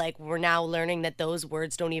 sativa. Like we're now learning that those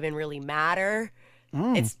words don't even really matter.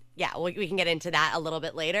 It's we can get into that a little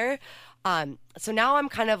bit later. So now I'm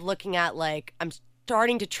kind of looking at like I'm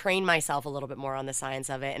starting to train myself a little bit more on the science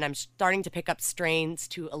of it, and I'm starting to pick up strains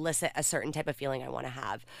to elicit a certain type of feeling I want to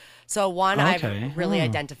have. So one I've really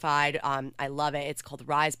identified, I love it. It's called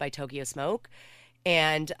Rise by Tokyo Smoke.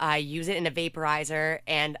 And I use it in a vaporizer,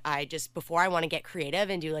 and I just, before I want to get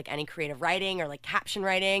creative and do like any creative writing or like caption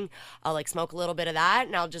writing, I'll like smoke a little bit of that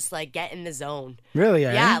and I'll just like get in the zone. Really?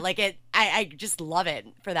 Yeah, like I just love it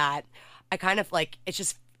for that. I kind of like, it's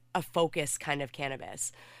just a focus kind of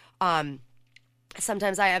cannabis.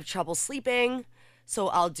 Sometimes I have trouble sleeping, so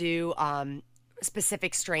I'll do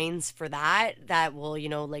specific strains for that will, you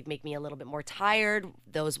know, like make me a little bit more tired.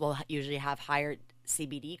 Those will usually have higher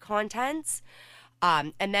CBD contents.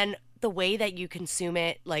 And then the way that you consume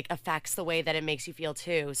it like affects the way that it makes you feel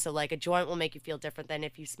too. So like a joint will make you feel different than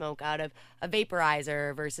if you smoke out of a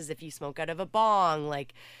vaporizer versus if you smoke out of a bong.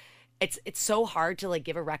 Like it's so hard to like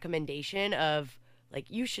give a recommendation of like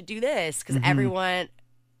you should do this because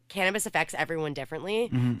cannabis affects everyone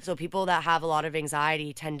differently. So people that have a lot of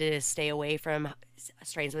anxiety tend to stay away from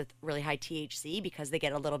strains with really high THC because they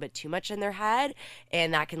get a little bit too much in their head,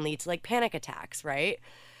 and that can lead to like panic attacks, right?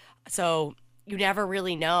 So you never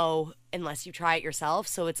really know unless you try it yourself.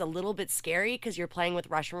 So it's a little bit scary because you're playing with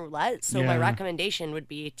Russian roulette. So my recommendation would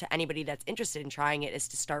be to anybody that's interested in trying it is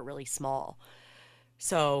to start really small.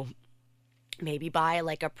 So maybe buy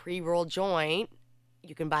like a pre-rolled joint.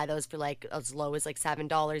 You can buy those for like as low as like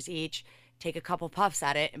 $7 each. Take a couple puffs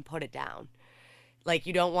at it and put it down. Like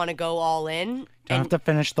you don't want to go all in. Don't have to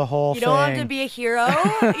finish the whole thing. You don't have to be a hero.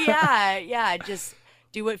 Yeah. Just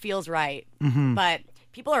do what feels right. But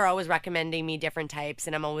people are always recommending me different types,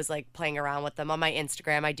 and I'm always like playing around with them. On my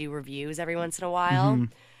Instagram, I do reviews every once in a while.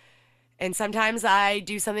 And sometimes I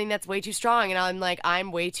do something that's way too strong, and I'm like,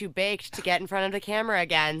 I'm way too baked to get in front of the camera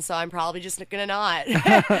again, so I'm probably just gonna not.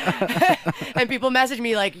 And people message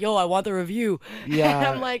me like, yo, I want the review. Yeah. And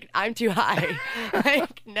I'm like, I'm too high.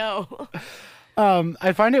 Like, no.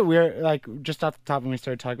 I find it weird, like, just off the top when we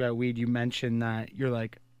started talking about weed, you mentioned that you're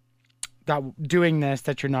like, that doing this,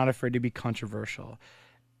 that you're not afraid to be controversial.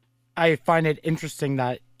 I find it interesting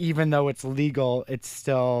that even though it's legal, it's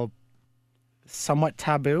still somewhat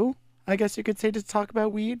taboo, I guess you could say, to talk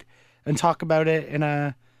about weed and talk about it in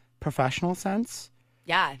a professional sense.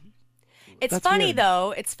 Yeah. It's That's funny, weird.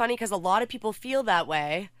 though. It's funny because a lot of people feel that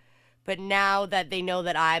way. But now that they know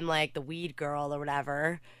that I'm like the weed girl or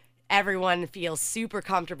whatever, everyone feels super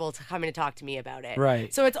comfortable to come in and talk to me about it.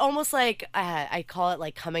 Right. So it's almost like, I call it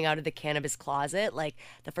like coming out of the cannabis closet. Like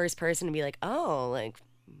the first person to be like, oh, like,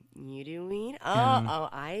 you do weed? Oh,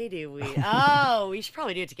 I do weed. Oh, we should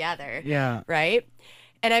probably do it together. Yeah. Right?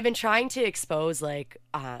 And I've been trying to expose like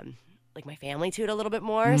my family to it a little bit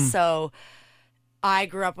more. So I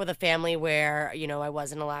grew up with a family where, you know, I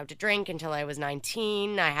wasn't allowed to drink until I was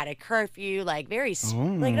 19. I had a curfew, like very,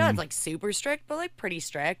 like not like super strict, but like pretty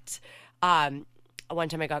strict. One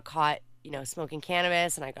time I got caught, you know, smoking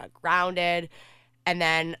cannabis and I got grounded, and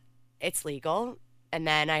then it's legal. And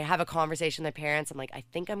then I have a conversation with my parents. I'm like, I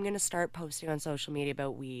think I'm going to start posting on social media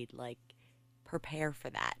about weed. Like, prepare for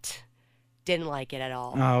that. Didn't like it at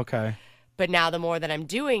all. Oh, okay. But now the more that I'm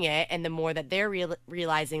doing it and the more that they're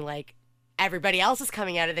realizing, like, everybody else is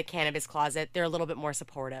coming out of the cannabis closet, they're a little bit more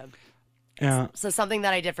supportive. Yeah. So something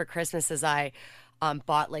that I did for Christmas is I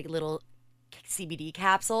bought, like, little CBD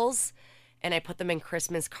capsules, and I put them in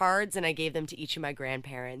Christmas cards, and I gave them to each of my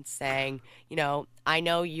grandparents saying, you know, I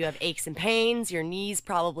know you have aches and pains. Your knees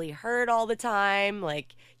probably hurt all the time.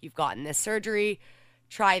 Like, you've gotten this surgery.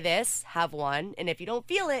 Try this, have one. And if you don't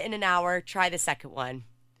feel it in an hour, try the second one.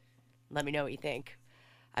 Let me know what you think.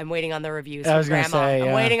 I'm waiting on the reviews from Grandma.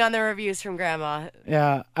 I'm waiting on the reviews from Grandma.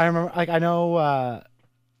 Yeah, I remember, like, I know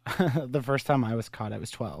the first time I was caught, I was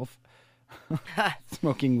 12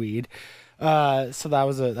 smoking weed. So that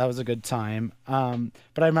was a good time.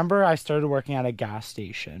 But I remember I started working at a gas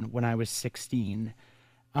station when I was 16,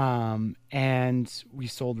 and we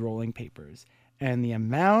sold rolling papers. And the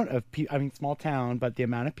amount of people, I mean, small town, but the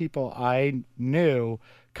amount of people I knew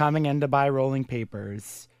coming in to buy rolling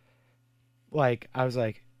papers, like, I was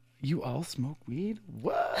like, you all smoke weed?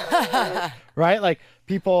 What? Right? Like,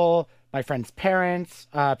 people, my friends' parents,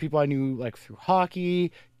 people I knew, like, through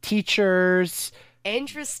hockey, teachers.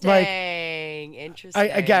 Interesting. Like,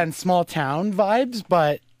 Interesting. Again, small town vibes,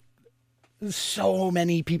 but so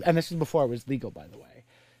many people, and this is before it was legal, by the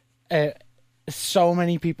way. So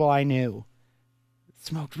many people I knew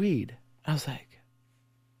smoked weed. I was like,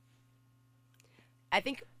 I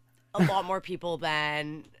think a lot more people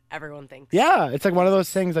than everyone thinks. yeah, it's like one of those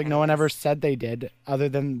things like no one ever said they did other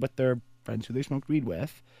than with their friends who they smoked weed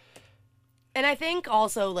with. And I think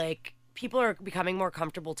also, like, people are becoming more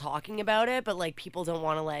comfortable talking about it, but, like, people don't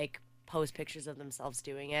want to, like, post pictures of themselves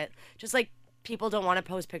doing it. Just like people don't want to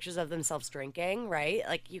post pictures of themselves drinking, right?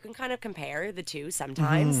 Like, you can kind of compare the two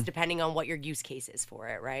sometimes, depending on what your use case is for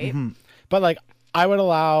it, right? But, like, I would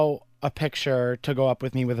allow a picture to go up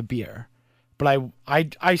with me with a beer, but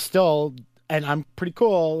I still, and I'm pretty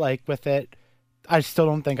cool, like, with it, I still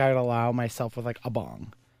don't think I would allow myself with, like, a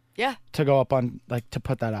bong. Yeah. To go up on, like, to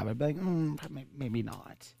put that up. I'd be like, maybe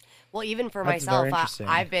not. Well, even for That's myself, very interesting.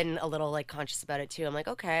 I've been a little, like, conscious about it, too. I'm like,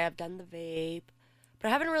 okay, I've done the vape, but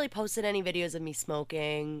I haven't really posted any videos of me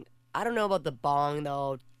smoking. I don't know about the bong,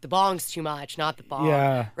 though. The bong's too much, not the bong.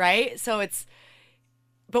 Yeah. Right? So it's,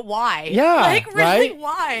 But why? Yeah, like really, right?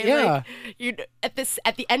 why? Yeah. Like, you at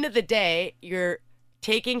the end of the day, you're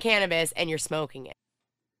taking cannabis and you're smoking it.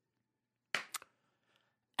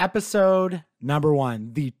 Episode number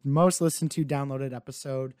 1, the most listened to, downloaded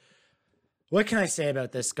episode. What can I say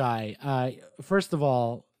about this guy? First of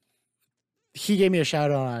all, he gave me a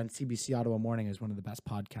shout out on CBC Ottawa Morning as one of the best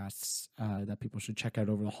podcasts that people should check out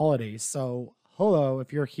over the holidays. So, hello,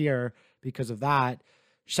 if you're here because of that,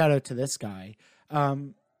 shout out to this guy.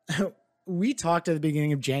 We talked at the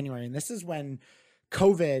beginning of January, and this is when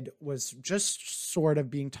COVID was just sort of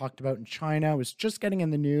being talked about in China. It was just getting in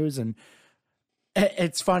the news, and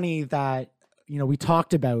it's funny that, you know, we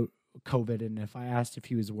talked about COVID, and if I asked if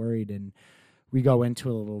he was worried, and we go into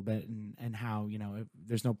a little bit and how, you know,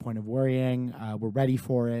 there's no point of worrying. We're ready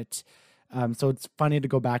for it. So it's funny to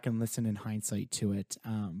go back and listen in hindsight to it.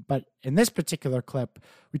 But in this particular clip,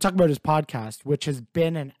 we talk about his podcast, which has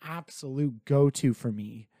been an absolute go-to for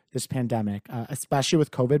me this pandemic, especially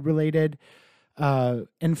with COVID-related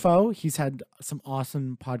info. He's had some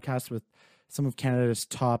awesome podcasts with some of Canada's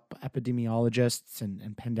top epidemiologists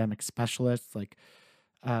and pandemic specialists, like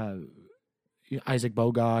Isaac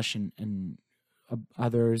Bogosh and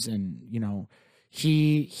others. And, you know,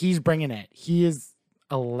 he's bringing it. He is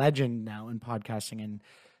a legend now in podcasting, and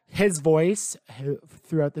his voice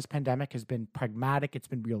throughout this pandemic has been pragmatic. It's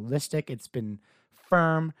been realistic. It's been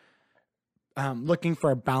firm, looking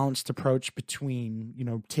for a balanced approach between, you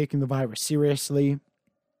know, taking the virus seriously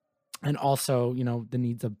and also, you know, the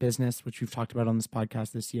needs of business, which we've talked about on this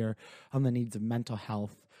podcast this year, on the needs of mental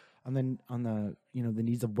health, on the you know, the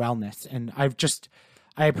needs of wellness. And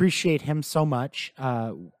I appreciate him so much.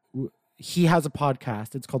 He has a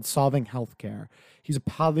podcast. It's called Solving Healthcare. He's a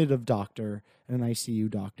palliative doctor and an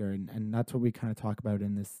ICU doctor, and that's what we kind of talk about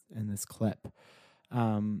in this clip.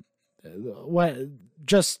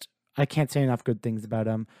 I can't say enough good things about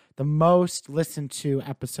him. The most listened to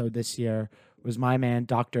episode this year was my man,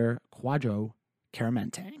 Dr. Kwadwo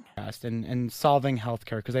Kyeremanteng. And solving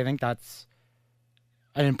healthcare, because I think that's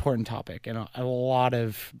an important topic in a lot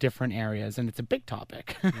of different areas, and it's a big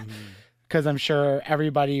topic. Because I'm sure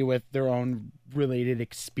everybody with their own related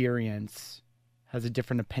experience has a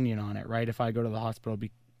different opinion on it, right? If I go to the hospital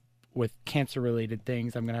with cancer-related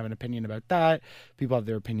things, I'm going to have an opinion about that. People have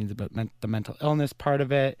their opinions about the mental illness part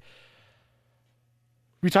of it.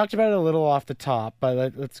 We talked about it a little off the top,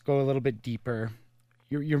 but let's go a little bit deeper.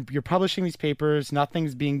 You're publishing these papers.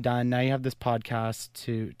 Nothing's being done. Now you have this podcast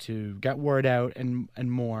to get word out and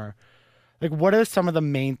more. Like, what are some of the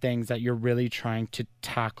main things that you're really trying to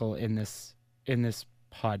tackle in this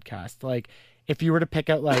podcast? Like, if you were to pick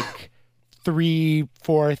out like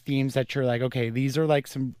 3-4 themes that you're like, okay, these are like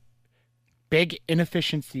some big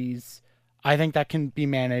inefficiencies, I think that can be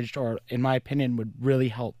managed, or in my opinion would really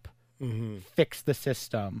help fix the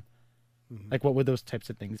system. Like, what would those types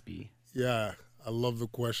of things be? Yeah, I love the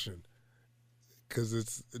question because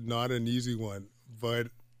it's not an easy one, but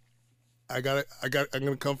I'm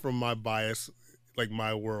gonna come from my bias, like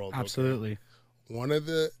my world. Absolutely. Okay? One of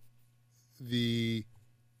the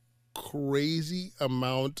crazy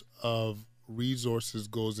amount of resources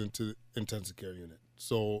goes into intensive care unit.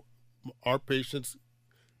 So our patients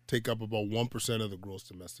take up about 1% of the gross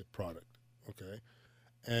domestic product. Okay.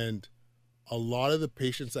 And a lot of the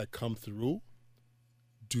patients that come through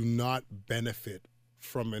do not benefit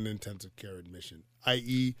from an intensive care admission,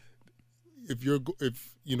 i.e., if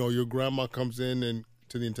your grandma comes in and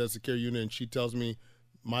to the intensive care unit and she tells me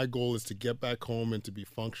my goal is to get back home and to be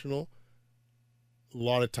functional, a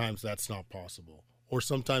lot of times that's not possible. Or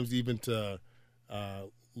sometimes even to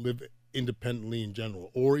live independently in general,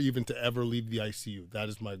 or even to ever leave the ICU. That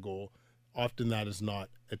is my goal. Often that is not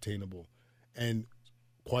attainable. And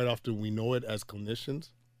quite often we know it as clinicians,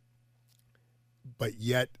 but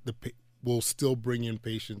yet we'll still bring in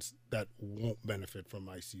patients that won't benefit from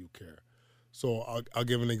ICU care. So I'll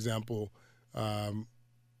give an example.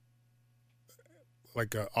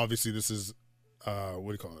 Obviously this is, what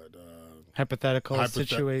do you call it? Hypothetical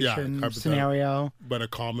situation, scenario. But a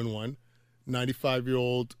common one.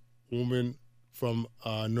 95-year-old woman from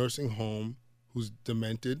a nursing home who's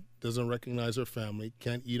demented, doesn't recognize her family,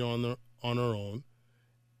 can't eat on her own,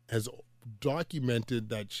 has documented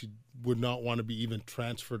that she would not want to be even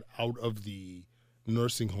transferred out of the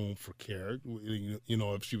nursing home for care. You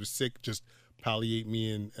know, if she was sick, just palliate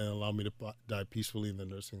me and allow me to die peacefully in the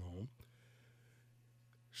nursing home.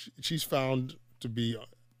 She's found to be,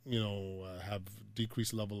 have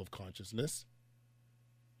decreased level of consciousness.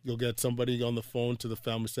 You'll get somebody on the phone to the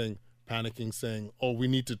family panicking, saying, oh, we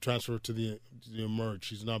need to transfer her to the emerge.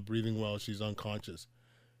 She's not breathing well. She's unconscious.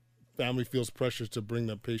 family feels pressure to bring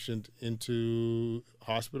the patient into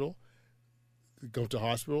hospital, go to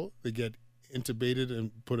hospital, they get intubated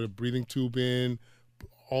and put a breathing tube in,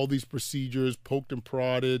 all these procedures, poked and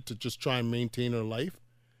prodded to just try and maintain her life.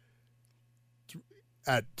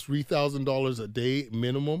 At $3,000 a day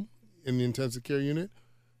minimum in the intensive care unit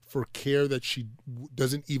for care that she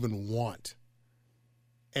doesn't even want.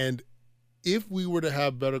 And if we were to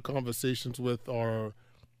have better conversations with our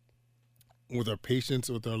patients,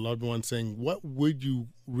 with our loved ones, saying, what would you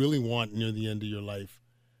really want near the end of your life?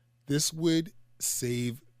 This would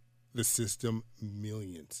save the system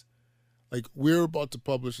millions. Like, we're about to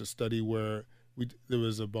publish a study where there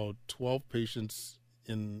was about 12 patients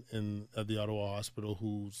at the Ottawa Hospital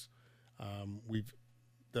who's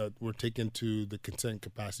that were taken to the consent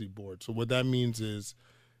capacity board. So what that means is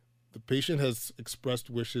the patient has expressed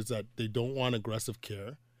wishes that they don't want aggressive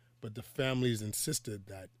care, but the families insisted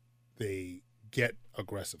that they get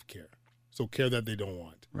aggressive care. So care that they don't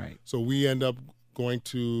want. Right. So we end up going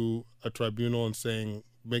to a tribunal and saying,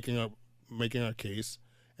 making our case,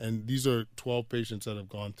 and these are 12 patients that have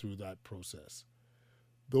gone through that process.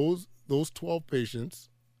 Those 12 patients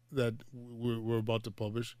that we're about to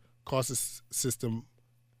publish cost the system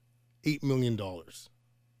 $8 million.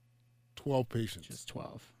 12 patients. Just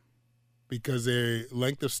 12. Because their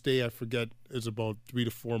length of stay, I forget, is about 3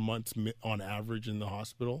 to 4 months on average in the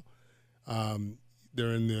hospital.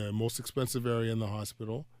 They're in the most expensive area in the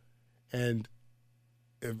hospital, and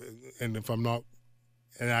if I'm not,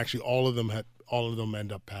 and actually all of them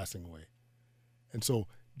end up passing away, and so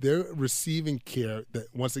they're receiving care that,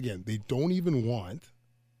 once again, they don't even want,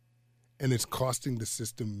 and it's costing the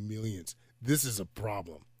system millions. This is a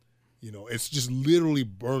problem. It's just literally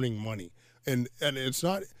burning money, and it's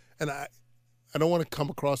not. And I don't want to come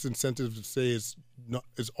across insensitive to say it's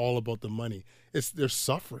all about the money. They're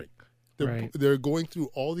suffering. They're going through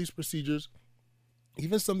all these procedures,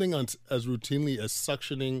 even something as routinely as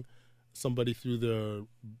suctioning somebody through their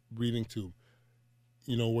breathing tube,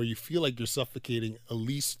 where you feel like you're suffocating at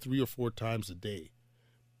least 3 or 4 times a day,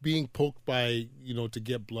 being poked by, to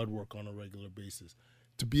get blood work on a regular basis,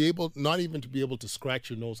 not even to be able to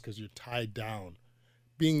scratch your nose because you're tied down,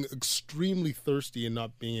 being extremely thirsty and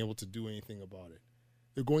not being able to do anything about it.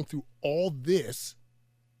 They're going through all this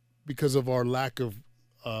because of our lack of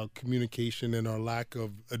communication and our lack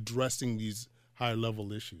of addressing these higher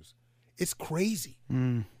level issues. It's crazy.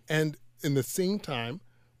 And in the same time,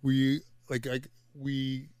 we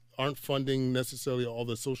aren't funding necessarily all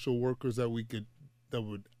the social workers that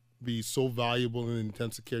would be so valuable in an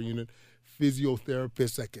intensive care unit,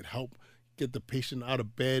 physiotherapists that could help get the patient out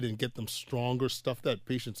of bed and get them stronger, stuff that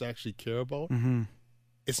patients actually care about. Mm-hmm.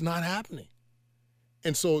 It's not happening.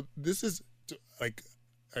 And so this is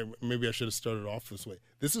maybe I should have started off this way.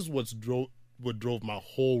 This is what drove my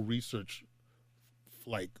whole research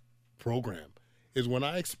program, is when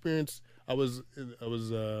I experienced, I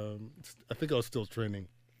think I was still training.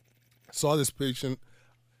 I saw this patient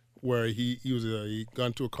where he got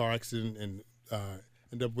into a car accident and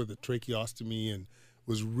ended up with a tracheostomy and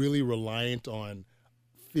was really reliant on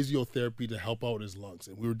physiotherapy to help out his lungs.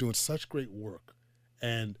 And we were doing such great work.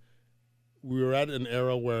 And we were at an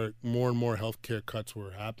era where more and more healthcare cuts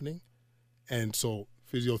were happening. And so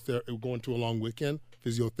going to a long weekend,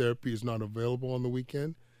 physiotherapy is not available on the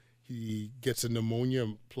weekend. He gets a pneumonia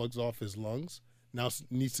and plugs off his lungs. Now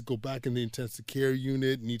needs to go back in the intensive care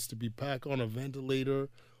unit, needs to be back on a ventilator,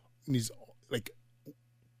 needs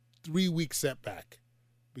 3-week setback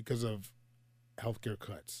because of healthcare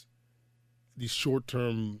cuts. These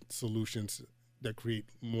short-term solutions that create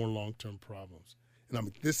more long-term problems. And I'm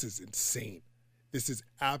like, this is insane. This is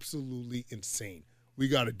absolutely insane. We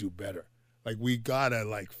got to do better. We got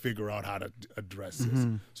to figure out how to address this.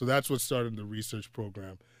 Mm-hmm. So that's what started the research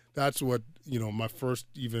program. That's what, my first,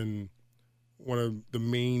 one of the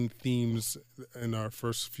main themes in our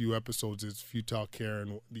first few episodes is futile care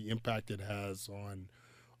and the impact it has on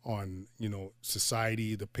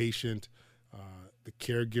society, the patient, the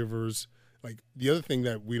caregivers. The other thing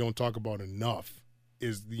that we don't talk about enough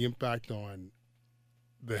is the impact on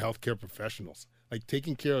the healthcare professionals.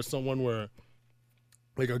 Taking care of someone where,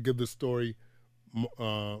 I'll give this story,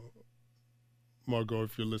 Margot,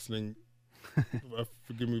 if you're listening,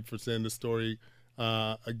 forgive me for saying this story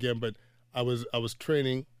again, but I was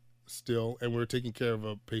training still, and we were taking care of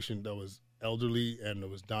a patient that was elderly and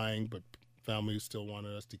was dying, but family still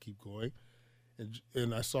wanted us to keep going.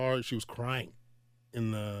 And I saw her; she was crying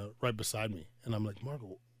right beside me, and I'm like,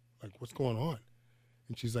 Margot, what's going on?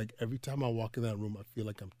 And she's like, every time I walk in that room, I feel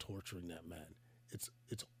like I'm torturing that man. It's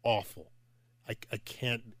awful. I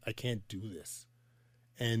can't do this.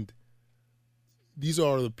 And these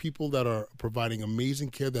are the people that are providing amazing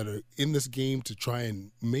care, that are in this game to try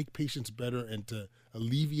and make patients better and to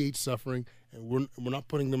alleviate suffering, and we're not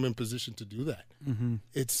putting them in position to do that. Mm-hmm.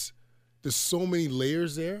 There's so many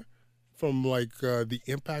layers there from like the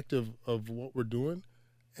impact of what we're doing,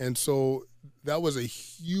 and so that was a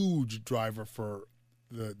huge driver for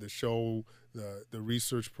the show, the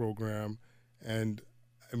research program. And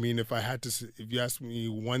I mean, if you ask me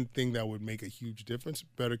one thing that would make a huge difference,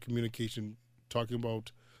 better communication, talking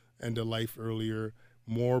about end of life earlier,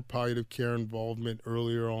 more palliative care involvement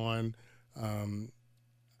earlier on.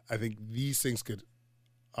 I think these things could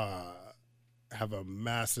have a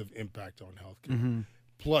massive impact on healthcare. Mm-hmm.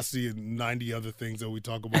 Plus the 90 other things that we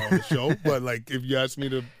talk about on the show. But like, if you ask me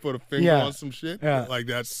to put a finger on some shit, like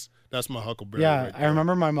that's my huckleberry. Yeah, right I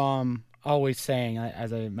remember my mom always saying,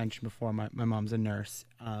 as I mentioned before, my mom's a nurse,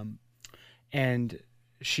 and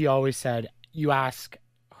she always said, you ask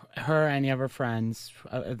her, any of her friends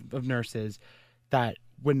of nurses, that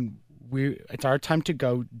when it's our time to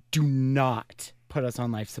go, do not put us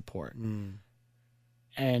on life support.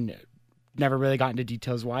 And never really got into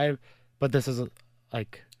details why, but this is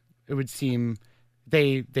like, it would seem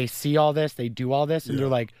they see all this, they do all this, and they're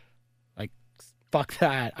like fuck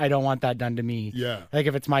that, I don't want that done to me. Yeah, like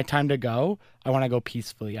if it's my time to go, I want to go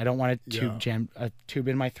peacefully. I don't want a tube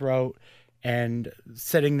in my throat and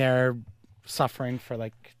sitting there suffering for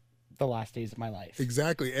like the last days of my life.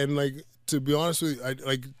 Exactly. And like, to be honest with you, I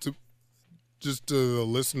like to just to the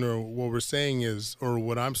listener, what we're saying is, or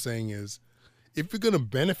what I'm saying is, if you're going to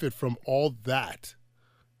benefit from all that,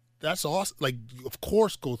 that's awesome. Like, of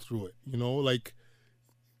course, go through it, like,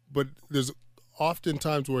 but there's often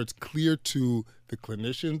times where it's clear to the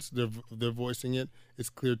clinicians, they're voicing it. It's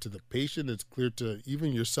clear to the patient. It's clear to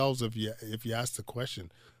even yourselves if you ask the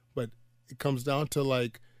question. But it comes down to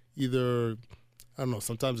like either, I don't know,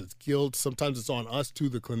 sometimes it's guilt, sometimes it's on us too,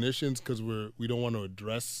 the clinicians, because we don't want to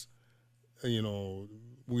address, we don't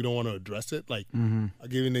want to address it. Like, I'll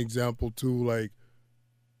give you an example too. Like,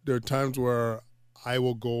 there are times where I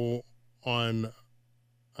will go on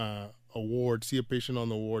a ward, see a patient on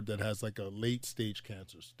the ward that has like a late stage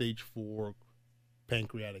cancer, stage 4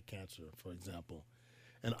 pancreatic cancer, for example.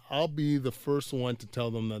 And I'll be the first one to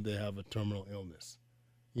tell them that they have a terminal illness.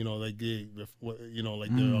 Like their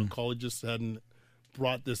oncologist hadn't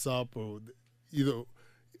brought this up, or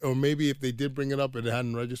maybe if they did bring it up, it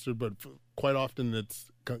hadn't registered. But quite often,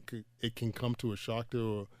 it can come to a shock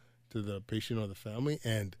to the patient or the family,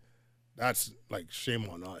 and that's like shame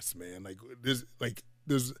on us, man. Like there's like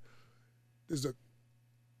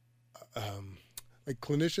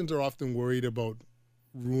clinicians are often worried about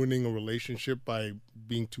ruining a relationship by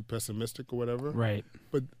being too pessimistic or whatever. Right.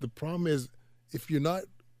 But the problem is, if you're not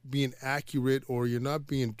being accurate or you're not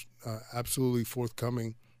being absolutely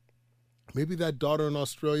forthcoming, maybe that daughter in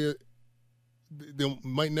Australia, they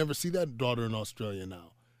might never see that daughter in Australia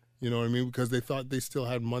now. You know what I mean? Because they thought they still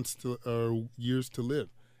had months or years to live.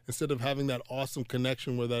 Instead of having that awesome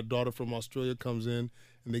connection where that daughter from Australia comes in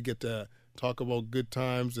and they get to talk about good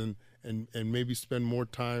times and maybe spend more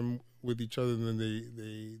time with each other than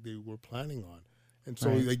they were planning on. And so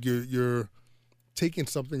like you're taking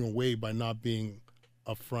something away by not being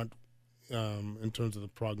upfront in terms of the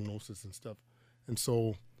prognosis and stuff. And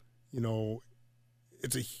so,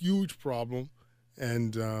 it's a huge problem.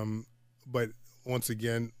 And but once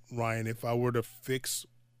again, Ryan, if I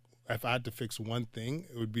had to fix one thing,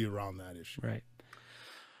 it would be around that issue. Right.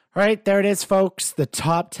 All right, there it is, folks. The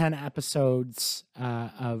top 10 episodes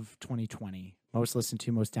of 2020. Most listened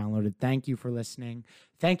to, most downloaded. Thank you for listening.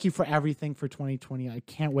 Thank you for everything for 2020. I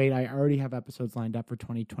can't wait. I already have episodes lined up for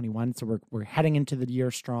 2021, so we're heading into the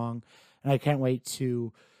year strong, and I can't wait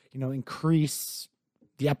to, increase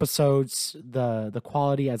the episodes, the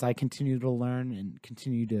quality as I continue to learn and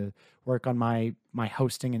continue to work on my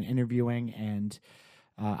hosting and interviewing. And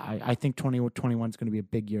I think 2021 is going to be a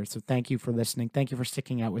big year. So thank you for listening. Thank you for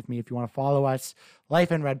sticking out with me. If you want to follow us, Life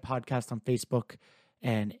in Red Podcast on Facebook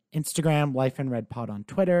and Instagram, Life in Red Pod on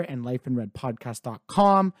Twitter, and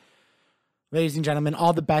lifeinredpodcast.com. Ladies and gentlemen,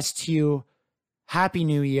 all the best to you. Happy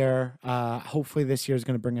New Year. Hopefully this year is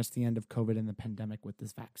going to bring us the end of COVID and the pandemic with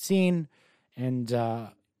this vaccine. And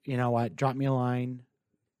you know what? Drop me a line.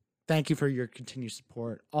 Thank you for your continued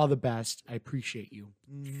support. All the best. I appreciate you.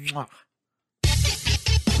 Mwah.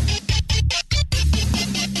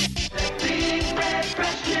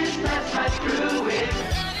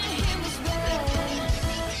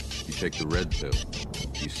 You take the red pill,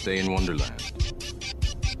 you stay in Wonderland,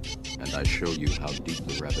 and I show you how deep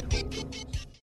the rabbit